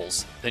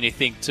curveballs than you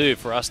think too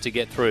for us to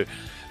get through.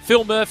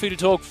 Phil Murphy to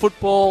talk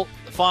football.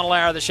 The final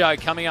hour of the show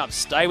coming up.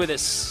 Stay with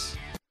us.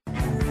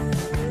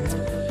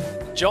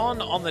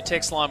 John on the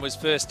text line was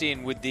first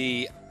in with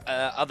the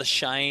other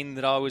Shane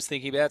that I was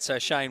thinking about. So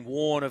Shane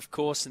Warne, of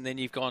course, and then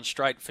you've gone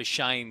straight for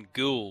Shane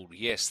Gould.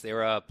 Yes,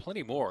 there are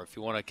plenty more if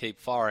you want to keep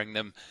firing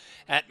them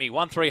at me.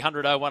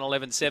 1300 01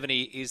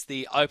 1170 is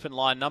the open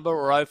line number,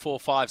 or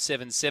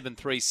 0457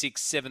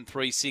 736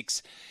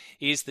 736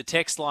 is the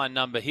text line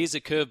number. Here's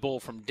a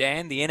curveball from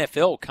Dan. The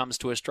NFL comes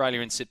to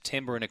Australia in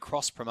September in a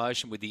cross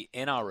promotion with the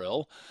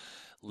NRL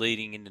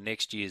leading into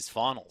next year's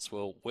finals.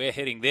 Well, we're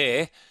heading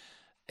there.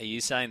 Are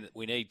you saying that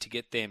we need to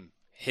get them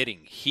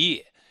heading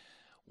here?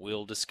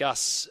 We'll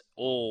discuss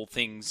all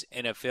things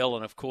NFL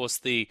and, of course,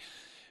 the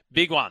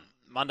big one,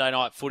 Monday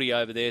night footy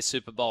over there,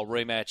 Super Bowl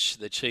rematch,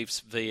 the Chiefs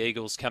v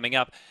Eagles coming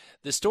up.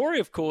 The story,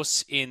 of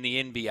course, in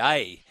the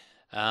NBA,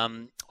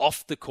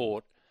 off the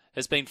court,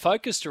 has been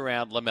focused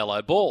around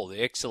LaMelo Ball,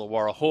 the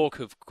ex-Illawarra Hawk,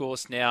 of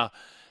course, now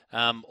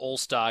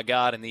all-star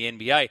guard in the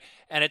NBA.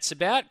 And it's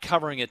about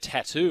covering a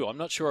tattoo. I'm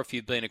not sure if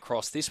you've been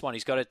across this one.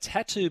 He's got a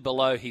tattoo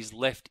below his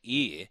left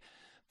ear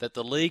that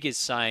the league is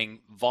saying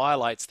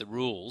violates the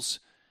rules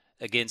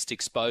against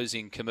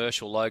exposing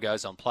commercial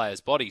logos on players'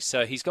 bodies.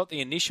 So he's got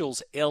the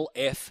initials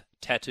LF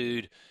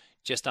tattooed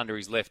just under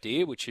his left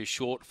ear, which is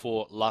short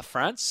for La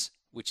France,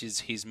 which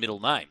is his middle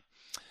name.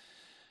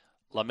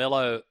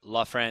 LaMelo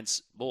La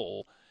France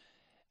Ball.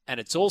 And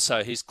it's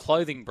also his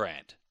clothing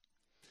brand.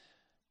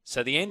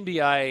 So the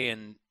NBA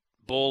and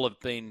Ball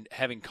have been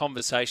having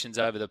conversations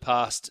over the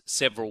past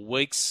several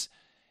weeks.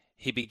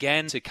 He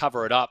began to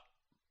cover it up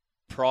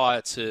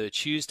prior to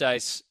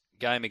Tuesday's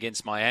game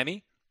against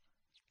Miami.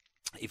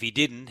 If he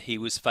didn't, he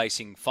was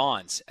facing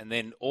fines, and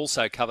then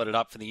also covered it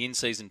up for the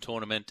in-season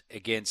tournament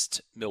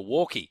against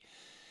Milwaukee.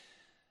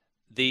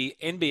 The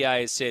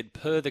NBA has said,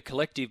 per the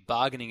collective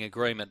bargaining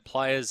agreement,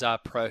 players are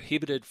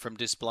prohibited from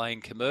displaying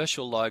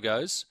commercial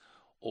logos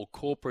or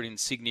corporate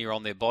insignia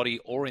on their body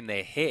or in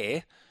their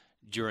hair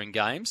during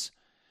games.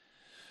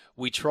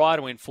 We try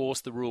to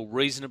enforce the rule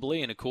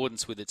reasonably in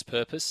accordance with its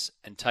purpose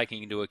and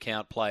taking into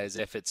account players'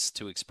 efforts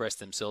to express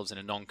themselves in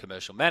a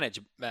non-commercial manner.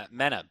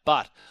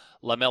 But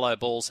LaMelo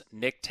Ball's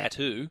neck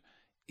tattoo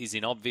is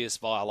in obvious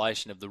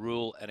violation of the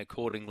rule, and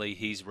accordingly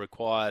he's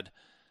required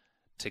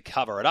to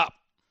cover it up.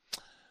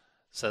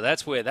 So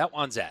that's where that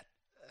one's at.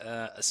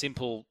 A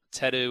simple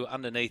tattoo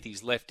underneath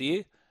his left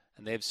ear,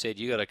 and they've said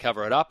you got to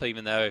cover it up,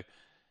 even though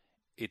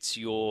it's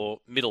your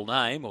middle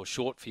name or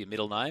short for your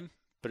middle name,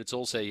 but it's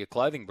also your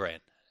clothing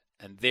brand.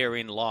 And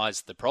therein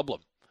lies the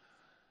problem.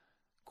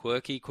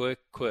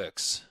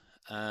 Quirks.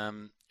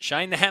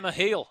 Shane the Hammer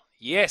Heel.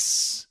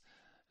 Yes,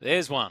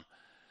 there's one.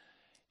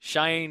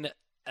 Shane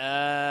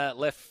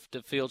left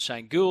of field.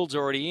 Shane Gould's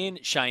already in.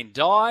 Shane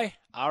Dye.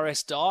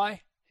 RS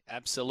Dye.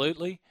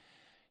 Absolutely.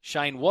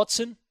 Shane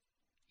Watson.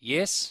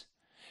 Yes.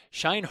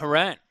 Shane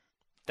Haran.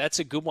 That's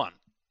a good one.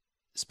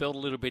 Spelled a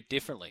little bit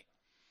differently.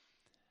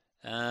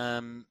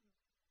 What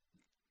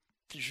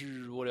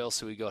else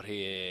have we got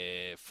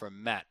here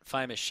from Matt?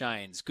 Famous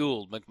Shanes.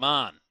 Gould,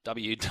 McMahon,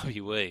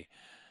 WWE.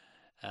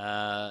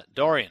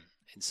 Dorian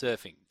in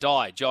surfing.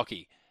 Dye,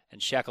 jockey.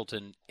 And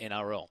Shackleton,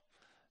 NRL.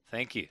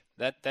 Thank you.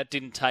 That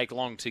didn't take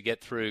long to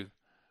get through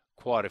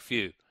quite a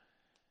few.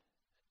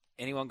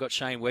 Anyone got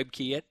Shane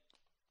Webke yet?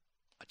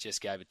 I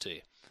just gave it to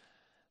you.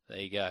 There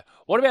you go.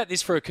 What about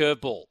this for a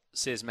curveball,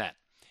 says Matt.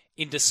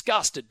 In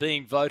disgust at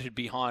being voted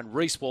behind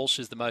Reece Walsh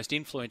as the most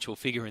influential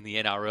figure in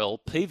the NRL,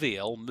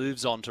 PVL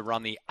moves on to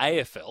run the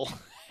AFL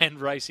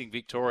and Racing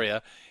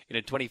Victoria in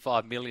a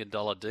 $25 million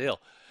deal.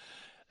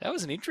 That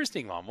was an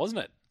interesting one,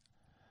 wasn't it?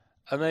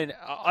 I mean,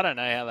 I don't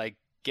know how they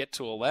get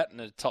to all that, and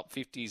the top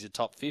 50 is a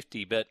top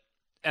 50,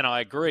 and I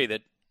agree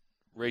that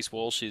Reece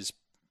Walsh is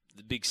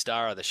the big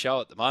star of the show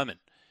at the moment.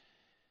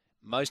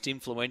 Most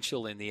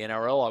influential in the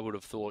NRL, I would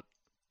have thought,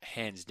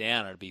 hands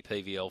down, it'd be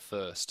PVL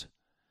first.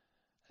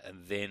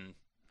 And then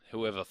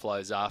whoever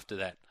flows after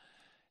that.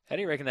 How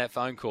do you reckon that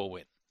phone call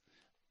went?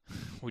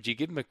 Would you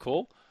give him a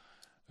call?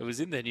 It was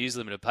in the News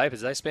Limited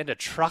papers. They spend a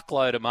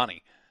truckload of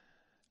money.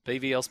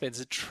 PVL spends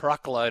a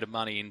truckload of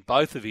money in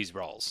both of his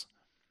roles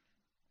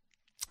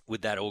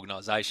with that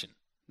organisation.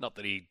 Not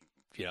that he,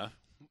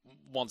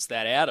 wants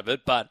that out of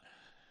it, but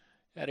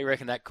how do you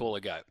reckon that call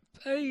would go?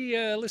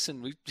 Hey,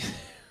 listen, we've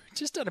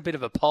just done a bit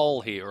of a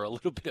poll here, or a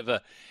little bit of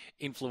a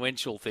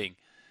influential thing,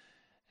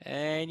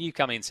 and you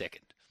come in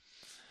second.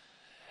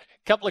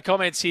 Couple of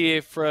comments here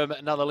from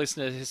another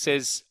listener who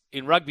says,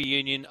 in rugby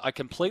union, I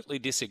completely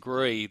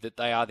disagree that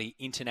they are the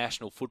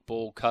International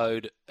Football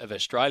Code of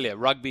Australia.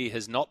 Rugby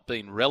has not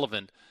been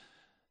relevant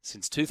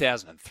since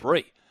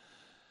 2003.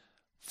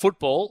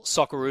 Football,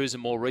 Socceroos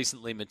and more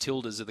recently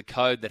Matildas are the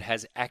code that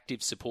has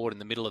active support in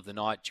the middle of the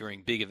night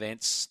during big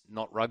events,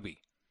 not rugby.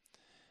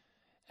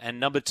 And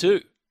number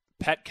two,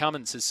 Pat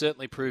Cummins has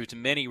certainly proved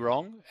many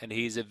wrong, and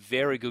he is a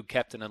very good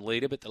captain and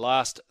leader, but the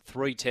last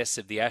 3 tests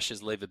of the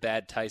Ashes leave a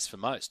bad taste for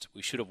most.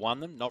 We should have won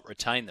them, not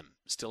retained them.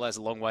 Still has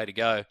a long way to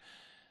go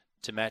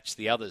to match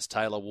the others,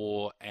 Taylor,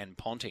 Waugh and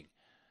Ponting.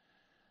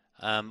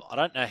 I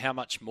don't know how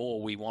much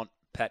more we want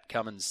Pat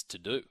Cummins to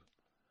do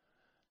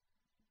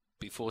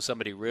before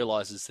somebody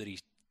realises that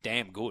he's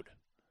damn good.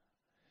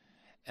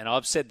 And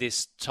I've said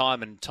this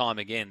time and time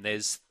again.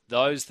 There's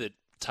those that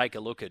take a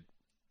look at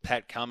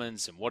Pat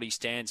Cummins and what he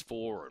stands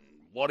for and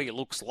what he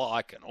looks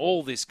like and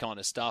all this kind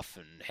of stuff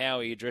and how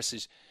he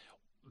addresses.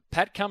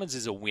 Pat Cummins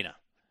is a winner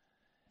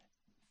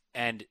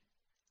and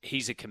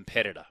he's a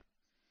competitor.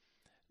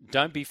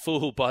 Don't be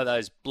fooled by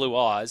those blue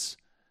eyes.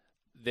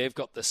 They've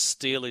got the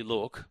steely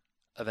look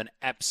of an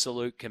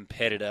absolute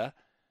competitor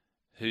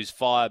whose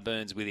fire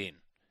burns within.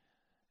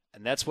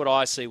 And that's what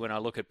I see when I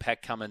look at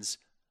Pat Cummins,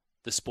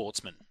 the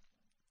sportsman.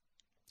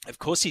 Of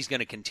course he's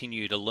going to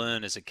continue to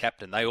learn as a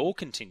captain. They all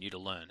continue to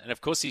learn. And of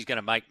course he's going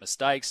to make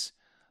mistakes.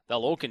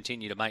 They'll all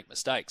continue to make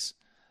mistakes.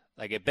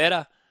 They get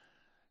better.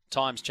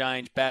 Times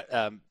change.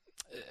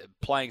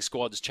 Playing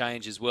squads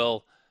change as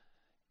well.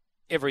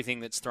 Everything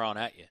that's thrown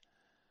at you.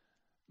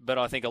 But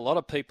I think a lot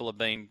of people have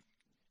been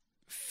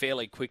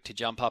fairly quick to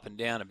jump up and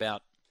down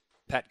about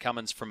Pat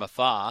Cummins from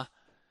afar.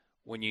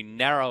 When you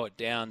narrow it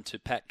down to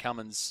Pat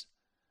Cummins,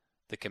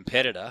 the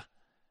competitor,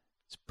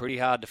 it's pretty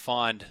hard to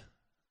find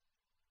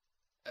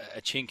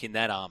a chink in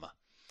that armour.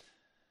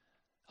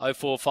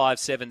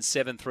 0457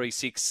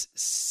 736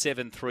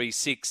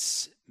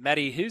 736.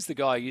 Matty, who's the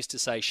guy who used to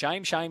say,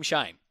 shame, shame,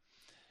 shame?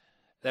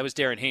 That was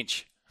Darren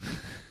Hinch.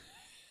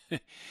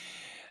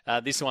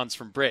 This one's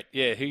from Brett.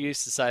 Yeah, who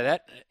used to say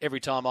that? Every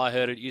time I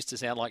heard it, it used to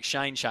sound like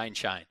Shane, Shane,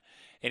 Shane.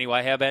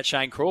 Anyway, how about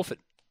Shane Crawford?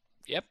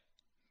 Yep,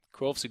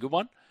 Crawford's a good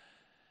one.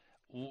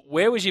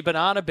 Where was your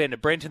banana bender?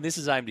 Brenton, this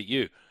is aimed at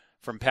you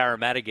from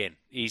Parramatta again.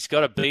 He's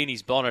got a bee in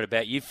his bonnet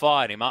about you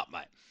fired him up,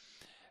 mate.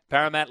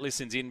 Parramatta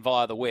listens in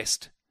via the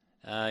West.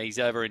 He's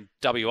over in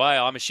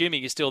WA. I'm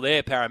assuming you're still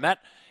there, Parramatta,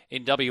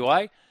 in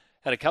WA.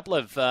 Had a couple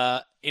of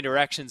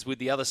interactions with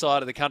the other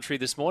side of the country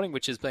this morning,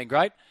 which has been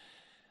great.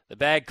 The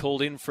bag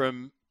called in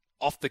from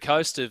off the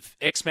coast of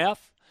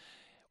Exmouth.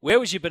 Where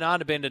was your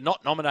banana bender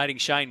not nominating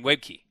Shane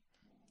Webke?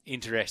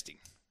 Interesting.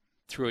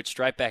 Threw it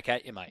straight back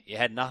at you, mate. You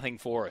had nothing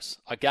for us.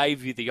 I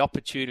gave you the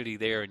opportunity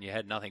there and you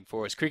had nothing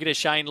for us. Cricketer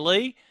Shane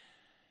Lee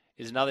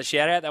is another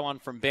shout-out. That one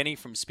from Benny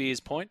from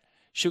Spears Point.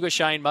 Sugar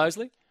Shane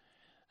Mosley.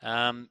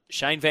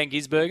 Shane Van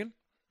Gisbergen.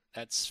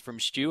 That's from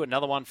Stu.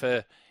 Another one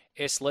for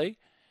S. Lee.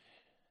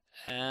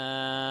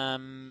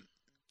 And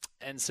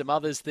some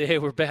others there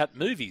were about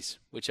movies,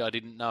 which I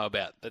didn't know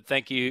about. But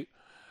thank you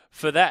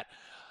for that.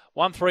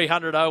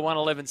 1300 01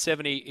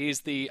 1170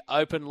 is the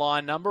open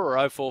line number,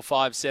 or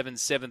 0457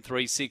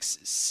 736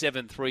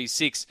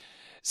 736.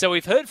 So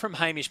we've heard from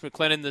Hamish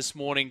McLennan this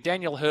morning.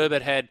 Daniel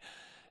Herbert had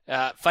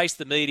faced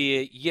the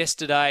media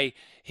yesterday.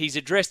 He's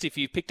addressed, if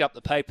you picked up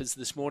the papers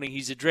this morning,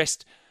 he's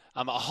addressed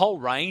a whole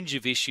range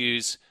of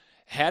issues.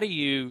 How do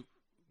you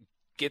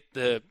get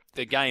the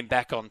game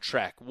back on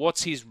track?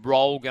 What's his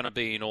role going to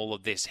be in all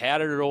of this? How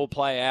did it all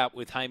play out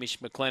with Hamish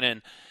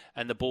McLennan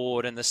and the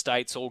board and the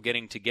states all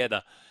getting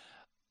together?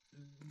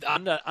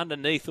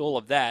 Underneath all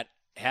of that,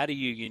 how do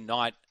you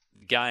unite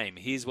the game?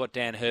 Here's what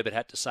Dan Herbert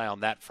had to say on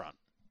that front.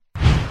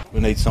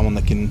 We need someone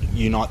that can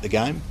unite the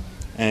game,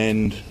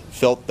 and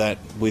felt that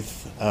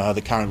with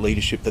the current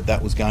leadership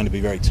that was going to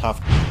be very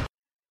tough.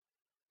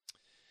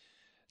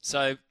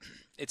 So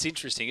it's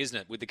interesting, isn't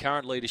it? With the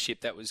current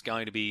leadership, that was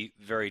going to be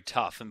very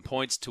tough, and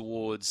points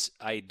towards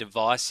a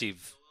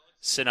divisive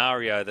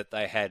scenario that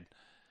they had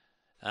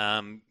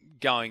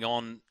going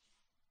on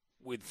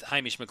with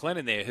Hamish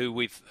McLennan there, who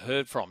we've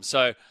heard from.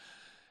 So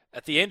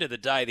at the end of the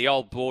day, the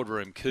old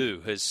boardroom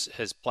coup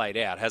has played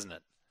out, hasn't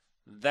it?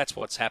 That's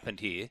what's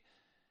happened here.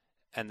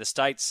 And the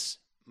states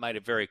made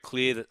it very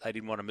clear that they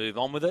didn't want to move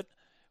on with it,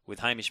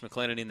 with Hamish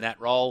McLennan in that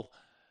role.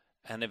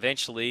 And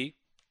eventually,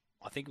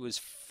 I think it was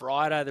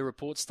Friday, the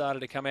report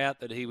started to come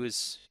out that he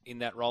was in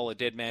that role, a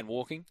dead man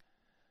walking.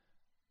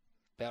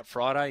 About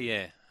Friday,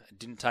 yeah. It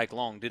didn't take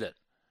long, did it?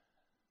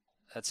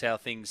 That's how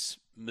things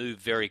move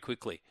very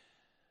quickly.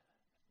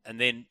 And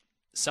then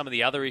some of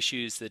the other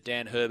issues that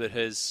Dan Herbert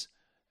has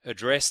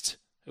addressed,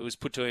 it was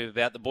put to him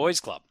about the boys'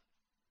 club.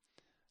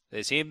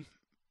 There's him.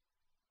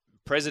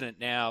 President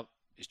now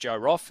is Joe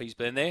Roff. He's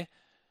been there.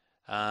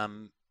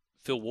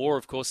 Phil Waugh,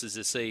 of course, is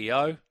the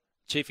CEO.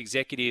 Chief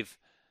Executive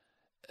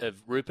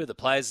of Rupa, the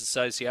Players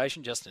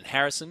Association, Justin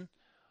Harrison,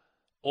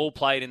 all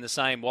played in the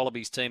same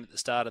Wallabies team at the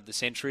start of the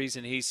century.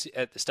 And he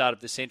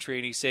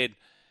said,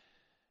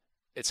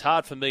 it's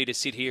hard for me to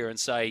sit here and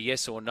say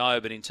yes or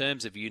no, but in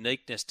terms of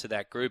uniqueness to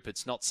that group,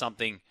 it's not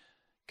something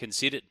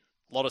considered.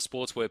 A lot of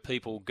sports where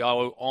people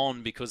go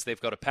on because they've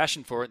got a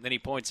passion for it. And then he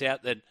points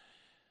out that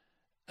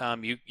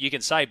you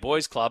can say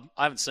boys club.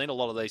 I haven't seen a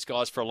lot of these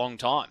guys for a long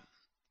time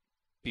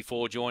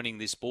before joining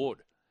this board.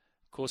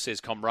 Of course,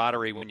 there's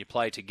camaraderie when you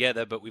play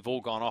together, but we've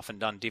all gone off and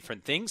done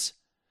different things.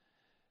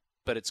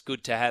 But it's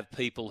good to have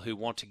people who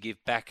want to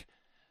give back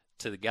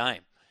to the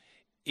game.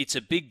 It's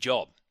a big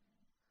job.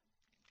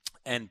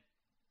 And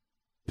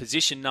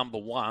position number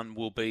one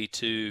will be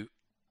to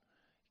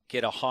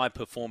get a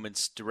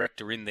high-performance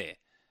director in there.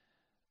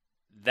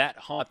 That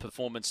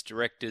high-performance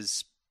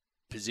director's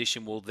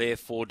position will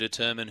therefore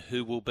determine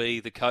who will be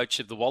the coach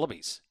of the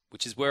Wallabies,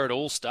 which is where it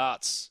all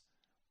starts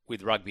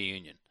with rugby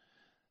union.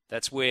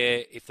 That's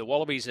where, if the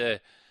Wallabies are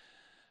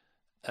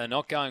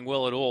not going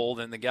well at all,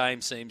 then the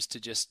game seems to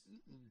just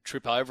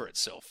trip over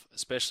itself,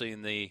 especially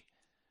in the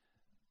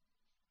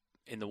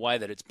way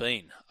that it's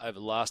been over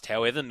the last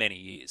however many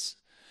years.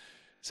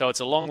 So it's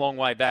a long, long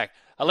way back.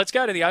 Let's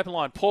go to the open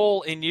line.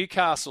 Paul in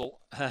Newcastle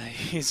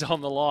is on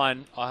the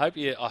line. I hope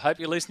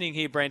you're listening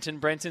here, Brenton.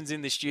 Brenton's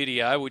in the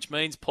studio, which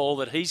means, Paul,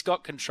 that he's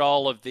got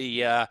control of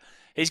the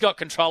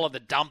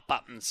dump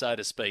button, so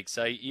to speak.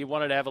 So you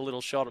wanted to have a little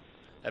shot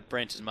at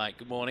Brenton, mate.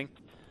 Good morning.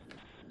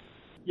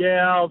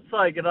 Yeah, I'll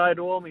say good day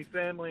to all my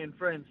family and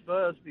friends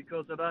first,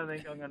 because I don't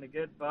think I'm going to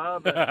get far.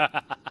 But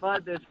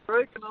mate, they're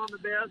freaking on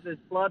about this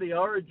bloody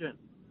Origin.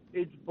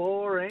 It's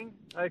boring.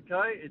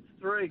 Okay, it's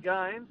 3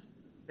 games.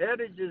 How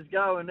did you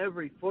go in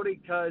every footy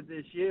code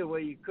this year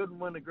where you couldn't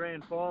win a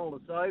grand final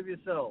to save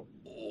yourself?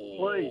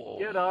 Please,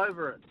 get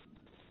over it.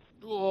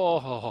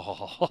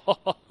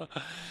 Oh.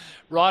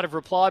 Right of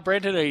reply,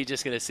 Brenton, or are you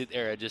just going to sit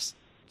there and just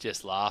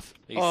laugh?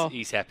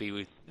 He's happy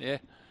with, yeah.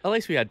 At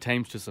least we had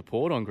teams to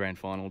support on grand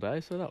final day,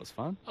 so that was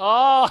fun.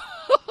 Oh!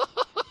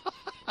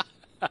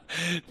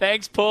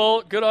 Thanks,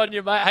 Paul. Good on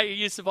you, mate. Hey,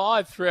 you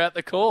survived throughout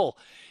the call.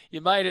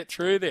 You made it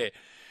through there.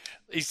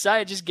 He's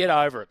saying just get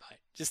over it, mate.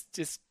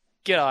 Just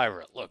get over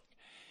it. Look,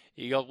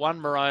 you got one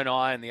maroon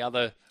eye and the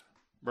other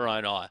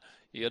maroon eye.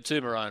 You got 2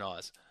 maroon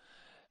eyes.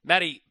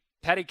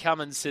 Paddy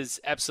Cummins has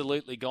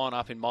absolutely gone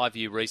up in my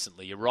view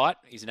recently. You're right.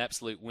 He's an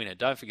absolute winner.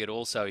 Don't forget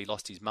also he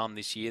lost his mum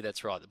this year.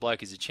 That's right. The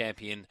bloke is a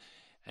champion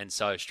and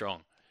so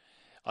strong.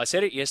 I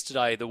said it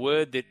yesterday. The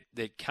word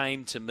that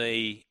came to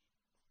me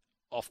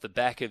off the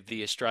back of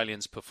the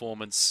Australians'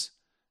 performances,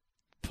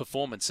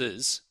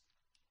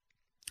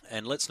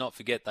 and let's not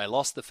forget they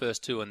lost the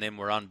first 2 and then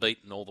were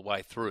unbeaten all the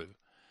way through,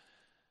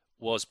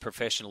 was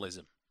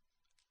professionalism.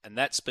 And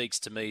that speaks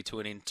to me to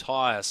an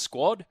entire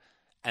squad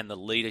and the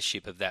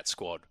leadership of that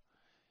squad.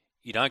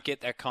 You don't get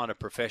that kind of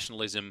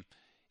professionalism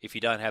if you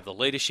don't have the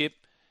leadership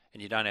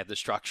and you don't have the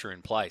structure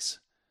in place.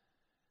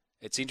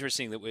 It's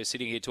interesting that we're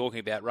sitting here talking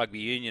about rugby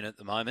union at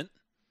the moment,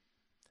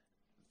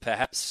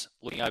 perhaps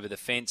looking over the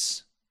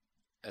fence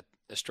at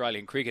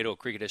Australian cricket or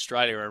Cricket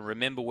Australia and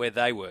remember where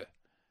they were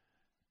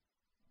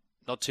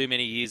not too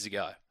many years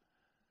ago.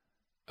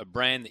 A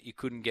brand that you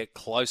couldn't get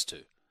close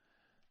to.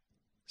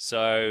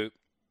 So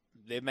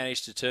they've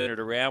managed to turn it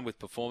around with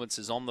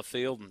performances on the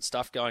field and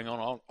stuff going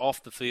on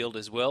off the field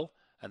as well.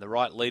 and the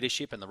right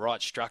leadership and the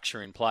right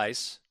structure in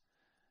place,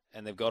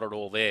 and they've got it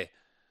all there.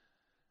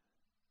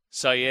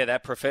 So, yeah,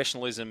 that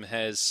professionalism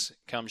has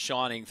come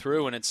shining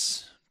through, and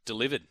it's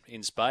delivered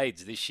in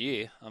spades this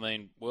year. I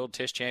mean, World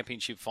Test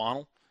Championship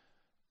final,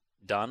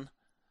 done.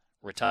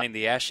 Retained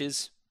the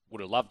Ashes.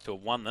 Would have loved to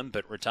have won them,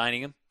 but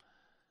retaining them,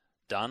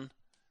 done.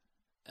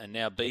 And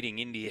now beating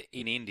India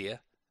in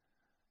India,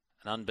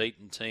 an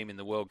unbeaten team in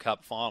the World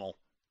Cup final,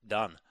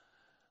 done.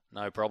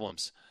 No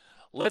problems.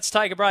 Let's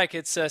take a break.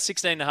 It's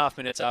 16 and a half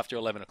minutes after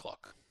 11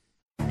 o'clock.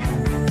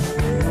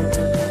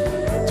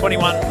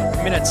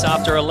 21 minutes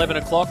after 11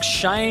 o'clock.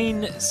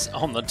 Shane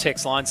on the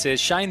text line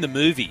says, Shane the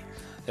movie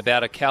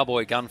about a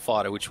cowboy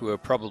gunfighter, which we were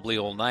probably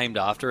all named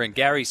after. And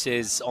Gary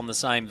says, on the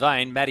same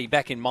vein, Matty,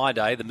 back in my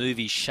day, the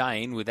movie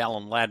Shane with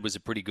Alan Ladd was a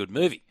pretty good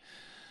movie.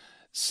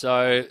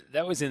 So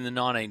that was in the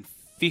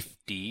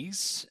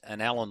 1950s,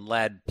 and Alan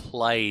Ladd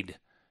played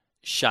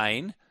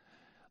Shane.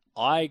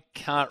 I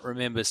can't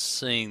remember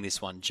seeing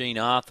this one. Gene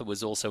Arthur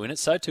was also in it.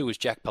 So too was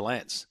Jack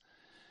Palance.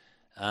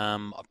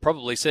 I've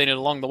probably seen it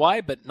along the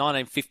way, but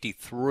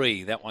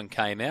 1953, that one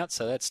came out.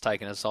 So that's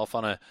taken us off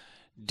on a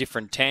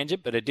different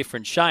tangent, but a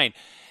different Shane.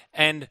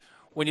 And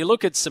when you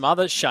look at some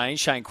other Shane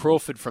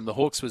Crawford from the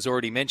Hawks was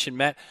already mentioned,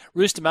 Matt.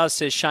 Rooster Muzz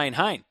says Shane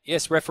Hayne.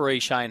 Yes, referee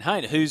Shane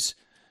Hayne, whose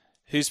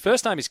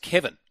first name is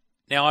Kevin.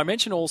 Now, I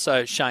mentioned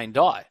also Shane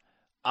Dye,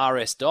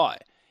 R.S. Dye.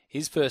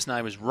 His first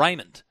name was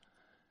Raymond.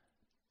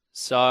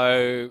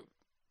 So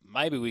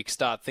maybe we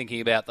start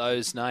thinking about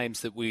those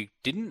names that we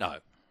didn't know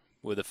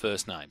were the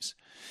first names.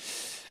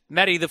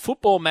 Matty, the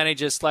football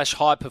manager /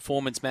 high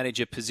performance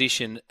manager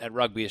position at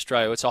Rugby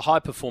Australia, it's a high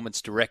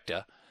performance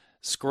director.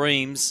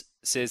 Screams,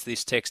 says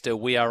this texter,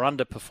 we are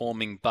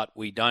underperforming, but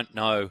we don't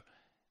know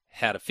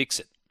how to fix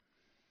it.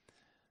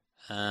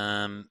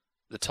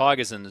 The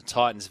Tigers and the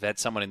Titans have had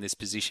someone in this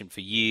position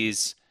for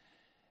years,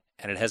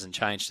 and it hasn't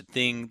changed a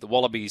thing. The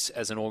Wallabies,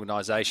 as an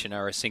organisation,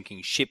 are a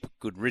sinking ship.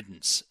 Good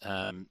riddance.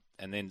 And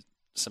then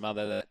some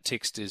other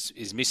text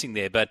is missing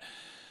there. But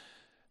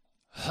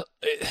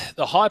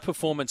the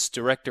high-performance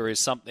director is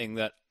something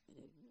that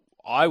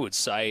I would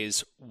say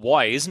is,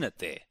 why isn't it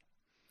there?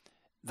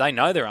 They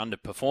know they're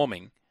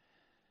underperforming,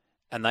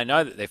 and they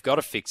know that they've got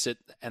to fix it,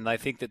 and they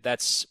think that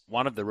that's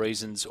one of the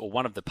reasons or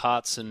one of the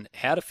parts in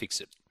how to fix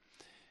it.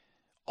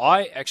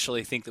 I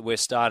actually think that we're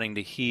starting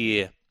to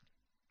hear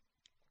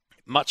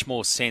much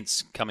more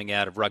sense coming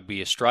out of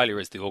Rugby Australia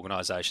as the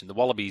organisation. The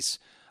Wallabies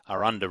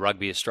are under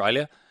Rugby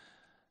Australia,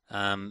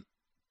 and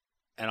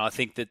I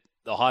think that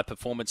the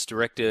high-performance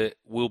director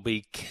will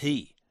be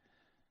key.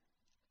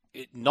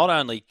 Not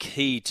only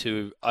key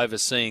to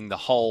overseeing the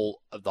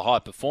whole of the high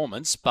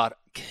performance, but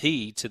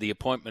key to the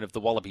appointment of the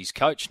Wallabies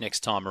coach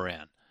next time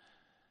around.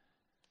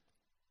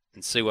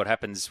 And see what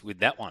happens with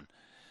that one.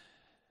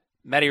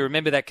 Matty,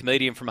 remember that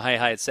comedian from Hey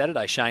Hey It's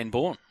Saturday, Shane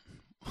Bourne?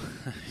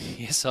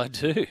 Yes, I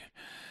do.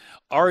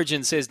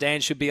 Origin says Dan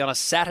should be on a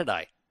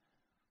Saturday.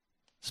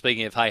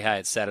 Speaking of Hey Hey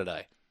It's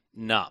Saturday.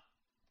 No.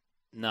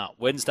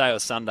 Wednesday or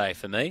Sunday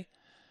for me.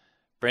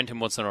 Brenton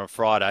wants it on a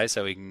Friday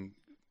so he can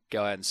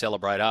go out and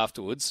celebrate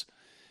afterwards.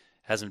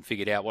 Hasn't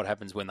figured out what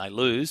happens when they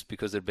lose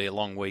because it'd be a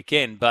long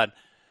weekend. But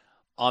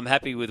I'm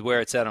happy with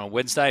where it's at on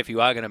Wednesday. If you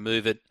are going to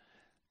move it,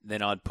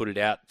 then I'd put it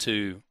out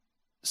to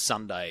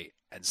Sunday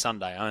and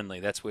Sunday only.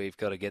 That's where you've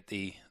got to get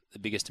the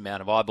biggest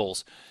amount of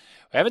eyeballs.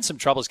 We're having some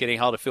troubles getting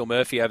hold of Phil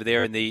Murphy over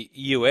there in the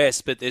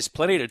US, but there's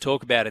plenty to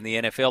talk about in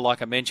the NFL.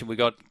 Like I mentioned, we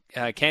got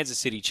Kansas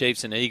City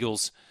Chiefs and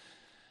Eagles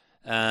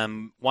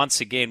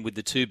once again with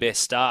the two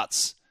best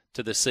starts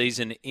to the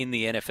season in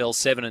the NFL,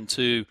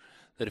 7-2,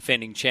 the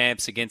defending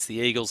champs against the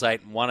Eagles,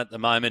 8-1 at the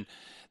moment.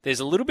 There's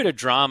a little bit of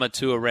drama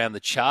too around the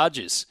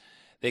Chargers.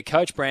 Their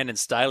coach Brandon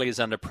Staley is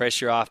under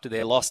pressure after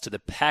their loss to the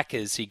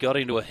Packers. He got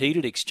into a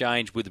heated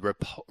exchange with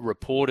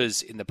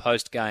reporters in the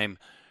post-game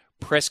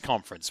press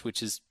conference,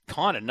 which is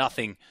kind of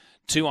nothing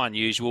too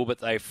unusual, but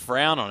they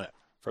frown on it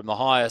from the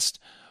highest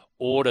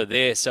order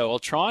there. So I'll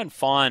try and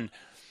find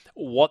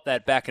what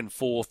that back and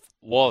forth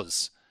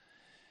was.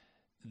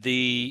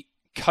 The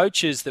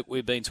coaches that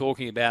we've been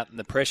talking about and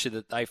the pressure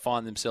that they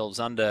find themselves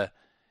under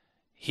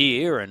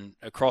here and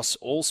across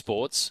all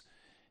sports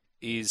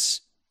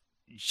is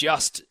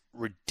just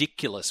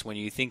ridiculous when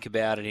you think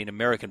about it in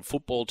American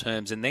football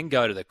terms, and then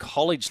go to the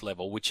college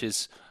level, which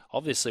is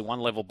obviously one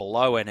level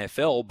below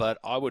NFL, but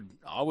I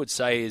would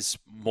say is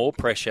more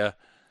pressure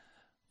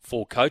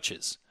for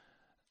coaches.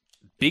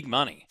 Big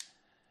money.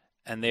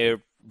 And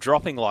they're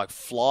dropping like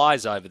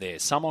flies over there.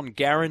 Some on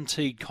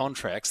guaranteed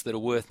contracts that are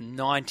worth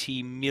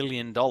 $90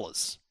 million.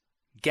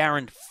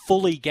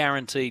 Fully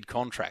guaranteed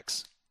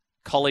contracts.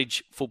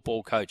 College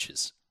football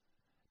coaches.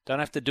 Don't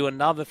have to do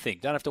another thing.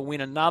 Don't have to win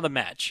another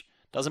match.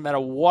 Doesn't matter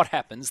what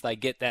happens, they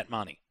get that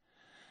money.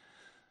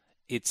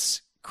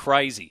 It's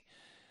crazy.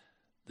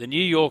 The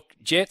New York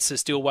Jets are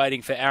still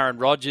waiting for Aaron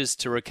Rodgers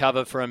to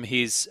recover from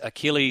his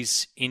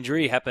Achilles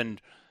injury. It happened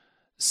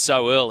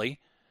so early.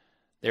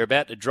 They're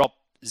about to drop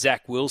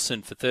Zach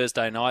Wilson for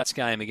Thursday night's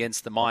game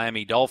against the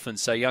Miami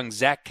Dolphins. So young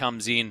Zach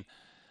comes in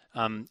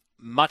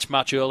much,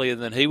 much earlier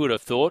than he would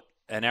have thought.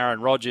 And Aaron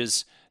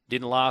Rodgers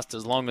Didn't last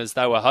as long as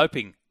they were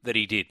hoping that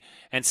he did.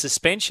 And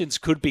suspensions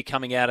could be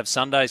coming out of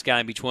Sunday's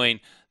game between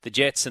the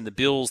Jets and the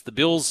Bills. The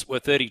Bills were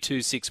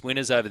 32-6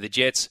 winners over the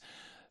Jets,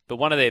 but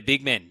one of their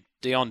big men,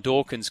 Dion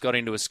Dawkins, got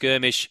into a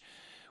skirmish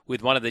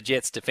with one of the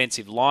Jets'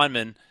 defensive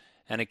linemen,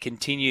 and it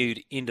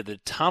continued into the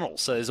tunnel.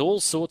 So there's all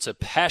sorts of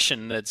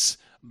passion that's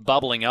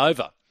bubbling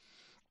over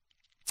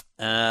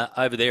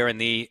there in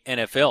the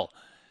NFL.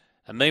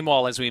 And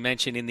meanwhile, as we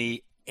mentioned in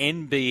the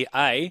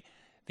NBA,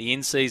 the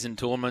in-season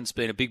tournament's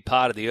been a big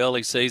part of the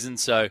early season,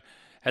 so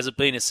has it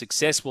been a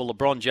success? Well,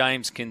 LeBron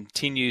James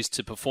continues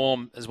to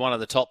perform as one of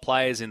the top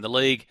players in the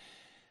league.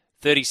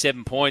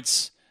 37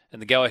 points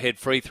and the go-ahead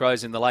free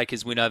throws in the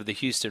Lakers win over the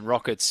Houston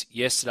Rockets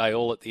yesterday,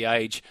 all at the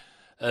age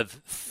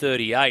of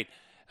 38.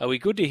 Are we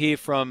good to hear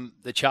from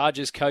the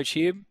Chargers coach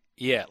here?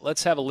 Yeah,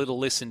 let's have a little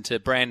listen to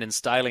Brandon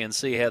Staley and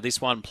see how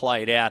this one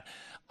played out.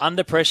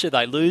 Under pressure,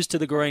 they lose to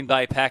the Green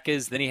Bay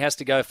Packers. Then he has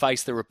to go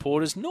face the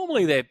reporters.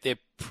 Normally they're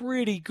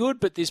pretty good,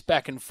 but this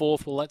back and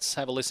forth, well, let's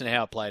have a listen to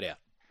how it played out.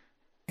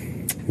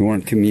 We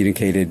weren't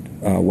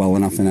communicated well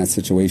enough in that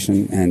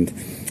situation, and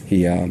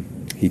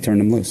he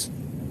turned them loose.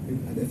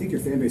 I think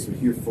your fan base would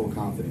hear full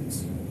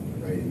confidence,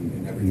 right,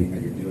 in everything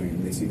that you're doing,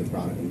 and they see the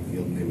product on the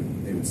field,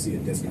 and they would see a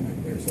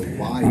disconnect there. So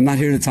why? I'm not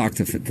here to talk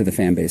to the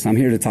fan base. I'm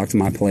here to talk to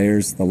my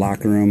players, the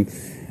locker room.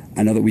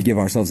 I know that we give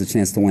ourselves a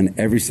chance to win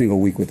every single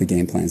week with the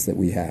game plans that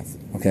we have,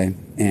 okay?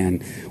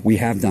 And we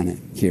have done it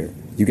here.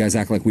 You guys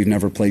act like we've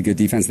never played good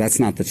defense. That's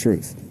not the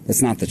truth.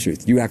 That's not the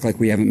truth. You act like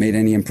we haven't made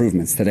any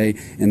improvements. Today,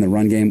 in the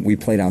run game, we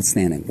played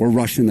outstanding. We're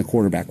rushing the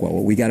quarterback well.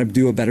 What we got to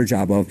do a better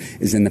job of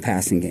is in the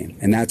passing game.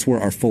 And that's where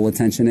our full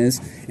attention is,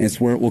 and it's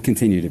where it will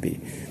continue to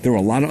be. There were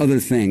a lot of other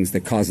things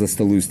that caused us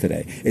to lose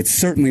today. It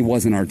certainly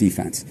wasn't our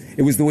defense.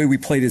 It was the way we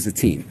played as a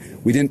team.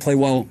 We didn't play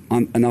well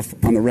enough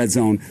on the red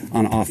zone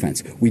on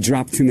offense. We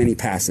dropped too many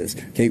passes.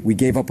 Okay, we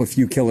gave up a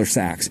few killer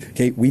sacks.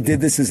 Okay, we did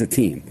this as a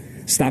team.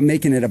 Stop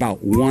making it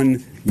about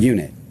one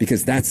unit,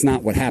 because that's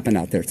not what happened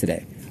out there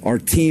today. Our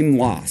team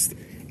lost,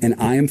 and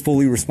I am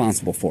fully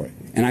responsible for it,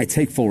 and I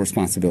take full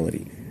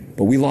responsibility.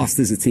 But we lost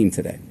as a team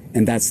today,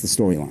 and that's the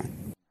storyline.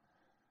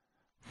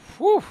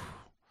 Whew.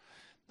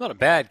 Not a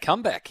bad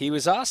comeback. He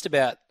was asked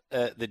about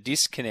the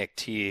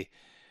disconnect here,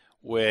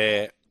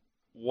 where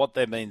what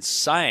they've been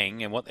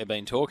saying and what they've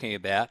been talking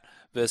about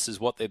versus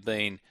what they've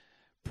been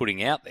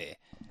putting out there,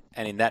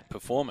 and in that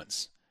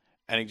performance.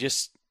 And he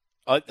just...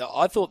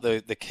 I thought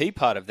the key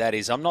part of that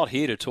is I'm not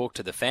here to talk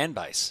to the fan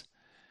base,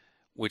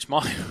 which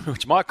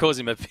might cause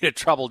him a bit of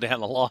trouble down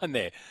the line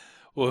there.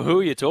 Well, who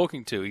are you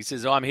talking to? He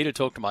says, I'm here to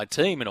talk to my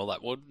team and all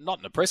that. Well, not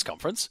in a press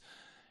conference.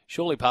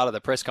 Surely part of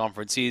the press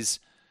conference is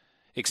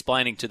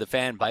explaining to the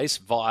fan base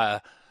via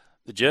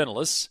the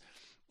journalists.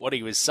 What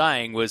he was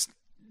saying was,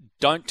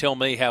 don't tell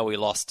me how we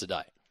lost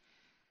today.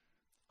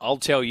 I'll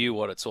tell you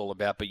what it's all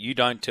about, but you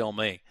don't tell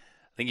me. I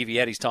think if he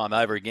had his time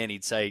over again,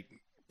 he'd say,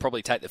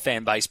 probably take the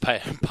fan base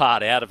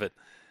part out of it.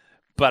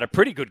 But a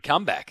pretty good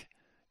comeback,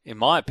 in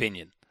my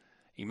opinion.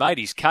 He made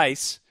his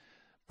case.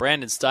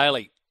 Brandon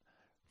Staley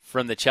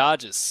from the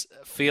Chargers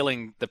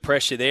feeling the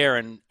pressure there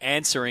and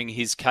answering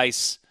his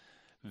case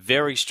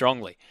very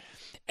strongly.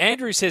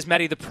 Andrew says,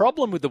 Matty, the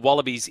problem with the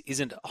Wallabies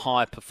isn't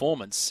high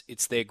performance,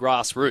 it's their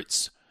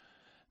grassroots.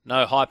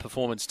 No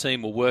high-performance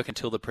team will work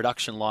until the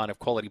production line of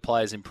quality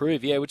players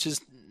improve. Yeah, which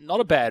is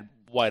not a bad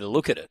way to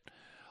look at it.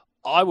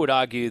 I would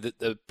argue that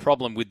the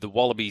problem with the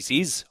Wallabies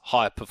is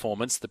high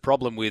performance. The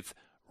problem with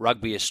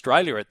Rugby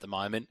Australia at the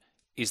moment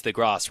is the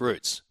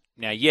grassroots.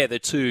 Now, yeah, the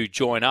two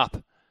join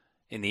up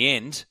in the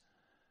end,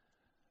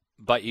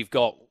 but you've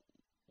got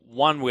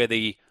one where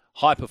the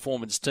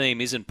high-performance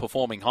team isn't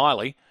performing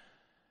highly,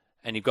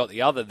 and you've got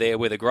the other there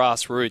where the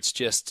grassroots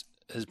just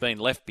has been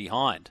left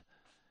behind.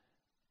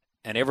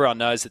 And everyone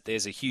knows that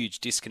there's a huge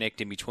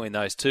disconnect in between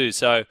those two.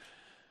 So,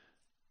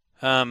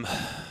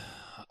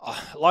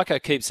 like I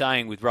keep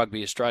saying with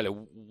Rugby Australia,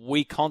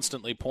 we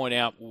constantly point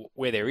out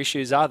where their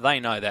issues are. They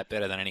know that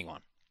better than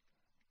anyone.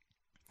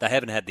 They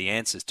haven't had the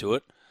answers to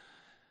it,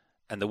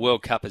 and the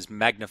World Cup has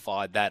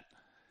magnified that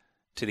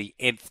to the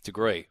nth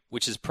degree,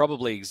 which is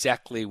probably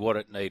exactly what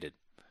it needed.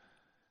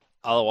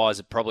 Otherwise,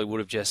 it probably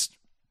would have just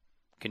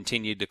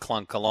continued to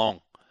clunk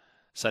along.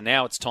 So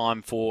now it's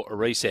time for a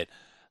reset.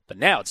 But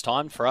now it's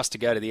time for us to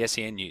go to the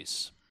SEN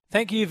News.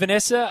 Thank you,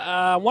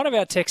 Vanessa. One of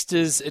our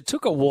texters, it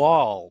took a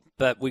while,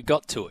 but we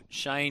got to it.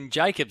 Shane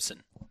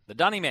Jacobson, the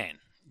Dunny man.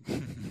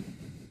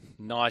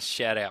 Nice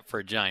shout out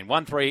for Shane.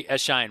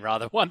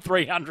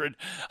 1300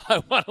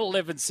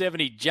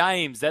 1170.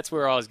 James, that's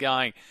where I was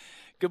going.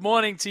 Good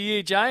morning to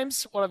you,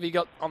 James. What have you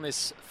got on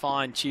this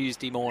fine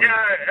Tuesday morning?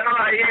 Yeah,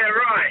 right.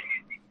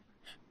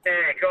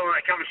 Yeah,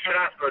 come straight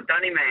after the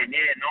Dunny man.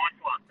 Yeah, nice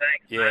one.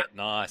 Thanks. Yeah,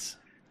 nice.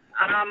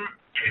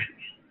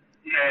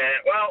 Yeah,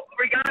 well,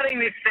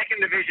 regarding this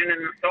second division in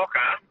the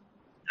soccer,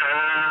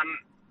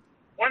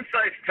 once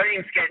those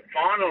teams get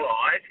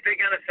finalised, they're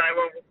going to say,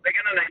 well, they're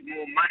going to need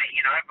more money,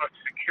 for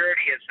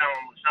security, as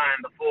someone was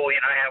saying before,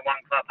 how one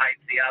club hates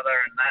the other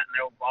and that, and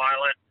they're all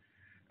violent.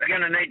 They're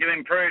going to need to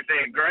improve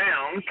their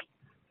grounds,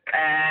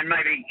 and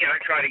maybe,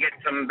 try to get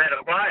some better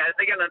players,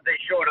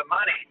 they're short of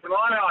money. So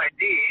my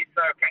idea,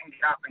 so it can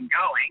get up and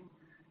going,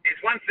 is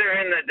once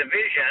they're in the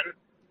division,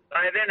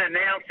 they then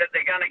announce that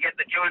they're going to get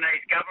the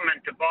Chinese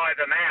government to buy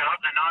them out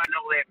and own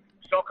all their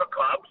soccer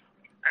clubs.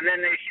 And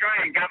then the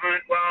Australian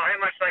government, well, how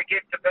much they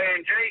give to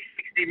PNG?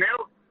 60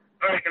 mil?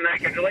 I reckon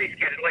they could at least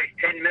get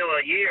 10 mil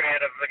a year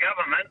out of the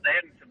government. They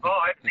hadn't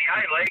survived the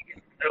A-League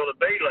or the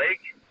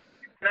B-League.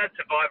 They'd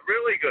survive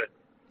really good.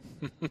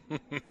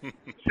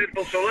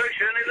 Simple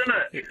solution, isn't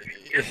it?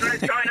 Just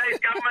the Chinese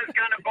government's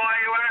going to buy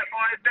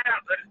us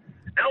out.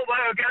 Elbow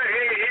will go,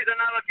 here's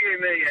another few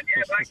million.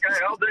 Yeah,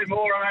 okay, I'll do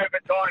more over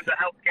time to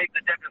help keep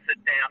the deficit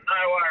down.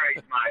 No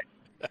worries, mate.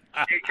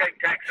 You keep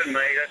taxing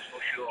me, that's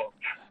for sure.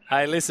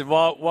 Hey, listen,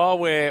 while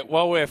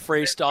we're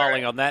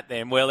freestyling on that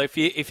then, well, if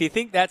you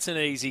think that's an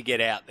easy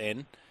get out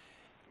then,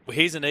 well,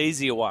 here's an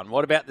easier one.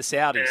 What about the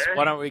Saudis? Yeah.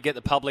 Why don't we get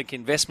the Public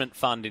Investment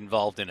Fund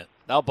involved in it?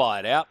 They'll buy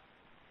it out.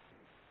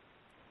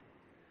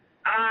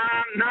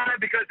 No,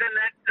 because then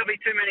there'll be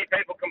too many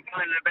people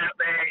complaining about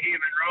their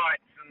human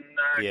rights and,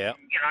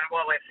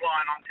 while they're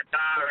flying on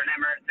Qatar and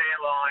Emirates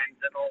Airlines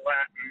and all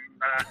that.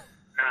 And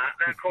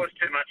that'll cause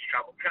too much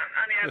trouble.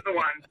 Only have the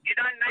one. You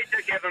don't need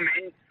to give them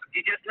in.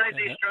 You just need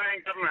the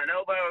Australian government.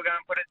 Elbow will go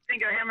and put it.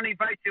 Think of how many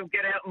votes you'll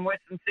get out in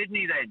Western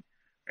Sydney then.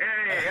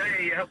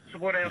 Hey, you help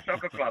support our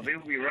soccer club.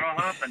 He'll be right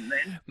hopping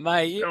then.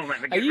 Mate,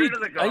 are you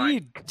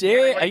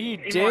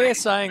dare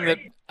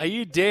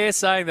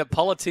saying that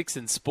politics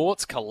and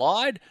sports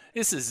collide?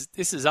 This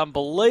is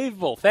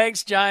unbelievable.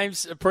 Thanks,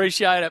 James.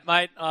 Appreciate it,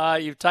 mate.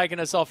 You've taken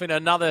us off in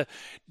another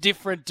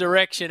different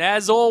direction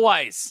as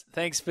always.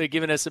 Thanks for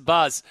giving us a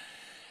buzz.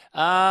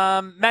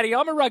 Matty,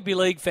 I'm a rugby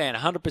league fan,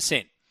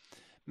 100%.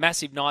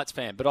 Massive Knights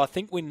fan, but I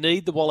think we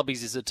need the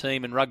Wallabies as a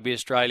team and Rugby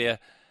Australia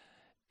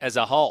as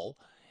a whole.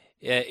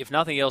 If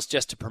nothing else,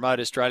 just to promote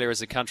Australia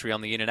as a country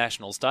on the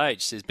international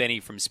stage, says Benny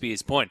from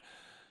Spears Point.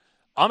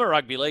 I'm a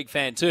rugby league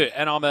fan too,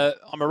 and I'm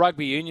a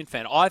rugby union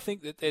fan. I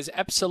think that there's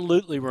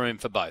absolutely room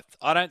for both.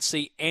 I don't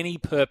see any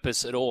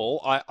purpose at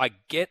all. I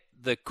get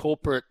the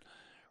corporate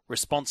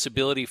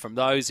responsibility from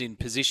those in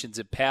positions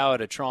of power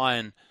to try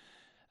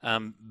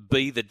and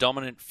be the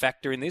dominant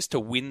factor in this, to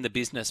win the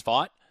business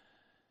fight.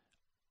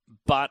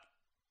 But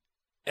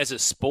as a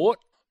sport,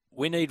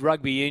 we need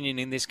rugby union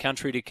in this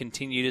country to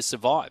continue to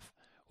survive.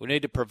 We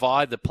need to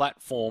provide the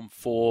platform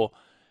for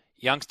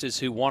youngsters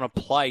who want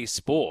to play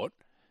sport,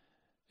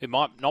 who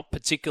might not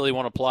particularly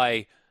want to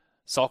play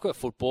soccer,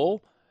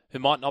 football, who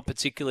might not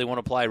particularly want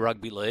to play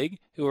rugby league,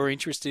 who are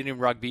interested in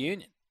rugby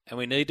union. And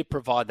we need to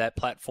provide that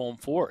platform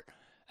for it.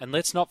 And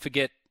let's not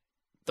forget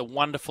the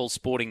wonderful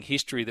sporting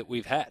history that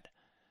we've had.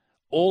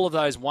 All of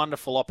those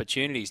wonderful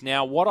opportunities.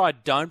 Now, what I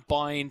don't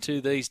buy into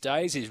these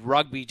days is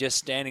rugby just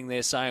standing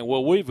there saying,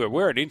 well,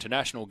 we're an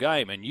international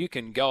game and you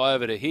can go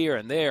over to here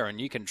and there and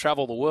you can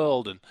travel the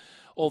world and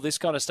all this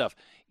kind of stuff.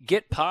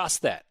 Get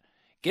past that.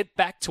 Get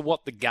back to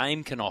what the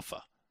game can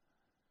offer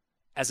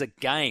as a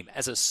game,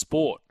 as a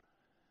sport,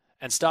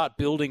 and start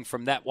building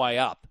from that way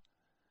up.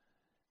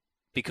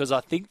 Because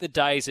I think the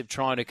days of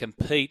trying to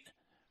compete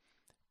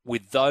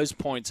with those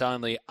points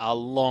only are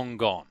long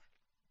gone.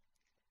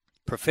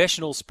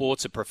 Professional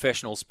sports are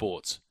professional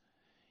sports.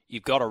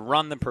 You've got to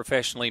run them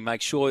professionally,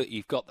 make sure that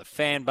you've got the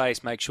fan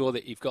base, make sure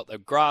that you've got the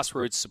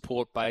grassroots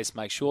support base,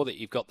 make sure that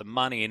you've got the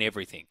money and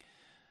everything.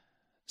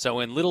 So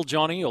when little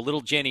Johnny or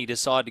little Jenny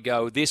decide to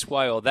go this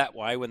way or that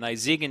way, when they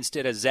zig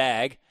instead of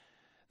zag,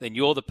 then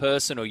you're the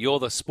person or you're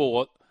the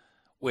sport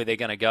where they're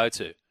going to go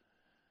to.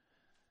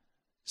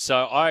 So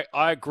I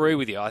agree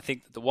with you. I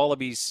think that the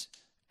Wallabies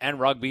and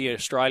Rugby in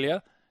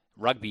Australia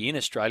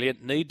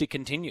need to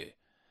continue.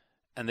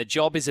 And the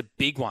job is a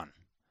big one.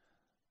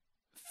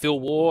 Phil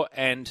Waugh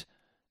and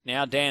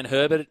now Dan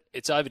Herbert,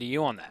 it's over to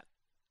you on that.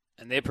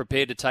 And they're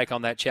prepared to take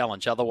on that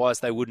challenge. Otherwise,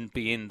 they wouldn't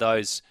be in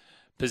those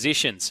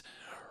positions.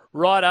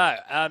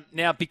 Righto.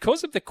 Now,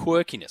 because of the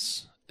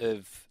quirkiness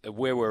of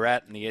where we're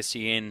at in the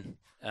SEN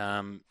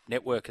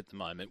network at the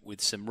moment, with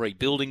some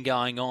rebuilding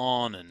going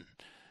on, and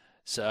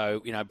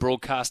so,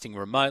 broadcasting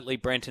remotely,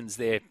 Brenton's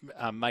there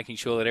making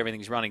sure that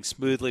everything's running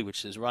smoothly,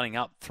 which is running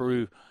up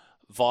through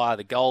via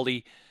the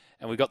Goldie.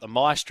 And we've got the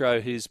maestro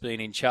who's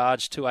been in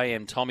charge. 2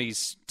 a.m.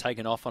 Tommy's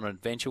taken off on an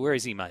adventure. Where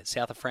is he, mate?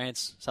 South of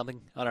France?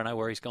 Something? I don't know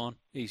where he's gone.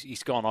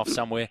 He's gone off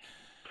somewhere.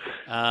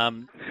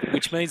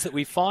 Which means that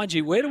we find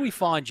you. Where do we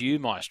find you,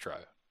 maestro?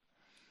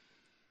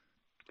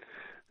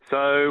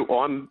 So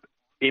I'm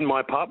in my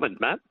apartment,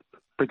 Matt,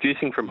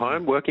 producing from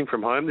home, working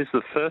from home. This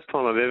is the first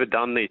time I've ever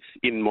done this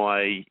in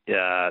my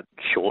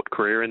short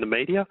career in the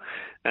media.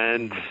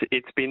 And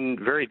it's been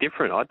very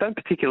different. I don't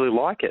particularly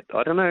like it.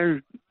 I don't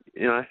know.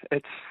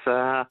 It's,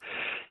 I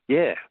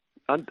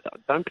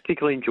don't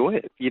particularly enjoy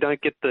it. You don't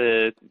get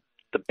the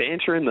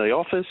banter in the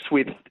office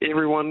with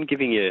everyone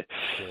giving you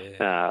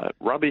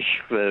rubbish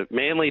for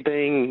Manly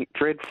being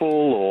dreadful,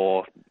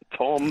 or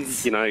Tom,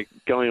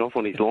 going off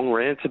on his long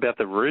rants about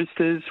the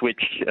Roosters,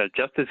 which are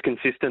just as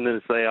consistent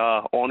as they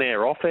are on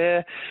air, off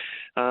air.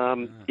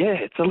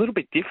 It's a little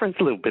bit different.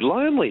 It's a little bit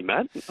lonely,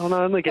 Matt. I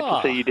only get to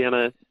see you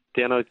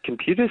down a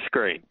computer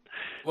screen.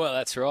 Well,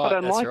 that's right. I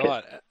don't that's like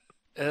right.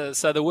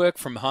 So the work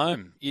from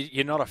home,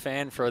 you're not a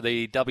fan for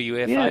the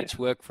WFH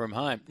work from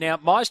home. Now,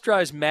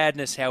 Maestro's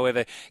madness,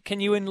 however, can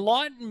you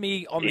enlighten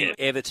me on the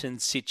Everton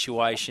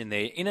situation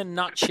there? In a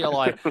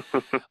nutshell,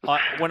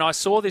 when I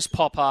saw this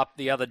pop up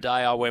the other day,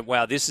 I went,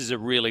 wow, this is a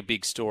really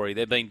big story.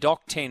 They've been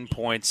docked 10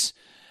 points.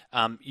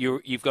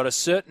 You've got a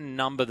certain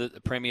number that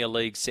the Premier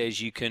League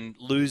says you can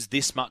lose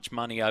this much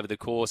money over the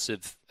course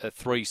of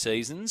 3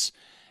 seasons.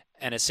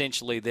 And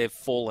essentially they've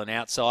fallen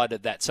outside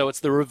of that. So it's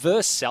the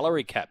reverse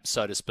salary cap,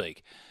 so to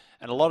speak.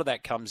 And a lot of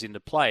that comes into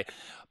play.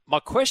 My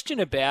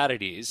question about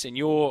it is, and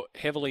you're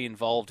heavily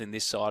involved in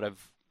this side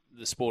of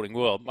the sporting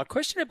world, my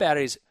question about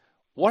it is,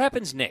 what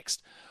happens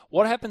next?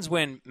 What happens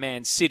when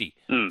Man City,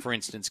 for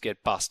instance,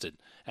 get busted?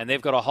 And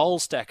they've got a whole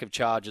stack of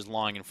charges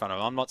lying in front of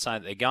them. I'm not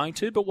saying that they're going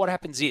to, but what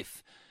happens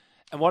if?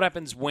 And what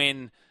happens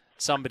when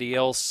somebody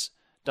else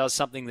does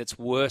something that's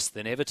worse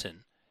than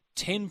Everton?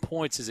 10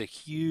 points is a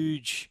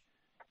huge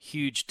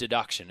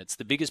deduction. It's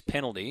the biggest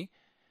penalty.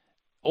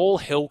 All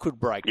hell could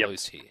break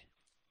loose here.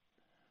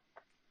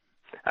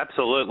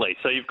 Absolutely.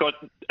 So you've got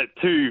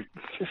two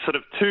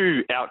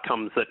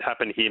outcomes that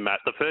happen here, Matt.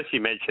 The first you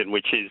mentioned,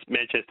 which is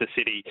Manchester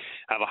City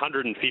have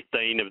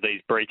 115 of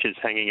these breaches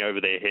hanging over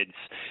their heads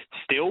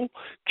still.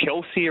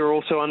 Chelsea are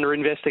also under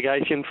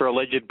investigation for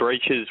alleged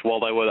breaches while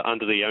they were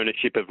under the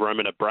ownership of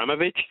Roman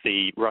Abramovich,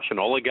 the Russian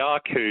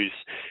oligarch who's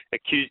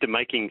accused of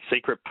making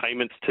secret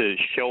payments to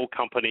shell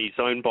companies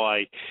owned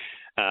by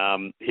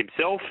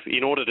himself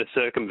in order to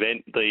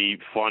circumvent the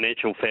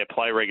financial fair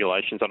play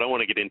regulations. I don't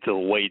want to get into the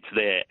weeds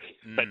there,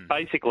 but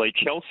basically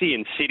Chelsea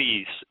and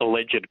City's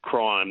alleged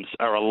crimes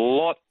are a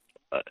lot.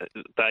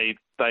 They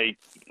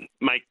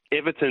make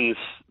Everton's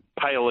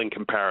pale in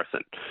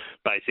comparison,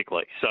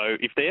 basically. So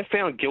if they're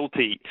found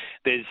guilty,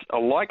 there's a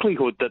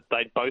likelihood that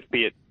they'd both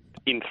be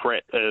in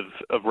threat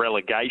of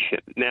relegation.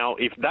 Now,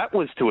 if that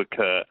was to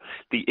occur,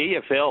 the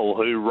EFL,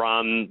 who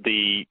run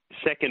the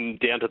second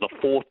down to the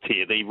fourth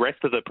tier, the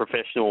rest of the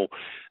professional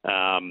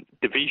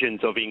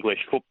divisions of English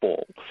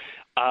football,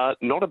 are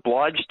not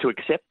obliged to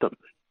accept them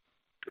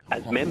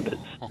as members.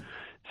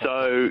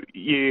 So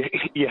you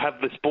have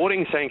the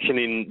sporting sanction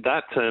in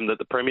that term that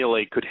the Premier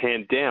League could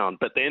hand down,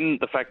 but then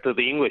the fact that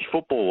the English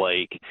Football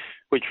League,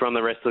 which run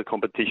the rest of the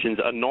competitions,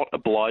 are not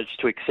obliged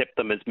to accept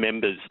them as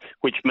members,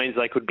 which means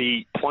they could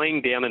be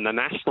playing down in the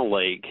National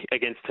League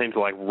against teams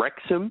like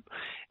Wrexham,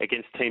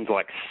 against teams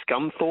like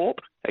Scunthorpe,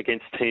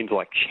 against teams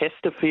like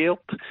Chesterfield,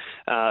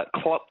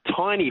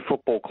 tiny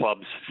football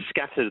clubs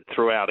scattered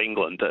throughout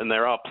England, and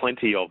there are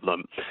plenty of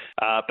them.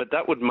 But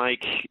that would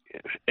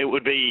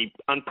would be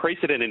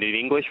unprecedented in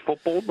English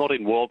football, not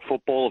in world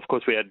football. Of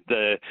course, we had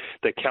the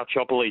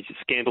Calciopoli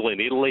scandal in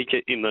Italy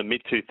in the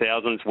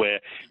mid-2000s where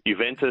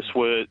Juventus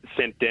were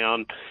sent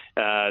down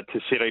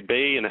to Serie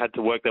B and had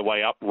to work their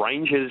way up.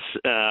 Rangers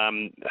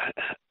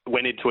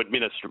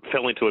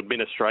fell into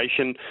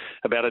administration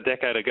about a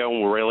decade ago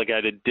and were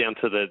relegated down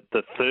to the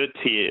third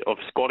tier of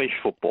Scottish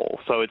football.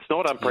 So it's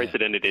not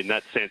unprecedented in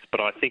that sense,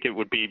 but I think it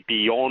would be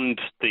beyond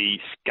the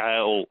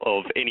scale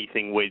of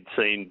anything we'd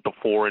seen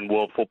before in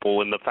world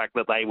football, and the fact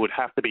that they would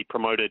have to be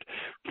promoted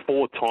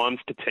 4 times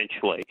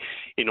potentially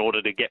in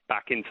order to get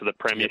back into the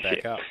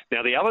Premiership.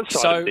 Now, the other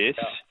side of this...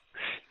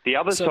 The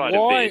other side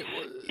of this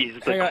is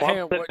the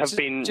clubs that have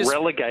been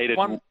relegated.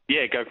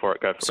 Yeah, go for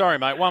it. Sorry,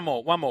 mate. One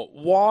more.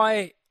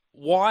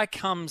 Why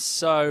come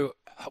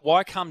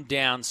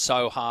down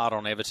so hard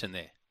on Everton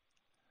there?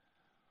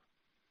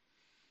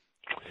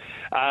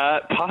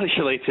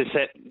 Partially to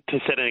set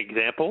an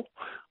example,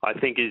 I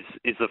think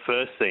is the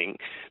first thing.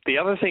 The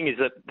other thing is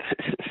that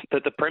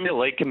the Premier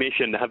League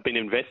Commission have been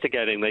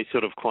investigating these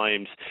sort of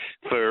claims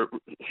for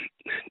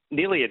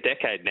nearly a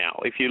decade now.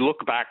 If you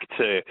look back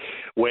to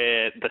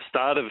where the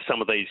start of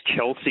some of these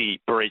Chelsea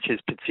breaches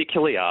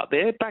particularly are,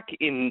 they're back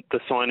in the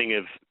signing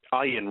of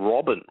Arjen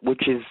Robben,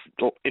 which is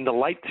in the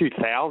late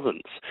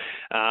 2000s,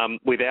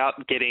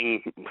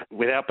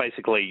 without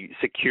basically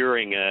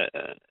securing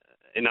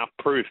enough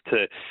proof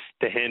to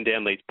hand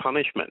down these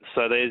punishments.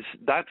 So there's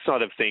that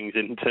side of things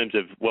in terms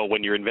of, well,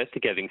 when you're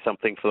investigating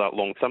something for that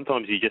long,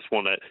 sometimes you just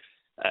want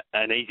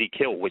an easy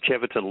kill, which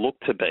Everton look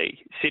to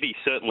be. City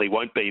certainly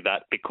won't be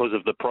that because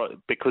of the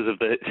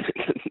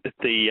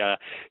the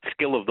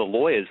skill of the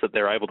lawyers that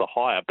they're able to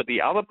hire. But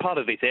the other part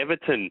of this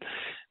Everton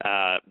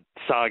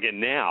saga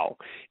now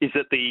is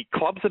that the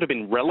clubs that have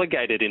been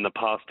relegated in the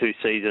past 2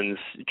 seasons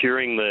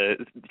during the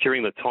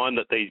time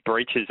that these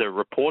breaches are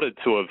reported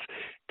to have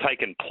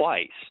taken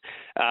place,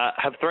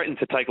 have threatened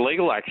to take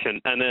legal action.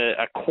 And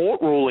a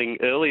court ruling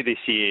early this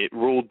year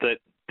ruled that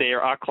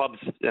there are clubs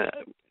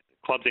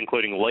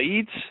including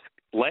Leeds,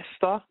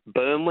 Leicester,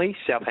 Burnley,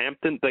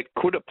 Southampton, that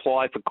could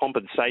apply for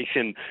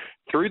compensation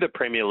through the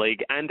Premier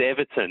League and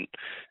Everton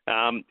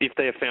if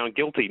they are found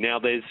guilty. Now,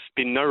 there's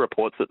been no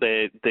reports that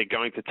they're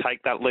going to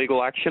take that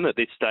legal action at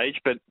this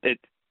stage, but it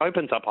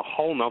opens up a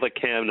whole nother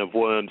can of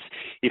worms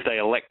if they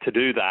elect to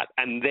do that.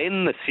 And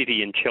then the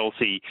City and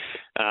Chelsea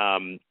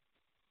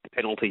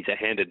penalties are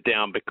handed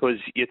down, because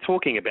you're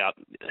talking about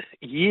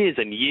years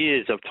and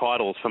years of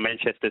titles for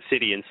Manchester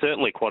City, and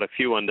certainly quite a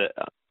few under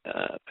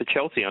for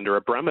Chelsea under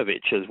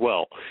Abramovich as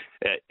well.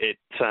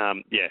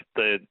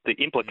 The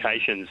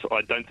implications,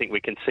 I don't think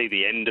we can see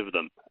the end of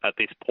them at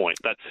this point.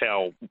 That's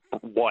how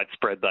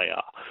widespread they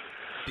are.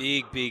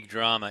 Big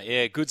drama.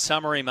 Yeah, good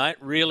summary, mate.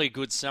 Really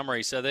good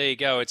summary. So there you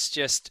go. It's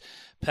just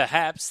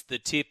perhaps the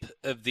tip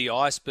of the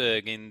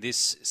iceberg in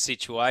this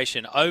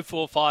situation.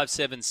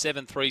 0457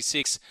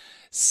 736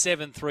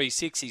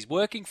 736. He's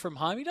working from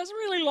home. He doesn't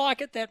really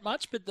like it that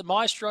much, but the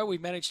maestro, we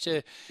managed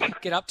to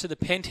get up to the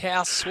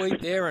penthouse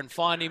suite there and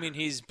find him in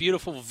his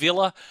beautiful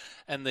villa,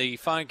 and the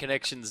phone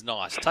connection's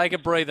nice. Take a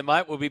breather,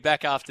 mate. We'll be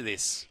back after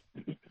this.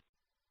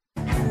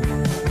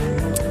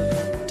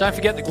 Don't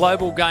forget the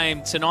global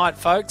game tonight,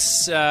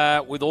 folks,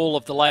 with all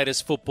of the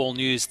latest football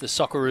news. The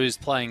Socceroos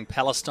playing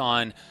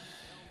Palestine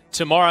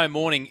tomorrow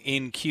morning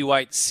in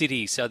Kuwait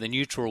City, so the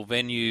neutral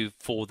venue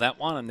for that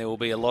one, and there will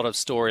be a lot of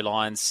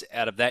storylines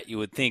out of that, you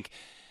would think.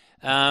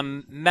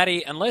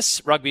 Matty,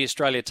 unless Rugby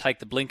Australia take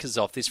the blinkers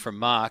off, this from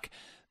Mark,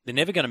 they're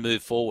never going to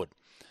move forward.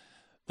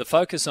 The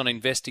focus on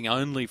investing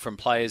only from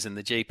players in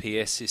the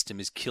GPS system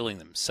is killing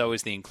them. So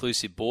is the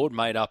inclusive board,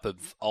 made up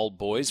of old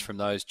boys from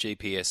those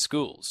GPS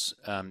schools.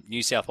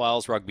 New South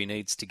Wales Rugby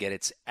needs to get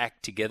its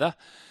act together.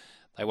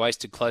 They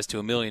wasted close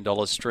to $1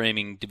 million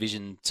streaming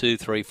Division 2,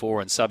 3,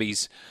 4 and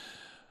subbies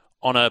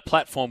on a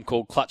platform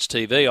called Clutch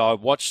TV. I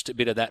watched a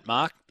bit of that,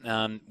 Mark,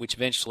 which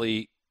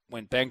eventually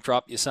went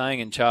bankrupt, you're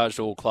saying, and charged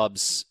all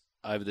clubs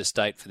over the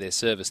state for their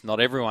service. Not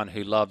everyone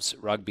who loves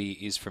rugby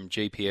is from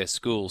GPS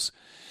schools.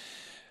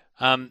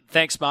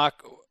 Thanks,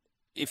 Mark.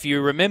 If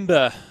you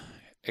remember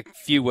a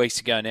few weeks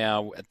ago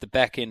now, at the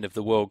back end of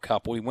the World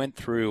Cup, we went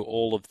through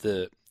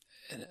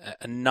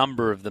a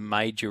number of the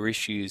major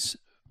issues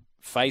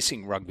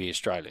facing Rugby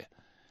Australia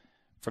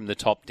from the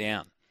top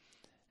down,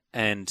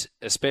 and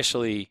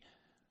especially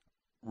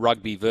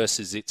rugby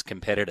versus its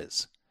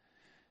competitors,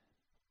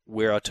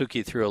 where I took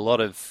you through a lot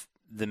of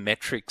the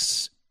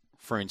metrics,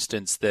 for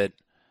instance, that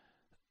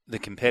the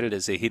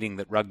competitors are hitting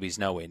that rugby's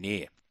nowhere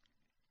near.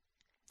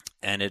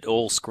 And it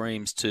all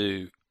screams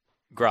to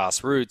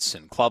grassroots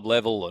and club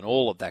level and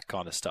all of that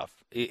kind of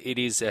stuff. It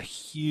is a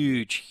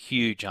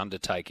huge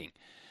undertaking.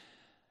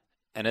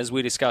 And as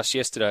we discussed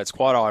yesterday, it's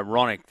quite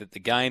ironic that the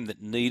game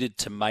that needed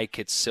to make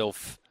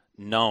itself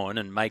known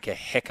and make a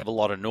heck of a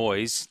lot of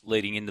noise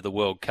leading into the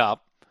World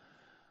Cup,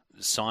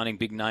 signing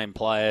big-name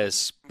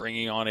players,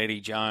 bringing on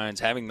Eddie Jones,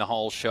 having the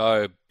whole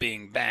show,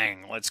 bing,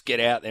 bang, let's get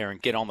out there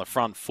and get on the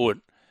front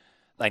foot.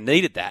 They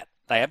needed that.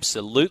 They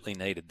absolutely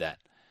needed that.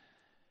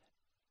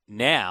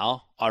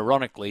 Now,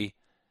 ironically,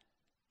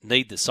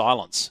 need the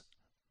silence,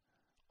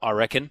 I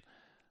reckon.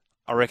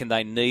 I reckon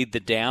they need the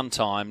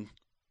downtime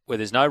where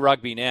there's no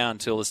rugby now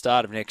until the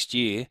start of next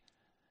year.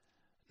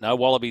 No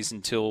Wallabies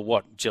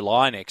until,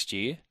 July next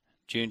year,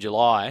 June,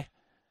 July.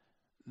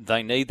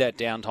 They need that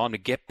downtime to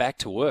get back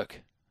to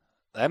work.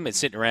 They haven't been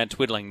sitting around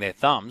twiddling their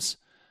thumbs.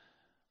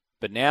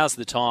 But now's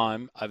the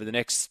time, over the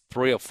next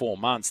 3 or 4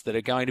 months, that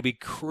are going to be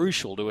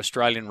crucial to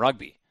Australian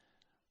rugby,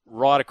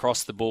 right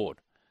across the board.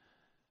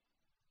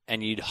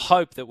 And you'd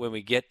hope that when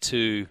we get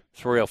to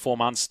 3 or 4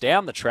 months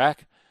down the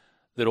track,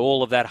 that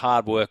all of that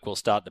hard work will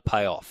start to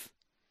pay off.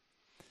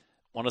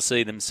 Want to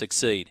see them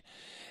succeed.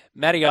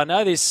 Matty, I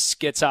know this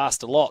gets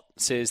asked a lot,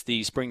 says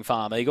the Spring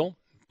Farm Eagle,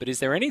 but is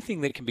there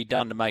anything that can be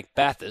done to make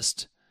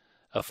Bathurst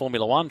a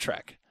Formula One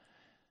track?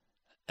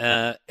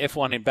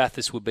 F1 in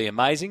Bathurst would be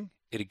amazing.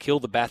 It'd kill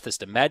the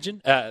Bathurst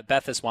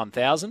Bathurst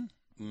 1000.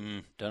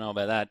 Don't know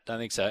about that. Don't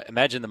think so.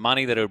 Imagine the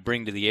money that it would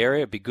bring to the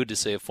area. It'd be good to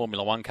see a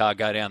Formula One car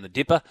go down the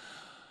Dipper.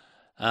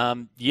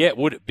 It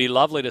would be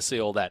lovely to see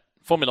all that.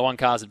 Formula One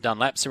cars have done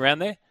laps around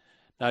there.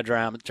 No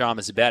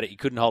dramas about it. You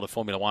couldn't hold a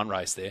Formula One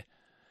race there.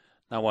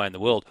 No way in the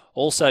world.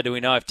 Also, do we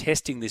know if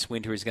testing this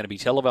winter is going to be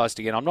televised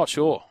again? I'm not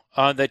sure.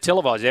 They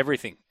televise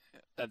everything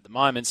at the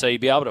moment, so you'll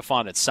be able to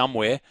find it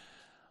somewhere,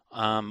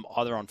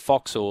 either on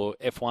Fox or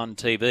F1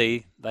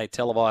 TV. They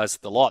televise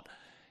the lot.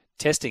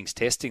 Testing's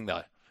testing,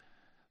 though.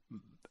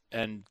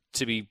 And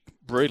to be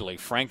brutally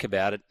frank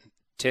about it,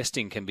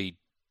 testing can be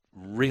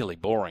really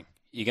boring.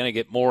 You're going to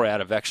get more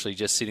out of actually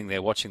just sitting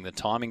there watching the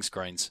timing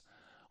screens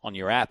on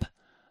your app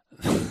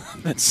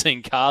than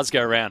seeing cars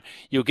go around.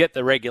 You'll get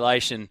the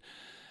regulation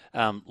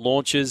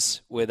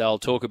launches where they'll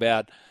talk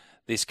about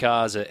this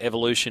car's an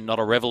evolution, not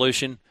a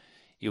revolution.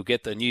 You'll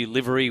get the new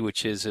livery,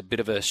 which is a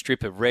bit of a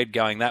strip of red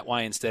going that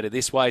way instead of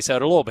this way. So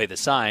it'll all be the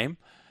same.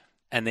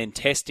 And then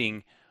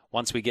testing,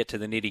 once we get to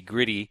the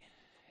nitty-gritty,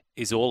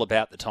 is all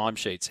about the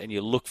timesheets. And you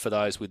look for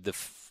those with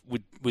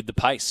the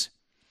pace.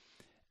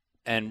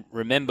 And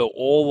remember,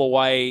 all the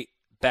way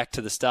back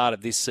to the start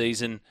of this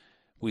season,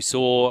 we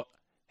saw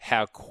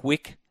how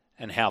quick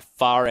and how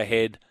far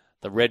ahead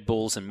the Red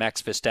Bulls and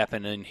Max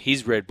Verstappen and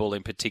his Red Bull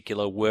in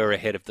particular were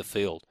ahead of the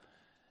field.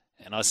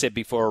 And I said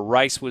before a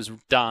race was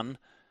done,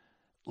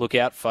 look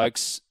out,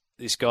 folks,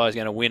 this guy's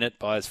going to win it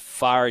by as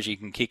far as you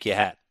can kick your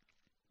hat.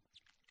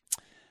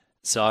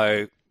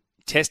 So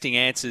testing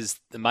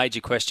answers the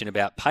major question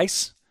about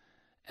pace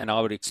and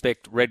I would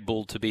expect Red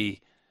Bull to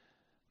be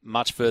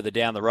much further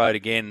down the road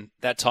again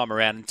that time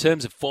around. In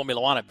terms of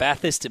Formula One at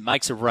Bathurst, it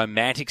makes a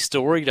romantic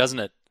story, doesn't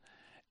it?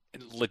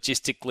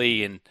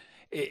 Logistically, and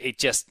it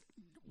just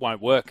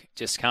won't work.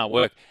 Just can't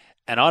work.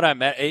 And I don't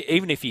matter,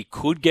 even if you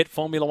could get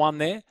Formula One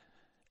there,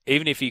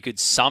 even if you could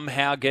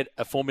somehow get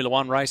a Formula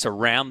One race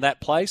around that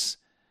place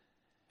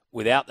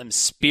without them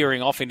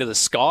spearing off into the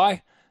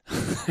sky,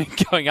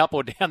 going up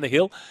or down the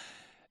hill,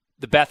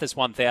 the Bathurst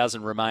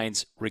 1000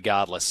 remains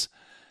regardless.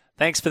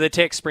 Thanks for the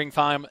text, Spring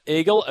Farm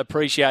Eagle.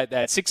 Appreciate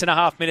that.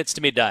 6.5 minutes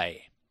to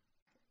midday.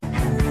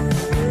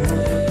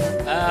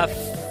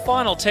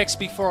 Final text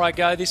before I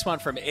go. This one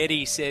from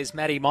Eddie says,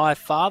 Matty, my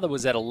father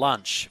was at a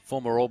lunch.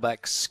 Former All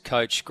Blacks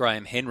coach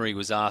Graham Henry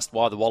was asked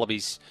why the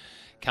Wallabies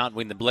can't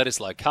win the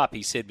Bledisloe Cup.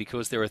 He said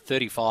because there are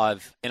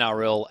 35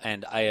 NRL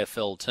and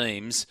AFL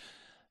teams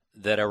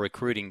that are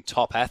recruiting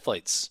top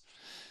athletes.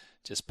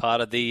 Just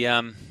part of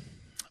the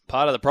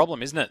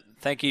problem, isn't it?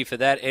 Thank you for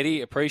that,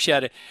 Eddie.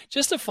 Appreciate it.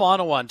 Just a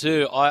final one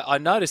too. I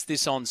noticed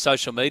this on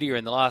social media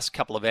in the last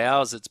couple of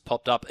hours. It's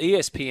popped up.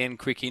 ESPN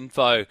Quick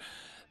Info,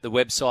 the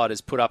website,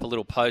 has put up a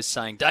little post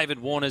saying David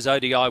Warner's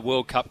ODI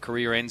World Cup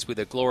career ends with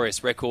a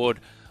glorious record.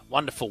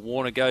 Wonderful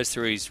Warner goes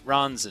through his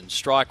runs and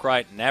strike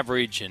rate and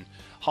average and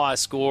high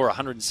score,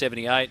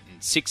 178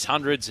 and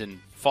 600s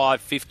and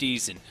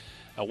 550s, and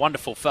a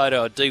wonderful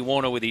photo of D.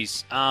 Warner with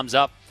his arms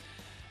up.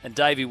 And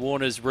Davey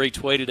Warner's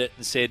retweeted it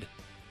and said,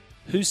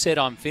 "Who said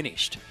I'm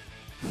finished?"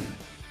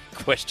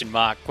 Question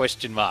mark.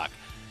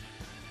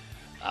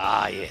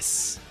 Ah,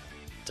 yes.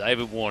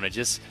 David Warner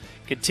just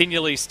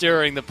continually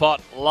stirring the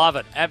pot. Love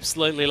it.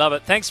 Absolutely love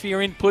it. Thanks for your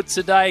inputs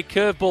today.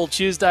 Curveball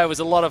Tuesday was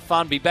a lot of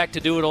fun. Be back to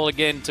do it all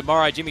again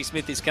tomorrow. Jimmy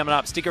Smith is coming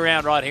up. Stick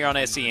around right here on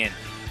SEN.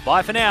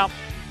 Bye for now.